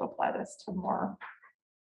would like to apply this to more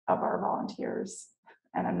of our volunteers.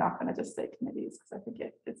 And I'm not going to just say committees, because I think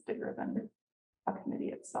it's bigger than a committee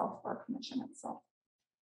itself or a commission itself.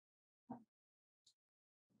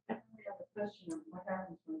 We have a question of what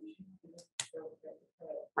happens when you get the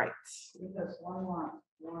Right. Because one wants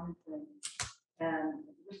one thing, and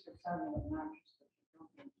this is suddenly not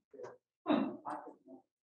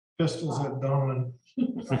Pistols at dawn.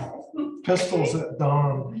 Pistols at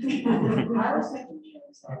dawn. I was thinking,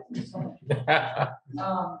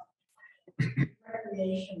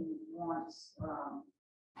 recreation wants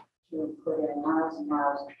to put in miles and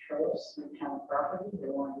miles of trails in town property. They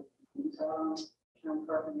want to use town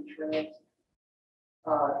property trails.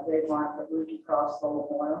 They want the route across the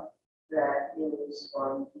Memorial that is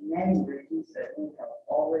for many reasons that we have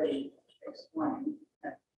already explained.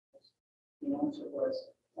 The answer was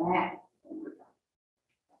that.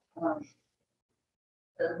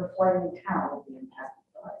 The flooding town will be impacted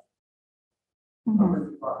by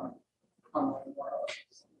the department on the Memorial.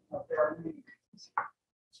 So there are many reasons.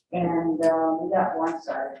 And we got one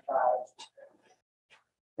sided by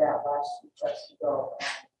that last request to go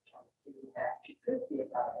and do that. She could be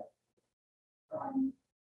about it.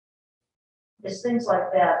 It's things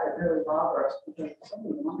like that that really bother us, because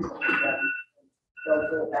somebody wants to do that. They'll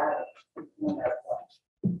go about it no matter what.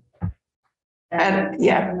 And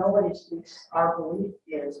nobody speaks. Our belief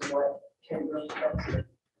is what Ken Burke said.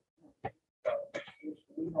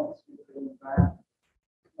 We don't speak for the environment.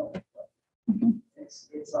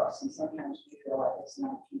 It's us, and sometimes we feel like it's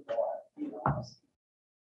not people.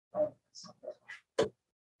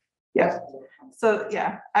 Yeah. So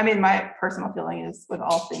I mean, my personal feeling is with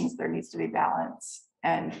all things, there needs to be balance,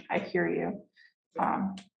 and I hear you.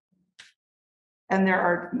 And there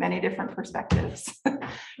are many different perspectives.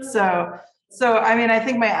 So So, I mean, I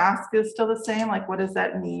think my ask is still the same, like, what does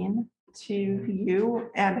that mean to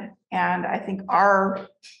you? And I think our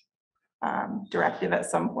directive at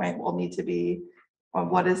some point will need to be, well,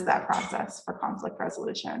 what is that process for conflict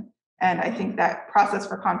resolution? And I think that process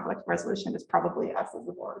for conflict resolution is probably us as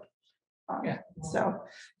a board. So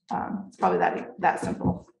it's probably that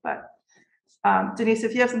simple, but Denise,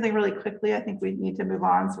 if you have something really quickly, I think we need to move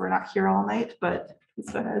on, so we're not here all night, but please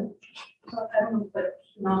go ahead. So I don't know, but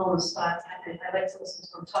not on the spot, I like to listen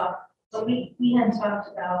to them talk, but we had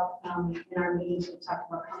talked about, in our meetings, we talked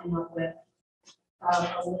about coming up with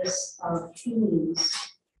a list of themes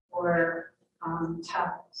or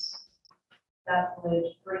topics that would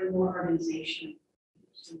bring more organization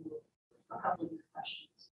to a couple of your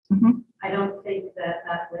questions. Mhm. I don't think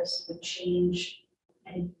that list would change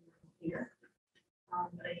anything here,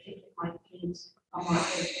 but I think it might paint a more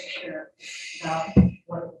clear picture about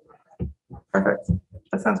what it would look like. Perfect.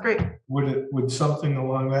 That sounds great. Would something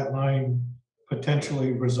along that line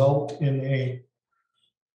potentially result in a,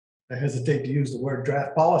 I hesitate to use the word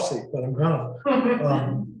draft policy, but I'm gonna,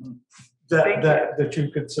 that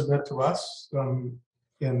you could submit to us, and,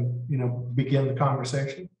 you know, begin the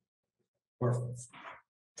conversation? Or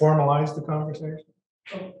formalize the conversation?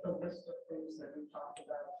 The list of things that we talked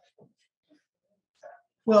about.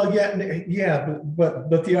 Well, yeah,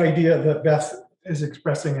 but the idea that Beth is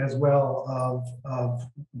expressing as well of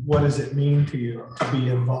what does it mean to you to be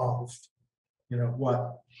involved? You know,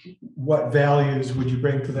 what values would you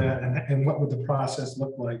bring to that, and what would the process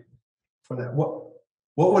look like for that?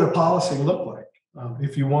 What would a policy look like?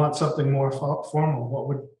 If you want something more formal, what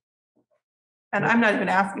would? And I'm not even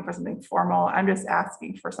asking for something formal. I'm just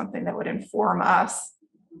asking for something that would inform us,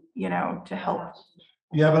 you know, to help.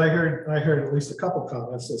 Yeah, but I heard at least a couple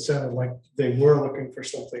comments that sounded like they were looking for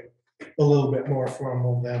something a little bit more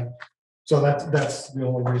formal than, so that's the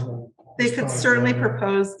only reason. They could certainly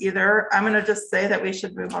propose either. I'm gonna just say that we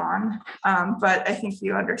should move on. But I think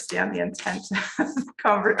you understand the intent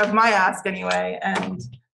of my ask anyway, and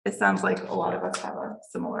it sounds like a lot of us have a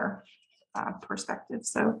similar perspective,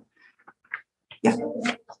 so. Yeah. I just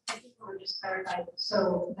want to just clarify,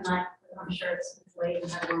 so, and I'm sure it's late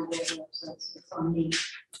and I don't get it, so it's on me.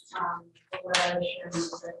 But what I was sharing is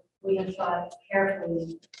that we have thought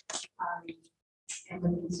carefully and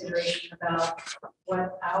with consideration about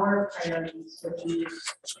what our priorities would be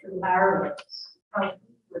through our list. How we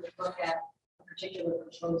would look at a particular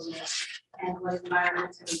proposal and what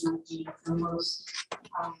environmentally might be the most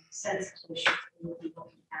sensitive issues we would be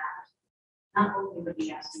looking at, not what we would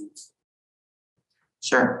be asking.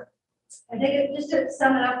 Sure. I think just to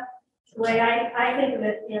sum it up, the way I think of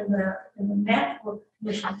it in the natural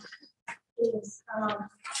mission is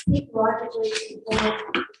ecologically.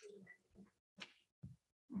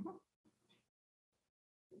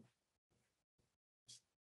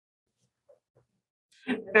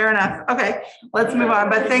 Fair enough. Okay, let's move on,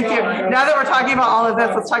 but thank you. Now that we're talking about all of this,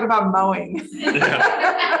 let's talk about mowing.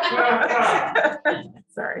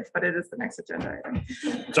 Sorry, but it is the next agenda item.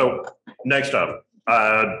 So next up,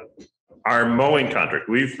 our mowing contract.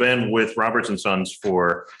 We've been with Roberts and Sons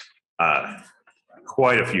for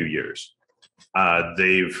quite a few years.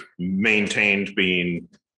 They've maintained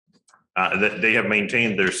they have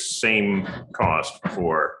maintained their same cost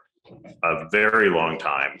for a very long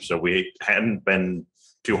time. So we hadn't been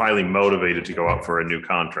too highly motivated to go out for a new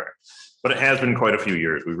contract, but it has been quite a few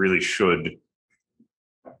years. We really should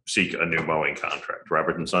seek a new mowing contract.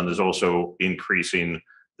 Roberts and Sons is also increasing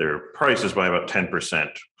their prices by about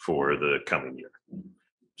 10% for the coming year.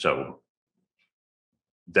 So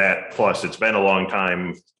that, plus it's been a long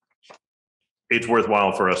time, it's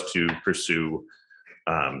worthwhile for us to pursue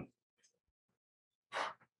another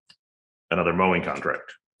mowing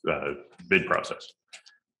contract bid process.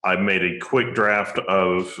 I've made a quick draft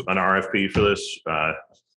of an RFP for this.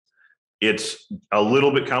 It's a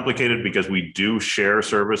little bit complicated because we do share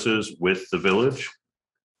services with the village.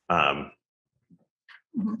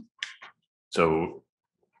 So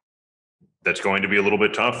that's going to be a little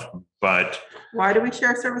bit tough, but. Why do we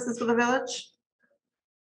share services with the village?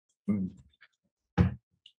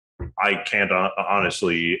 I can't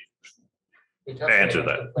honestly answer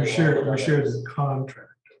that. We share the contract.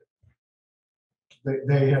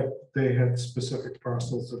 They have specific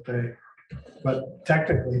parcels that they, but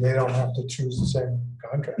technically they don't have to choose the same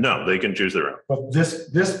contract. No, they can choose their own. But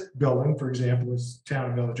this building, for example, is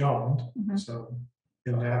town village owned, so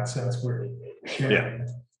in that sense, we're sharing.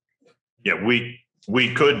 Yeah,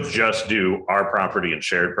 we could just do our property and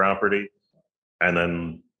shared property and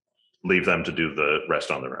then leave them to do the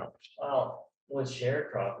rest on their own. Well, with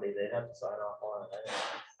shared property, they'd have to sign off on it.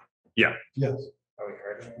 Yeah. Yes. Are we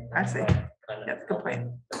heard anything? I see. kind Yes, of good point.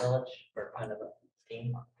 helping the village for kind of a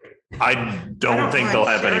team? I don't don't think they'll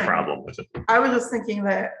mind have any sharing. problem with it. I was just thinking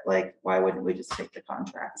that, like, why wouldn't we just take the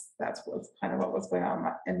contracts? That's what's kind of what was going on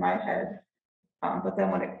in my head. But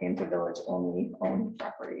then when it came to village only owned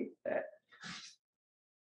property that.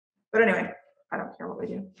 But anyway, I don't care what we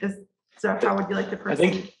do. So how would you like to I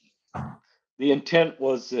proceed? think the intent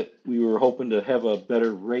was that we were hoping to have a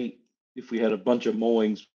better rate if we had a bunch of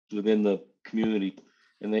mowings within the community.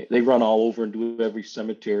 And they run all over and do every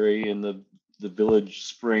cemetery and the village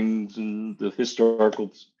springs and the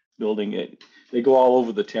historical building. They go all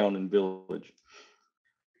over the town and village.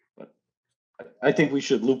 But I think we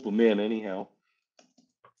should loop them in anyhow.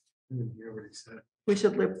 We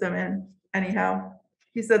should loop them in anyhow.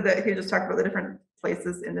 He said that he just talked about the different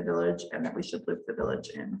places in the village and that we should loop the village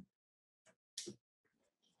in.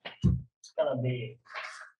 It's gonna be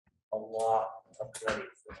a lot of committees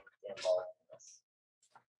that get involved in this.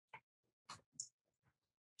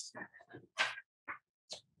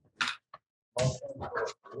 Motion to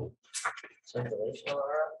approve circulation of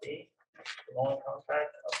RFP, the only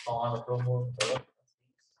contract upon approval of the village trustees.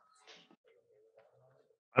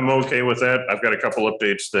 I'm okay with that. I've got a couple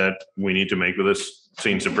updates that we need to make with this.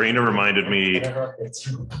 Seeing Sabrina reminded me Whatever it's-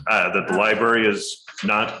 that the library is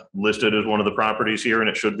not listed as one of the properties here, and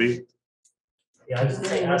it should be. Yeah, I just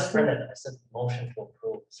say as printed, I said motion to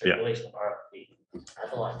approve circulation of RFP at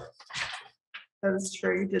the library. That is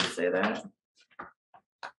true. You did say that.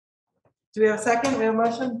 Do we have a second? We have a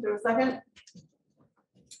motion? Do we have a second?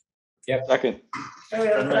 Second, Do we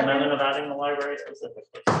have And a the amendment second? of adding the library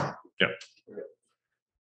specifically.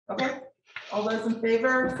 Okay. All those in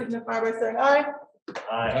favor signify by saying aye.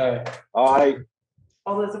 I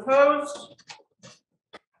All those opposed?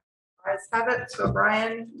 Ayes have it. So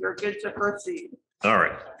Brian, you're good to proceed. All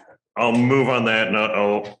right, I'll move on that and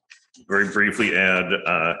I'll very briefly add,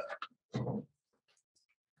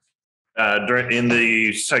 in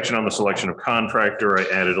the section on the selection of contractor, I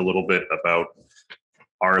added a little bit about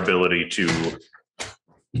our ability to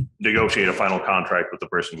negotiate a final contract with the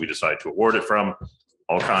person we decide to award it from.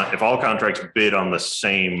 If all contracts bid on the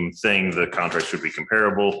same thing, the contract should be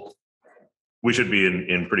comparable. We should be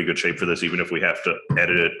in pretty good shape for this, even if we have to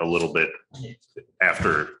edit it a little bit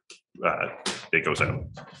after it goes out.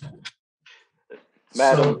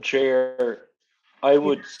 Madam Chair, I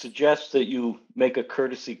would suggest that you make a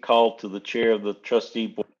courtesy call to the chair of the trustee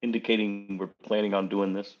board indicating we're planning on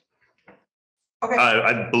doing this. Okay.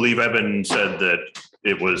 I believe Evan said that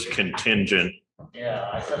it was contingent Yeah,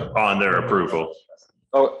 I said. on their approval.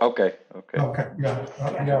 Oh, okay, okay. Okay, yeah,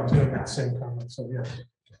 yeah, I was gonna make the same comment, so yeah.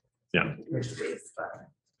 Yeah.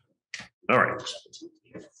 All right.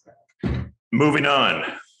 Moving on.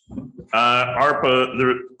 ARPA,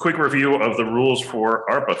 the quick review of the rules for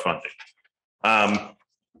ARPA funding.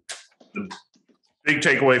 The big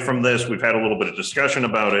takeaway from this, we've had a little bit of discussion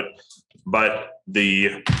about it, but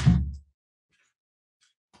there's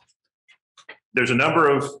a number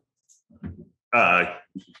of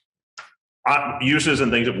uses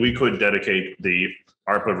and things that we could dedicate the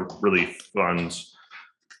ARPA relief funds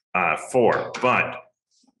for. But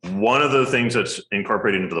one of the things that's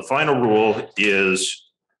incorporated into the final rule is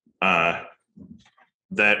that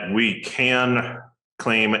we can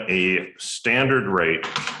claim a standard rate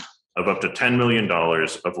of up to $10 million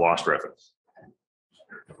of lost revenue.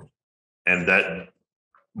 And that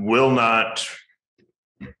will not,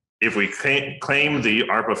 if we claim the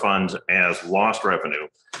ARPA funds as lost revenue,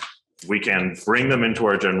 we can bring them into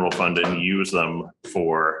our general fund and use them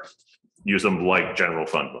like general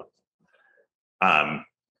fund money.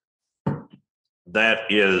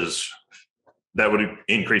 That would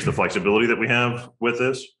increase the flexibility that we have with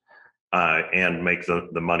this and make the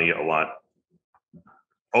money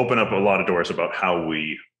open up a lot of doors about how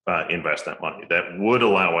we invest that money. That would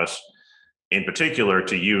allow us in particular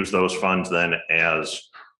to use those funds then as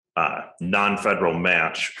non-federal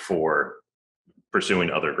match for pursuing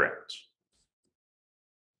other grants.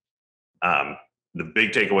 The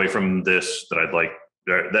big takeaway from this that I'd like,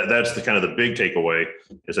 that's the kind of the big takeaway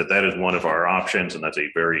is that is one of our options, and that's a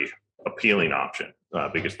very appealing option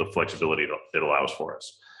because the flexibility it allows for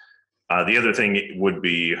us. The other thing would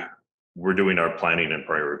be we're doing our planning and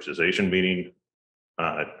prioritization meeting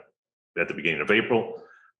at the beginning of April.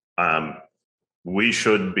 We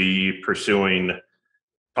should be pursuing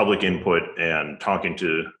public input and talking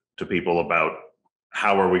to people about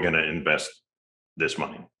how are we going to invest this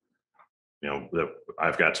money. You know,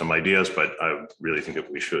 I've got some ideas, but I really think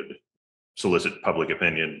that we should solicit public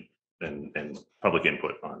opinion and public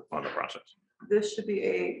input on the process. This should be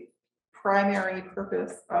a primary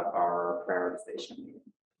purpose of our prioritization meeting.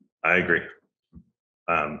 I agree.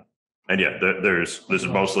 And And yeah, this is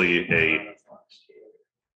mostly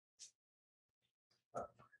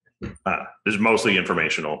this is mostly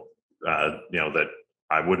informational, that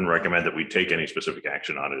I wouldn't recommend that we take any specific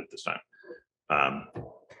action on it at this time.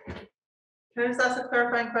 Can I just ask a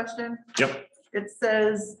clarifying question? Yep. It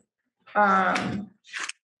says, revenue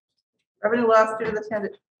loss due to the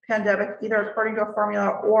pandemic, either according to a formula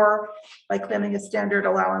or by claiming a standard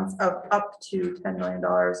allowance of up to $10 million.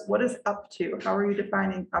 What is up to? How are you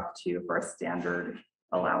defining up to for a standard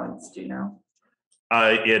allowance? Do you know?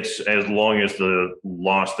 It's as long as the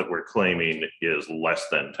loss that we're claiming is less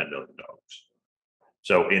than $10 million.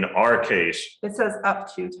 So in our case, It says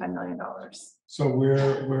up to $10 million. So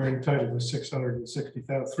we're entitled to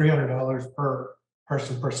 $660,000, $300 per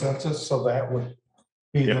person per census, so that would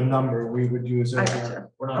be the Yep. number we would use I as got our you.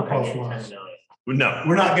 We're not proposed gonna get loss. 10 million. no,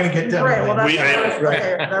 We're not gonna get $10 Right, well, million. that's, We-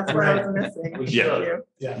 okay, that's what I was missing. We Yeah. Thank you.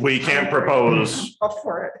 Yeah. we can't propose. Up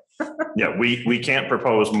for it. Yeah, we can't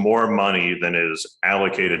propose more money than is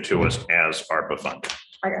allocated to us as ARPA fund.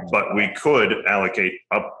 I got you. But we could allocate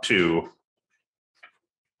up to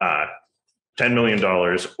 $10 million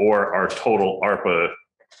or our total ARPA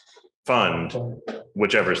fund,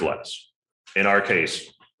 whichever's less. In our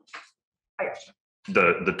case, I got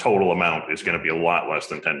the total amount is going to be a lot less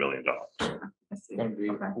than $10 million. I see. It's gonna be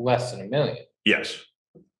Okay. less than $1 million. Yes,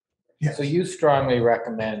 Yes. So you strongly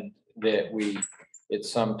recommend that we at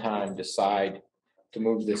some time decide to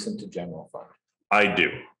move this into general fund? I do.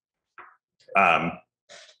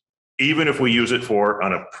 Even if we use it for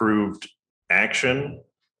an approved action,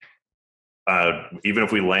 even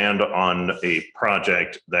if we land on a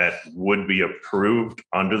project that would be approved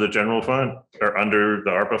under the general fund or under the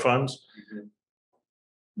ARPA funds,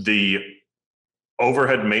 the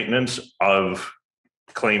overhead maintenance of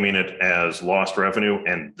claiming it as lost revenue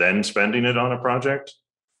and then spending it on a project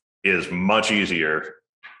is much easier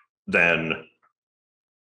than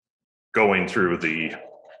going through the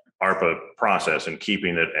ARPA process and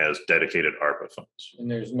keeping it as dedicated ARPA funds.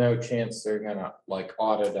 And there's no chance they're gonna like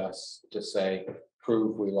audit us to say,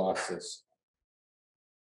 prove we lost this.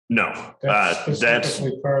 No, That's that's,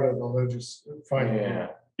 specifically part of the finding,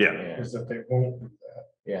 yeah, is that they won't do that.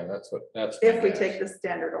 Yeah, that's. If we take the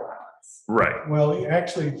standard allowance. right. Well,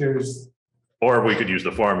 actually, there's, Or we could use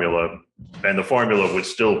the formula, and the formula would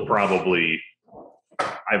still probably,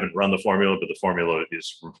 I haven't run the formula, but the formula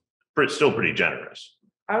is still pretty generous.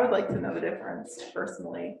 I would like to know the difference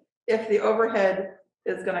personally. If the overhead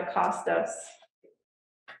is gonna cost us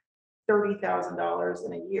 $30,000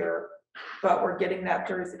 in a year, but we're getting that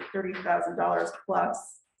 $30,000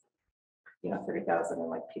 plus, 30,000 in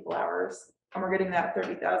like people hours, and we're getting that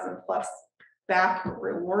 30,000 plus back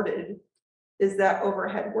rewarded, is that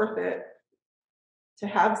overhead worth it to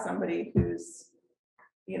have somebody who's,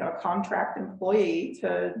 a contract employee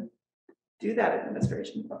to do that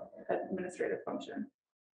administrative function?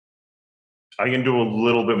 I can do a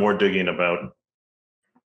little bit more digging about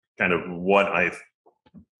kind of what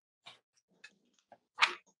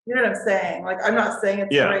You know what I'm saying? Like, I'm not saying it's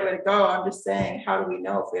the Yeah. right way to go. I'm just saying, how do we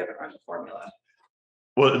know if we haven't run the formula?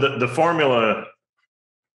 well, the formula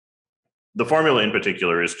in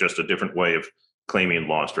particular is just a different way of claiming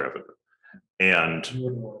lost revenue. And you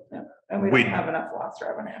wouldn't want that. And we We- don't have enough lost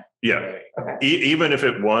revenue. yeah, Okay. even if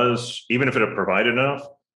it had provided enough,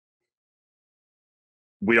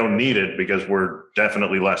 we don't need it because we're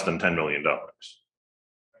definitely less than $10 million.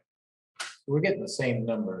 We're getting the same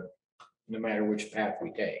number, no matter which path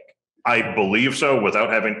we take. I believe so. Without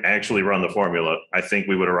having actually run the formula, I think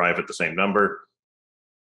we would arrive at the same number.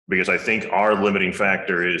 Because I think our limiting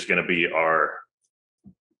factor is going to be our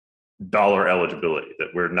dollar eligibility,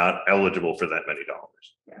 that we're not eligible for that many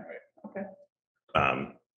dollars. Yeah, okay.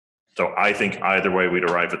 So I think either way, we'd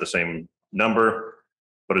arrive at the same number,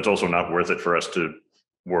 but it's also not worth it for us to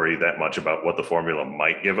worry that much about what the formula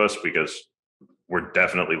might give us because we're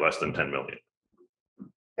definitely less than 10 million.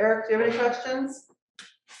 Eric, do you have any questions?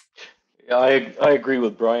 Yeah, I agree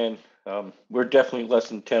with Brian. We're definitely less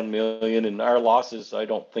than 10 million, and our losses, I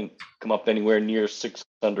don't think, come up anywhere near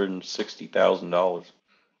 $660,000.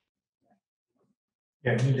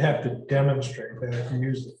 Yeah, you'd have to demonstrate that if you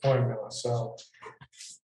use the formula, so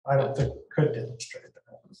I don't think we could demonstrate that.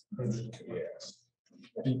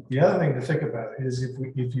 The other thing to think about is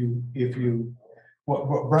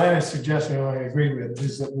what Brian is suggesting, and I agree with,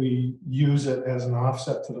 is that we use it as an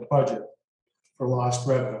offset to the budget for lost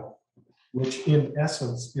revenue, which in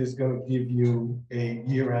essence is going to give you a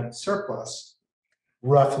year-end surplus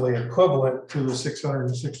roughly equivalent to the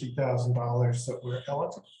 $660,000 that we're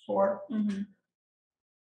eligible for. Mhm.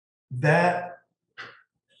 That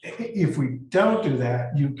if we don't do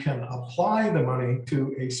that, you can apply the money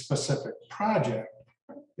to a specific project.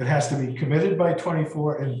 It has to be committed by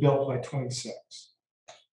 24 and built by 26.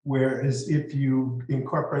 Whereas if you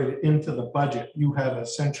incorporate it into the budget, you have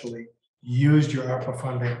essentially used your ARPA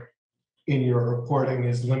funding and your reporting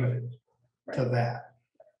is limited to that.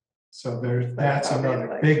 So that's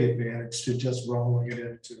another big advantage to just rolling it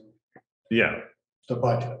into the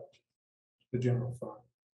budget, the general fund.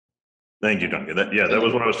 Thank you, Duncan. That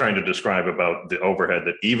was what I was trying to describe about the overhead,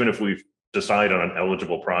 that even if we decide on an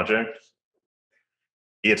eligible project,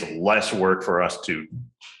 it's less work for us to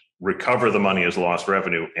recover the money as lost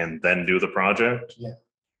revenue and then do the project.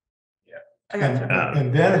 I gotcha.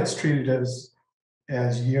 And then it's treated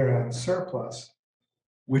as year-end surplus,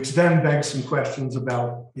 which then begs some questions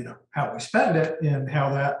about, how we spend it and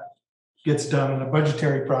how that gets done in a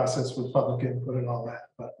budgetary process with public input and all that,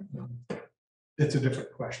 but it's a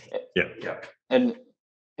different question.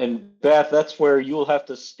 And Beth, that's where you'll have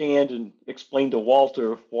to stand and explain to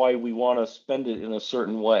Walter why we want to spend it in a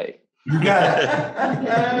certain way. You got it.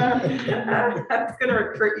 I'm gonna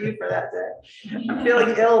recruit you for that day. I'm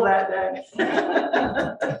feeling ill that day.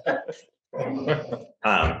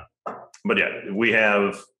 But we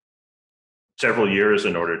have several years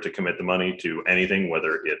in order to commit the money to anything,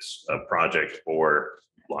 whether it's a project or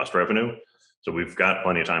lost revenue. So we've got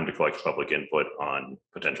plenty of time to collect public input on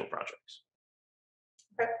potential projects.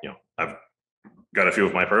 I've got a few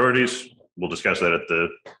of my priorities. We'll discuss that at the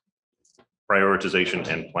prioritization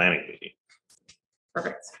and planning meeting.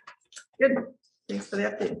 Perfect. Good. Thanks for the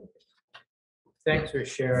update. Thanks for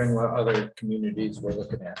sharing what other communities we're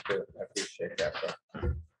looking at. I appreciate that.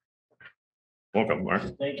 Welcome, Mark.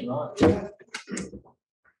 Thank you, Mark.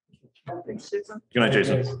 Thanks, Susan. Good night,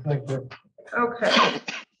 Jason. Thank you. Okay.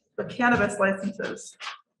 The cannabis licenses.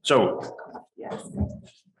 So Yes.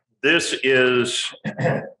 this is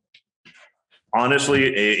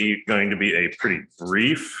honestly going to be a pretty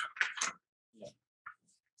brief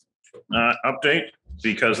update,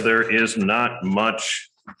 because there is not much.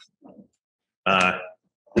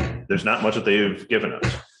 There's not much that they've given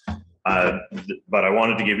us. But I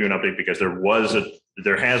wanted to give you an update because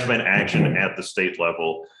there has been action at the state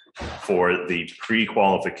level for the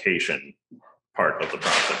pre-qualification part of the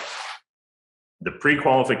process. The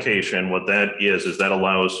pre-qualification, what that is that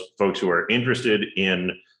allows folks who are interested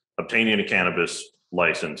in obtaining a cannabis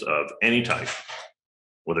license of any type,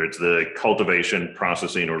 whether it's the cultivation,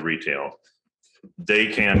 processing, or retail, they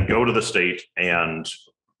can go to the state and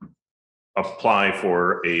apply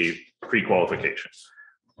for a pre-qualification.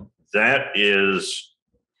 That is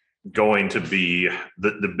going to be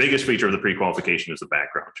the biggest feature of the pre-qualification is the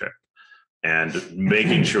background check and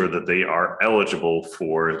making sure that they are eligible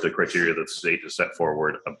for the criteria that the state has set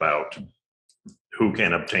forward about who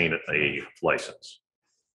can obtain a license.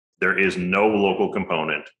 There is no local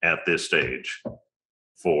component at this stage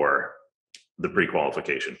for the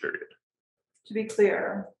pre-qualification period. To be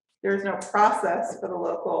clear, there's no process for the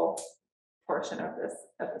local portion of this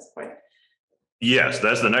at this point. Yes,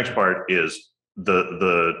 that's the next part, is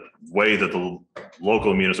the way that the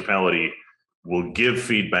local municipality will give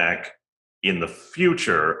feedback in the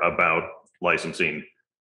future about licensing.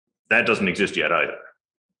 That doesn't exist yet either.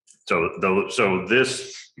 So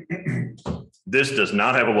this does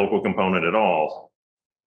not have a local component at all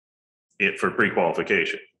for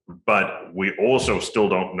pre-qualification, but we also still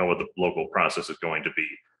don't know what the local process is going to be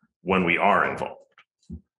when we are involved.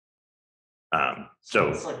 So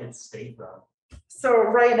It's like it's state run. So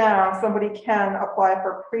right now, somebody can apply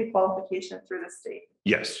for pre-qualification through the state.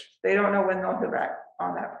 yes, They don't know when they'll hit back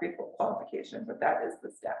on that pre-qualification, but that is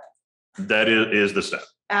the step. that is the step.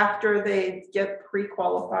 After they get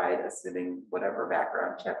pre-qualified, assuming whatever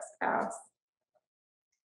background checks pass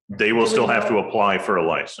They will still have to apply for a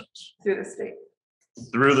license through the state.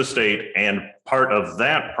 through the state, and part of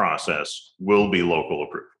that process will be local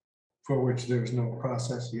approval. For which there's no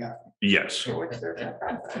process yet. Yes, For which there's no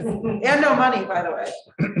process. And no money, by the way.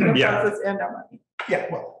 No Yeah. process and no money. Yeah,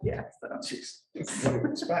 well, Yeah, so jeez. What do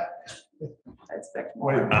you expect? I expect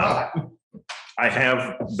What do you more. not? I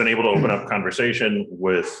have been able to open up conversation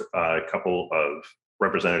with a couple of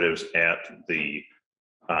representatives at the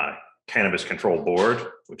Cannabis Control Board,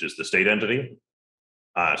 which is the state entity.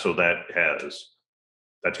 So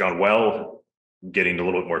that's gone well, getting a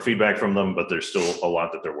little bit more feedback from them, but there's still a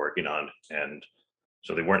lot that they're working on. And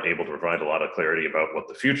so they weren't able to provide a lot of clarity about what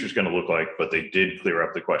the future is going to look like, but they did clear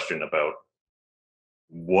up the question about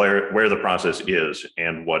where the process is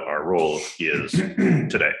and what our role is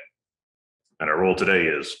today. And our role today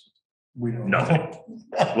is We don't nothing. know.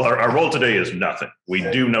 Well, our role today is nothing. We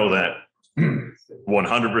do know that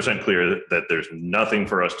 100% clear that there's nothing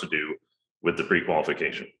for us to do with the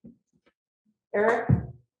pre-qualification. Eric?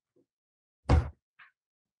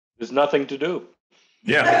 There's nothing to do.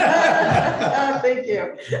 Yeah. Thank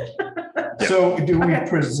you. So do we Okay.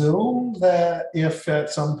 presume that if at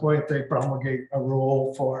some point they promulgate a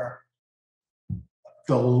rule for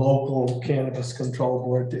the local cannabis control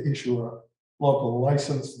board to issue a local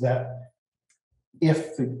license, that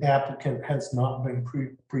if the applicant has not been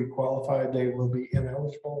pre-qualified, they will be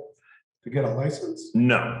ineligible to get a license?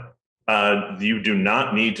 No, you do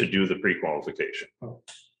not need to do the pre-qualification. Oh,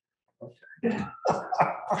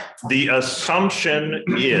 The assumption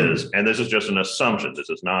is, and this is just an assumption, this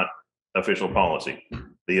is not official policy.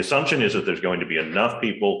 The assumption is that there's going to be enough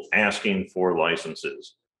people asking for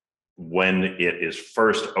licenses when it is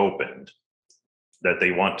first opened that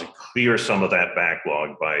they want to clear some of that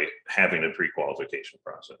backlog by having a pre-qualification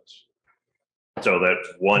process. So that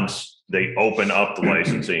once they open up the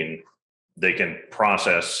licensing, they can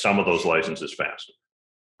process some of those licenses faster.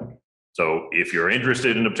 So if you're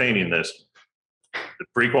interested in obtaining this, the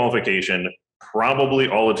pre-qualification, probably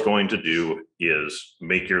all it's going to do is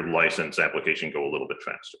make your license application go a little bit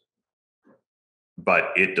faster.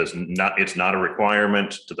 But it does not, it's not a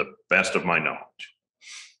requirement to the best of my knowledge.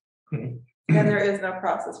 And there is no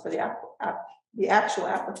process for the actual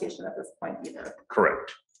application at this point either.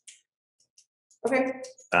 Correct. Okay,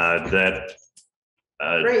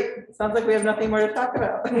 great. Sounds like we have nothing more to talk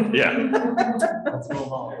about. Yeah. Let's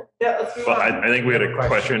move on. Yeah, let's move Well, on. I think we had a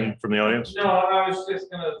question from the audience. No, I was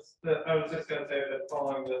just gonna say that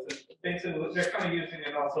following this, basically, they're kind of using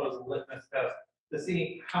it also as a litmus test to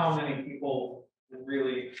see how many people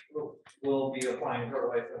really will be applying for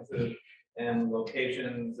licenses and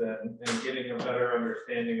locations and getting a better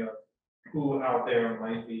understanding of who out there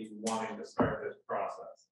might be wanting to start this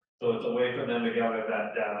process. So it's a way for them to gather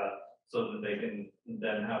that data so that they can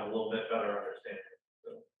then have a little bit better understanding.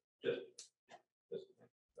 So just.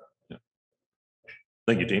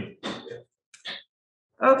 Thank you, team.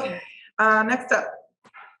 Okay, next up.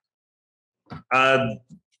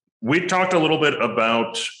 We talked a little bit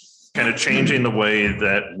about kind of changing the way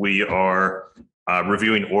that we are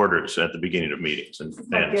reviewing orders at the beginning of meetings and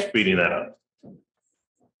speeding that up.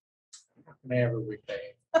 Whenever we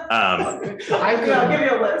pay. I'll give you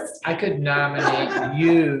a list. I could nominate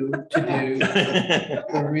you to do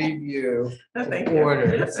the review Thank of you.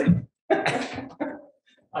 orders.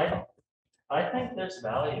 I think there's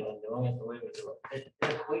value in doing it the way we do it. It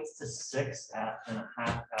equates to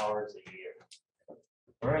 6.5 hours a year.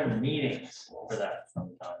 We're in meetings for that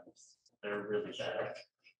sometimes. They're really bad.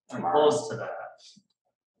 I'm close to that.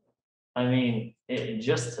 I mean,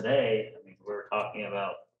 just today, I mean, we're talking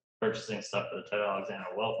about purchasing stuff for the Ted Alexander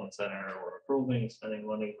Welcome Center or approving, spending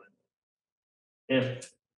money.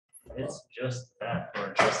 If it's just that,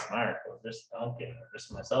 or just Mark, or just Duncan, or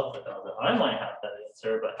just myself, that does it, I might have that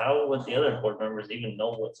answer, but how would the other board members even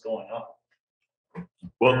know what's going on?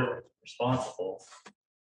 Well, We're responsible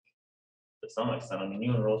to some extent. I mean,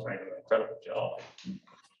 you and Rosemary do an incredible job.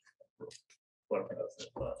 Whoever does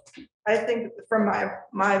it, but I think from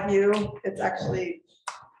my view, it's actually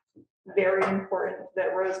very important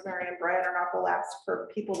that Rosemary and Brian are not the last for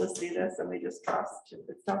people to see this and we just trust.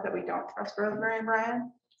 It's not that we don't trust Rosemary and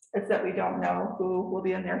Brian, it's that we don't know who will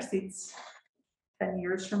be in their seats 10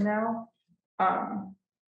 years from now.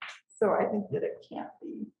 So I think that it can't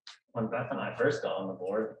be. when Beth and I first got on the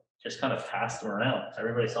board, just kind of passed them around.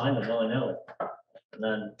 Everybody signed them willy-nilly. And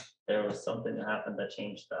then there was something that happened that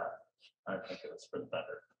changed that. I think it was for the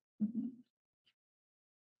better.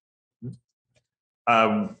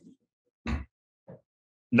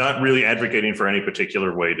 Not really advocating for any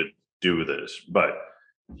particular way to do this, but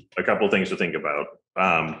a couple of things to think about.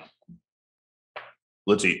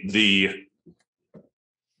 Let's see,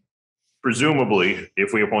 presumably,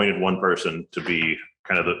 if we appointed one person to be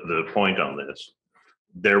kind of the point on this,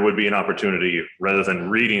 there would be an opportunity, rather than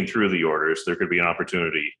reading through the orders, there could be an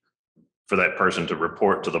opportunity for that person to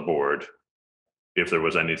report to the board if there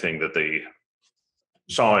was anything that they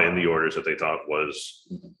saw in the orders that they thought was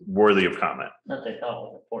worthy of comment. That they thought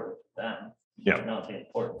was important to them. Yeah. Not be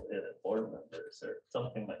important to the other board members, or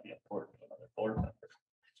something might be important to another board member.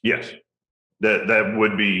 Yes, that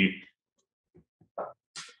would be,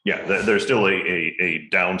 yeah, there's still a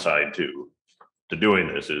downside to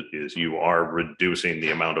doing this is you are reducing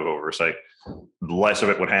the amount of oversight. Less of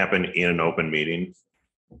it would happen in an open meeting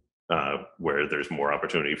where there's more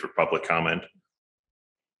opportunity for public comment.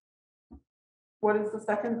 What is the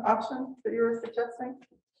second option that you were suggesting?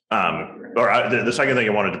 The second thing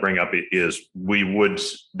I wanted to bring up is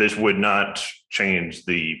this would not change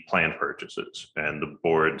the planned purchases, and the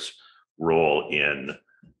board's role in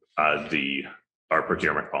our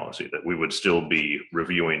procurement policy, that we would still be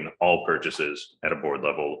reviewing all purchases at a board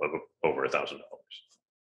level of over $1,000.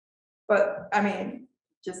 But I mean,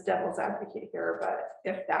 just devil's advocate here, but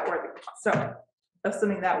if that were so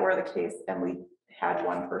assuming that were the case and we had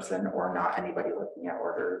one person or not anybody looking at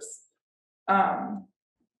orders,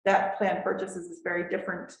 that planned purchases is very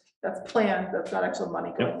different. That's planned, that's not actual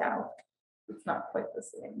money going out. It's not quite the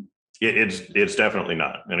same. It's definitely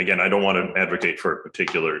not. And again, I don't want to advocate for a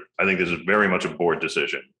particular, I think this is very much a board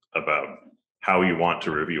decision about how you want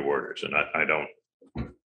to review orders. And I don't,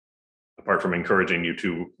 apart from encouraging you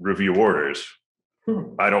to review orders,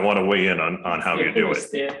 I don't want to weigh in on how you do it.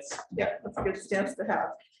 Yeah, that's a good stance to have.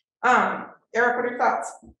 Eric, what are your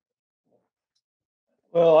thoughts?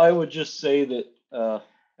 Well, I would just say that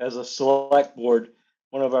as a select board,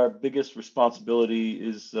 one of our biggest responsibility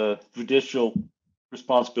is judicial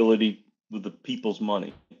responsibility with the people's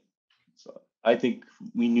money. So I think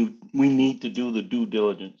we need to do the due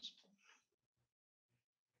diligence.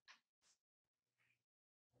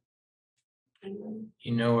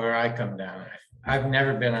 You know where I come down. I've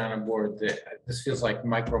never been on a board that, this feels like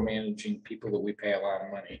micromanaging people that we pay a lot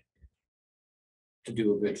of money to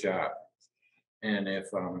do a good job. And if,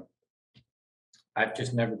 I've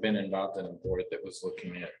just never been involved in a board that was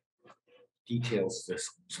looking at details this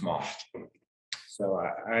small. So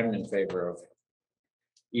I'm in favor of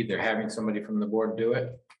either having somebody from the board do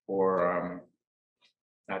it or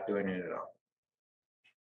not doing it at all.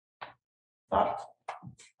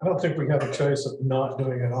 I don't think we have a choice of not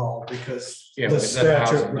doing it all because Yeah, the but that's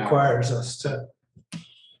statute $1,000. requires us to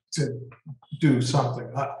do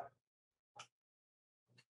something.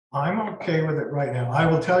 I'm okay with it right now. I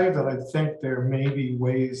will tell you that I think there may be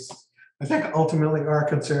ways. I think ultimately our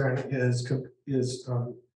concern is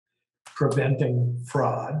preventing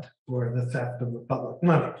fraud or the theft of the public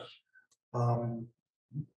money.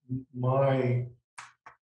 My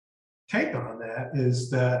take on that is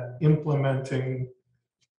that implementing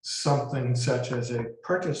something such as a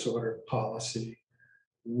purchase order policy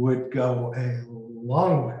would go a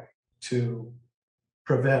long way to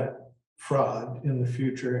prevent fraud in the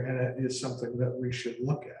future, and it is something that we should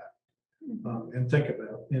look at and think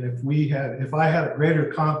about. And if I had a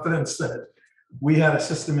greater confidence that we had a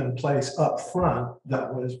system in place up front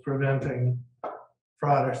that was preventing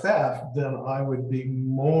fraud or theft, then I would be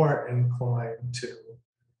more inclined to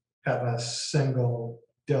have a single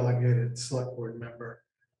delegated select board member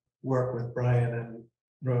work with Brian and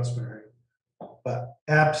Rosemary. But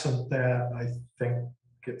absent that, I think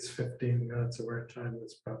it's 15 minutes of our time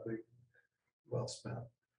that's probably well spent.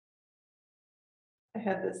 I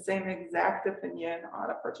had the same exact opinion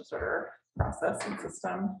on a purchase order process and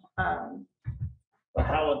system. But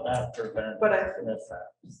how would that prevent But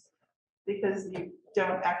mishaps? because you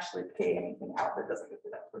don't actually pay anything out that doesn't go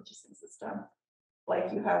through that purchasing system.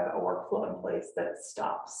 Like you have a workflow in place that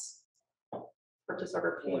stops purchase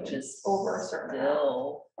order Which payments is over a certain amount.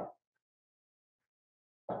 still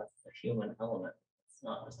a human element. It's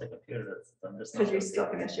not just a computer that's. I'm just. Because you still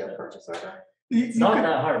can issue a purchase order. It's not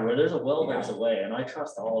that hard. Where there's a will, there's a way, and I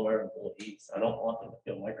trust all of our employees. I don't want them to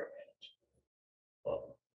feel micromanaged. But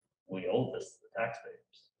we owe this to the taxpayers.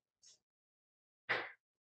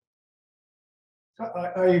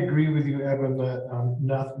 I agree with you, Evan,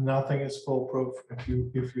 that nothing is foolproof if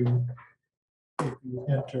you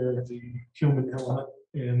enter the human element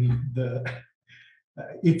in the,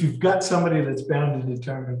 if you've got somebody that's bound and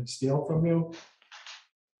determined to steal from you,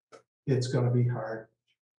 it's going to be hard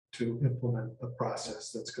to implement a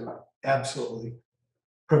process that's going to absolutely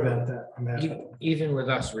prevent that from happening. Even with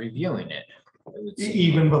us reviewing it. it would seem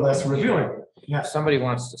Even like- with us reviewing it, If yes. somebody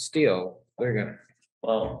wants to steal, they're gonna.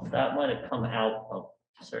 Well, that might have come out of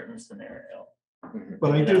a certain scenario.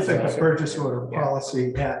 But I do think a purchase order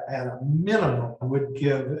policy at a minimum would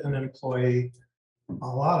give an employee a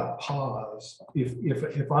lot of pause.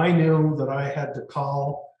 If I knew that I had to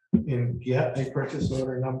call and get a purchase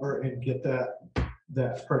order number and get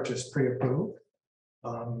that purchase pre-approved,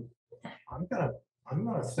 I'm gonna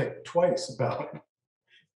think twice about,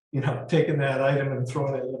 taking that item and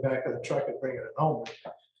throwing it in the back of the truck and bringing it home.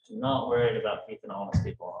 Not worried about keeping honest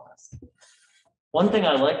people honest. One thing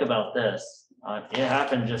I like about this, it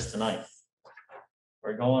happened just tonight.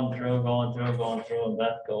 We're going through, and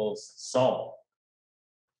Beth goes, so.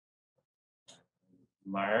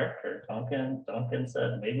 Mark or Duncan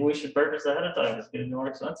said, maybe we should purchase ahead of time, it's gonna be more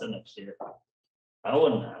expensive next year. That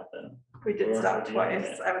wouldn't happen. We did Or stop if we twice.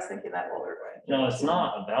 did. I was thinking that while we were going. No, it's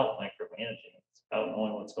not about micromanaging, it's about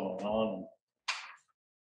knowing what's going on.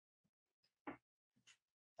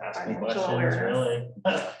 Asking Financial questions, awareness.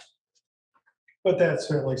 really. But that's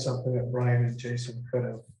certainly something that Brian and Jason could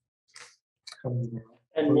have come to.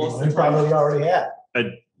 And most of the And probably time, already had.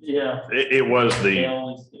 yeah, It was they the,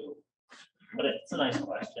 always do. But it's a nice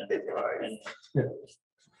question. And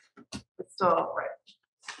It's still,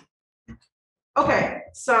 right. Okay,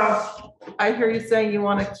 so I hear you saying you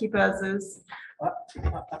want to keep as is.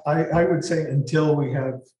 I would say until we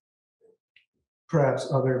have perhaps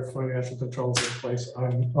other financial controls in place,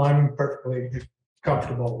 I'm perfectly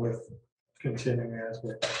comfortable with continuing as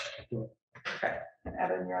we're doing. Okay, and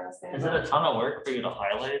Evan, you're on the same. is it a ton of work for you to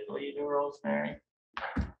highlight what you do, Rosemary?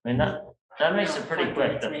 I mean, that makes it pretty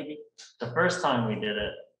quick. Maybe. The first time we did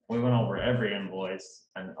it, we went over every invoice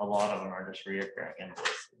and a lot of them are just reoccurring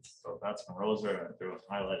invoices. So that's when Rosemary went through and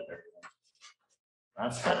highlighted everything.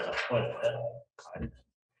 That's kind of quite a bit.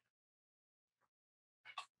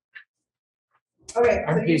 Okay.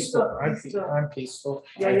 so I'm you peaceful. still- I'm peaceful.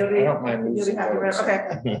 Yeah, I you'll be, don't mind you'll be losing happy with votes. it.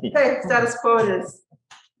 Okay. Okay, status quo is,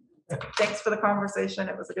 thanks for the conversation.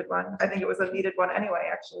 It was a good one. I think it was a needed one anyway,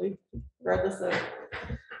 actually, regardless of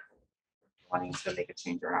wanting to make a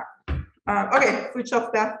change or not. Okay, food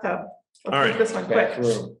shelf bathtub. Let's All do right. this one quick.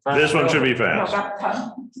 Bathroom. this one should be No, fast.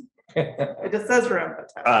 bathtub. It just says room.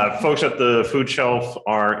 but- Folks at the food shelf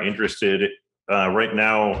are interested. Right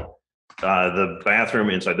now, the bathroom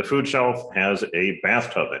inside the food shelf has a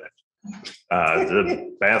bathtub in it.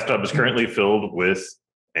 The bathtub is currently filled with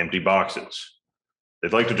empty boxes.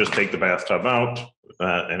 They'd like to just take the bathtub out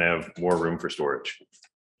and have more room for storage.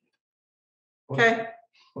 Okay,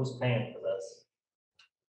 Who's paying for this?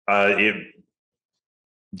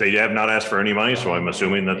 They have not asked for any money, so I'm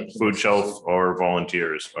assuming that food shelf or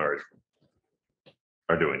volunteers are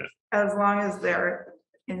doing it. as long as they're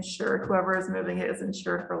insured, whoever is moving it is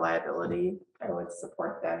insured for liability, I would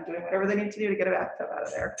support them doing whatever they need to do to get a bathtub out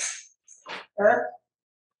of there. Eric?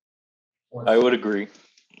 I would agree.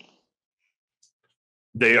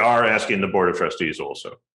 They are asking the Board of Trustees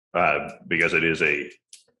also, because it is a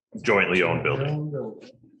jointly owned building.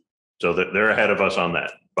 So that they're ahead of us on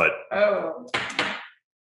that, but Oh.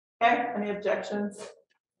 Okay, any objections?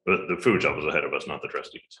 the food shelf is ahead of us, not the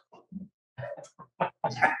trustees. I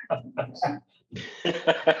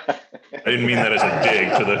didn't mean that as a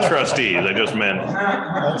dig to the trustees. I just meant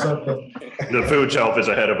That's okay. the food shelf is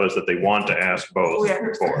ahead of us that they want to ask both We for.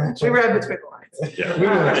 understand. We read between the lines. Yeah.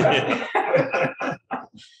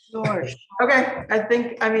 Lord. Okay,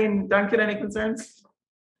 I mean, Duncan, any concerns?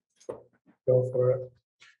 Go for it.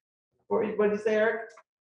 What did you say, Eric?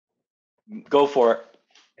 Go for it.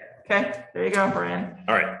 Okay, there you go, Brian.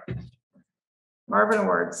 All right. Marvin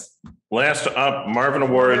Awards. Last up, Marvin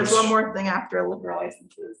Awards. There's one more thing after liquor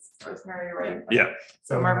licenses. Rosemary, you're right. Yeah.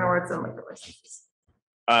 So Marvin Awards and liquor licenses.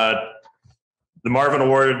 The Marvin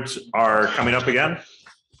Awards are coming up again.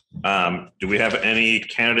 Do we have any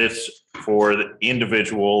candidates for the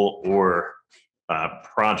individual or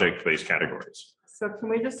project-based categories? So can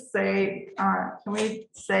we just say,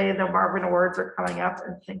 the Marvin Awards are coming up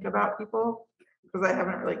and think about people? Because I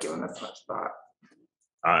haven't really given this much thought.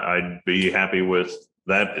 I'd be happy with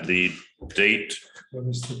that. The date, What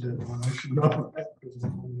is the deadline? I should know that, because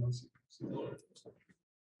nobody else can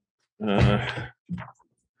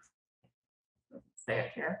Say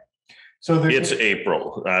it here. So there's. it's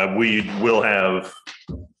April. We will have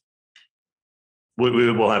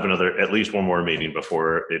another, at least one more meeting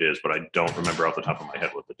before it is, but I don't remember off the top of my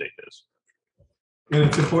head what the date is. And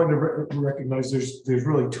it's important to recognize there's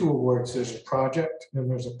really two awards. There's a project and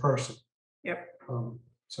there's a person. Yep.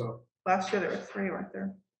 So, Last year there were 3, weren't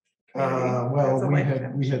there? well, That's a we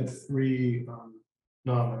lifetime. had 3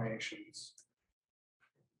 nominations.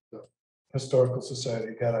 The Historical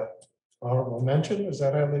Society got a honorable mention. Is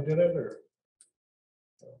that how they did it, or?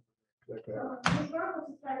 Like that? The Historical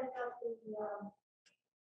Society got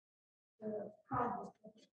the project.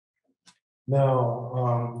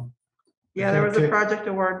 No, Yeah, there was a Okay. project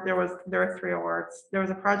award. There were 3 awards. There was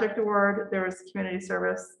a project award, there was community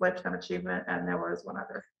service, lifetime achievement, and there was one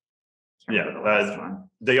other. Can't Yeah, remember the last one.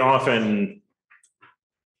 They often,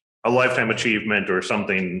 a lifetime achievement or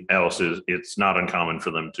something else it's not uncommon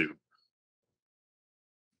for them to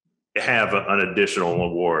have an additional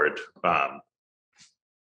award.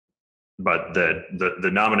 But the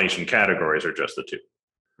nomination categories are just the 2.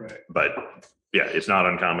 right. But yeah, it's not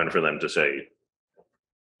uncommon for them to say,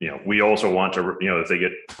 we also want to, if they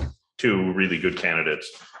get 2 really good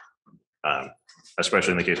candidates,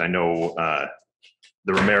 especially in the case, I know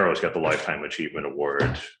the Romero's got the Lifetime Achievement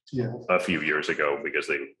Award Yeah. a few years ago because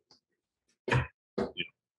they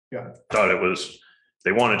Yeah. thought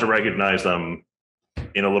they wanted to recognize them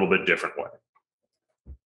in a little bit different way.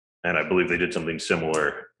 And I believe they did something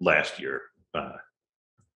similar last year.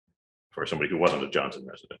 for somebody who wasn't a Johnson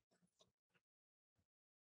resident.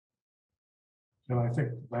 And I think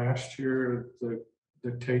last year,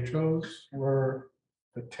 the Tetros were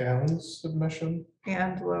the town's submission.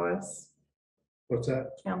 And Lois, What's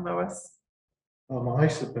that? and Lois. I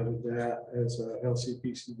submitted that as a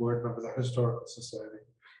LCPC board member of the Historical Society.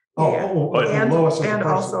 Yeah. And, Lois is a and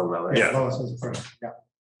person. also Lois. Yeah. Lois is a person, yeah.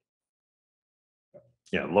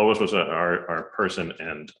 Yeah, Lois was our person,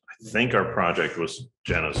 and I think our project was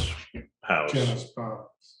Jenna's house. Janice,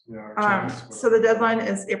 yeah. Janice. So the deadline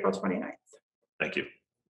is April 29th. Thank you.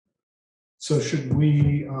 So should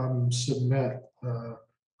we submit,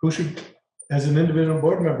 who should, as an individual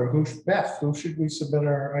board member, Beth, who should we submit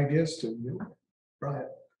our ideas to? You, Riot.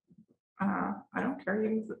 I don't care.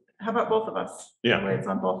 How about both of us? Yeah. That way it's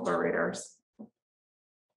on both of our radars.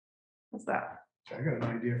 What's that? I got an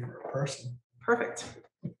idea for a person. Perfect.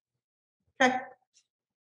 Okay.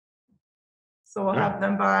 So we'll have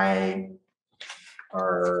them by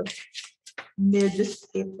our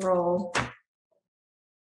mid-April.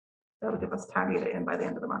 That'll give us time to get it in by the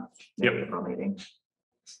end of the month. Yep. April meeting.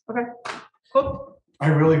 Okay, cool. I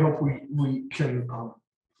really hope we can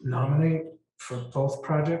nominate for both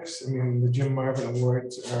projects. I mean, the Jim Marvin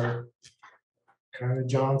Awards are kind of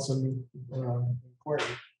Johnson important.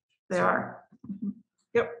 They are. Mhm.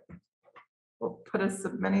 Yep. We'll put as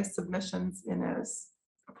many submissions in as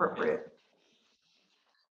appropriate.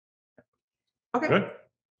 Okay. Good.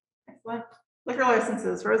 Excellent. Liquor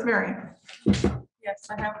licenses, Rosemary. Yes,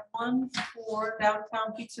 I have one for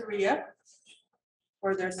Downtown Pizzeria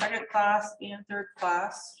for their second class and third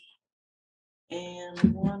class.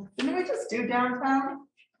 And one, Didn't we just do downtown?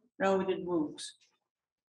 no, we did moves.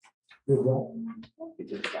 Good luck. We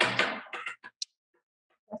did downtown.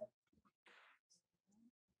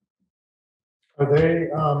 Are they,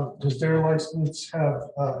 does their license have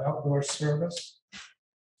outdoor service?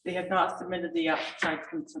 They have not submitted the outside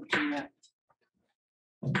consumption yet.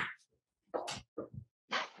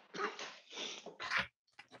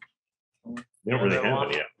 They don't really have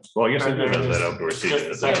it yet. Well, I guess they do have that outdoor seating. Just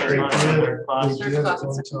Is the that second right? class, did. third class, They did it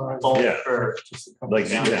one time. both Yeah. for Like,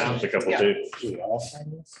 yeah, downtown. just a couple Yeah. too.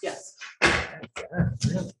 Yes.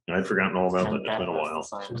 I'd forgotten all about that. It's been a while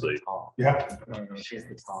since they, Yeah. She's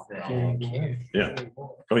the top. yeah.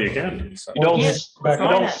 Oh, you can. You don't, you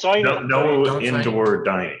don't sign No, it. no Don't sign it. indoor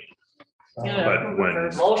dining, Yeah. but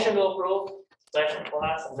when, Motion to approve second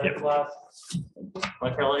class and third Yep. class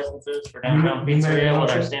liquor licenses for downtown You made a pizzeria with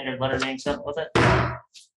our motion? standard letter name sent with it.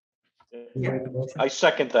 You made the motion? I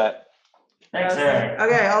second that. Thanks, Eric.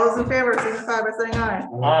 Okay, all those in favor, signify by saying aye.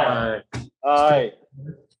 Aye. Aye.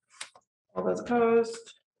 All those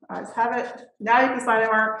opposed, ayes have it. Now you can sign it,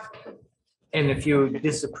 Mark. And if you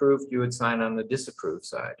disapproved, you would sign on the disapproved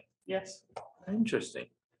side. Yes. Interesting.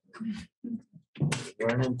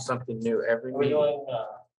 Learning something new every Are we week. doing,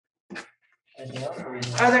 anything else? Or we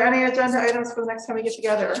doing- Are there any agenda items for the next time we get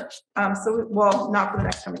together? Well, not for the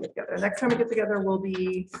next time we get together. The next time we get together will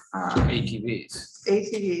be ATVs.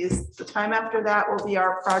 ATVs. The time after that will be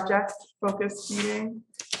our project focus meeting.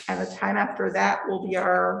 And the time after that will be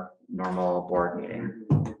our normal board meeting.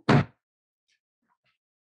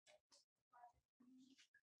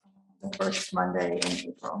 The first Monday in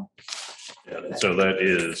April. yeah, so that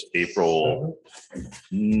is April,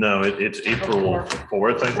 no, it's April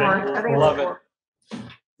 4th, I think. Or, I think it's 11.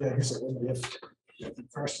 Yeah, I guess it would be if the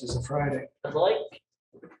first is a Friday. I'd like.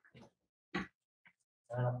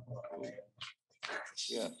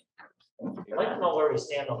 Yeah. I'd like to know where we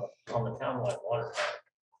stand on the townwide water.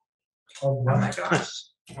 Oh my gosh.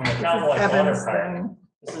 On the This is townwide water Evan's park. thing.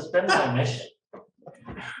 This has been my mission.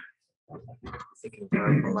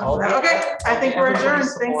 Okay, I think we're adjourned.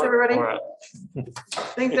 Thanks, everybody.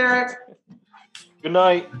 Thanks, Eric. Good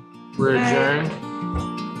night. We're Good night. adjourned.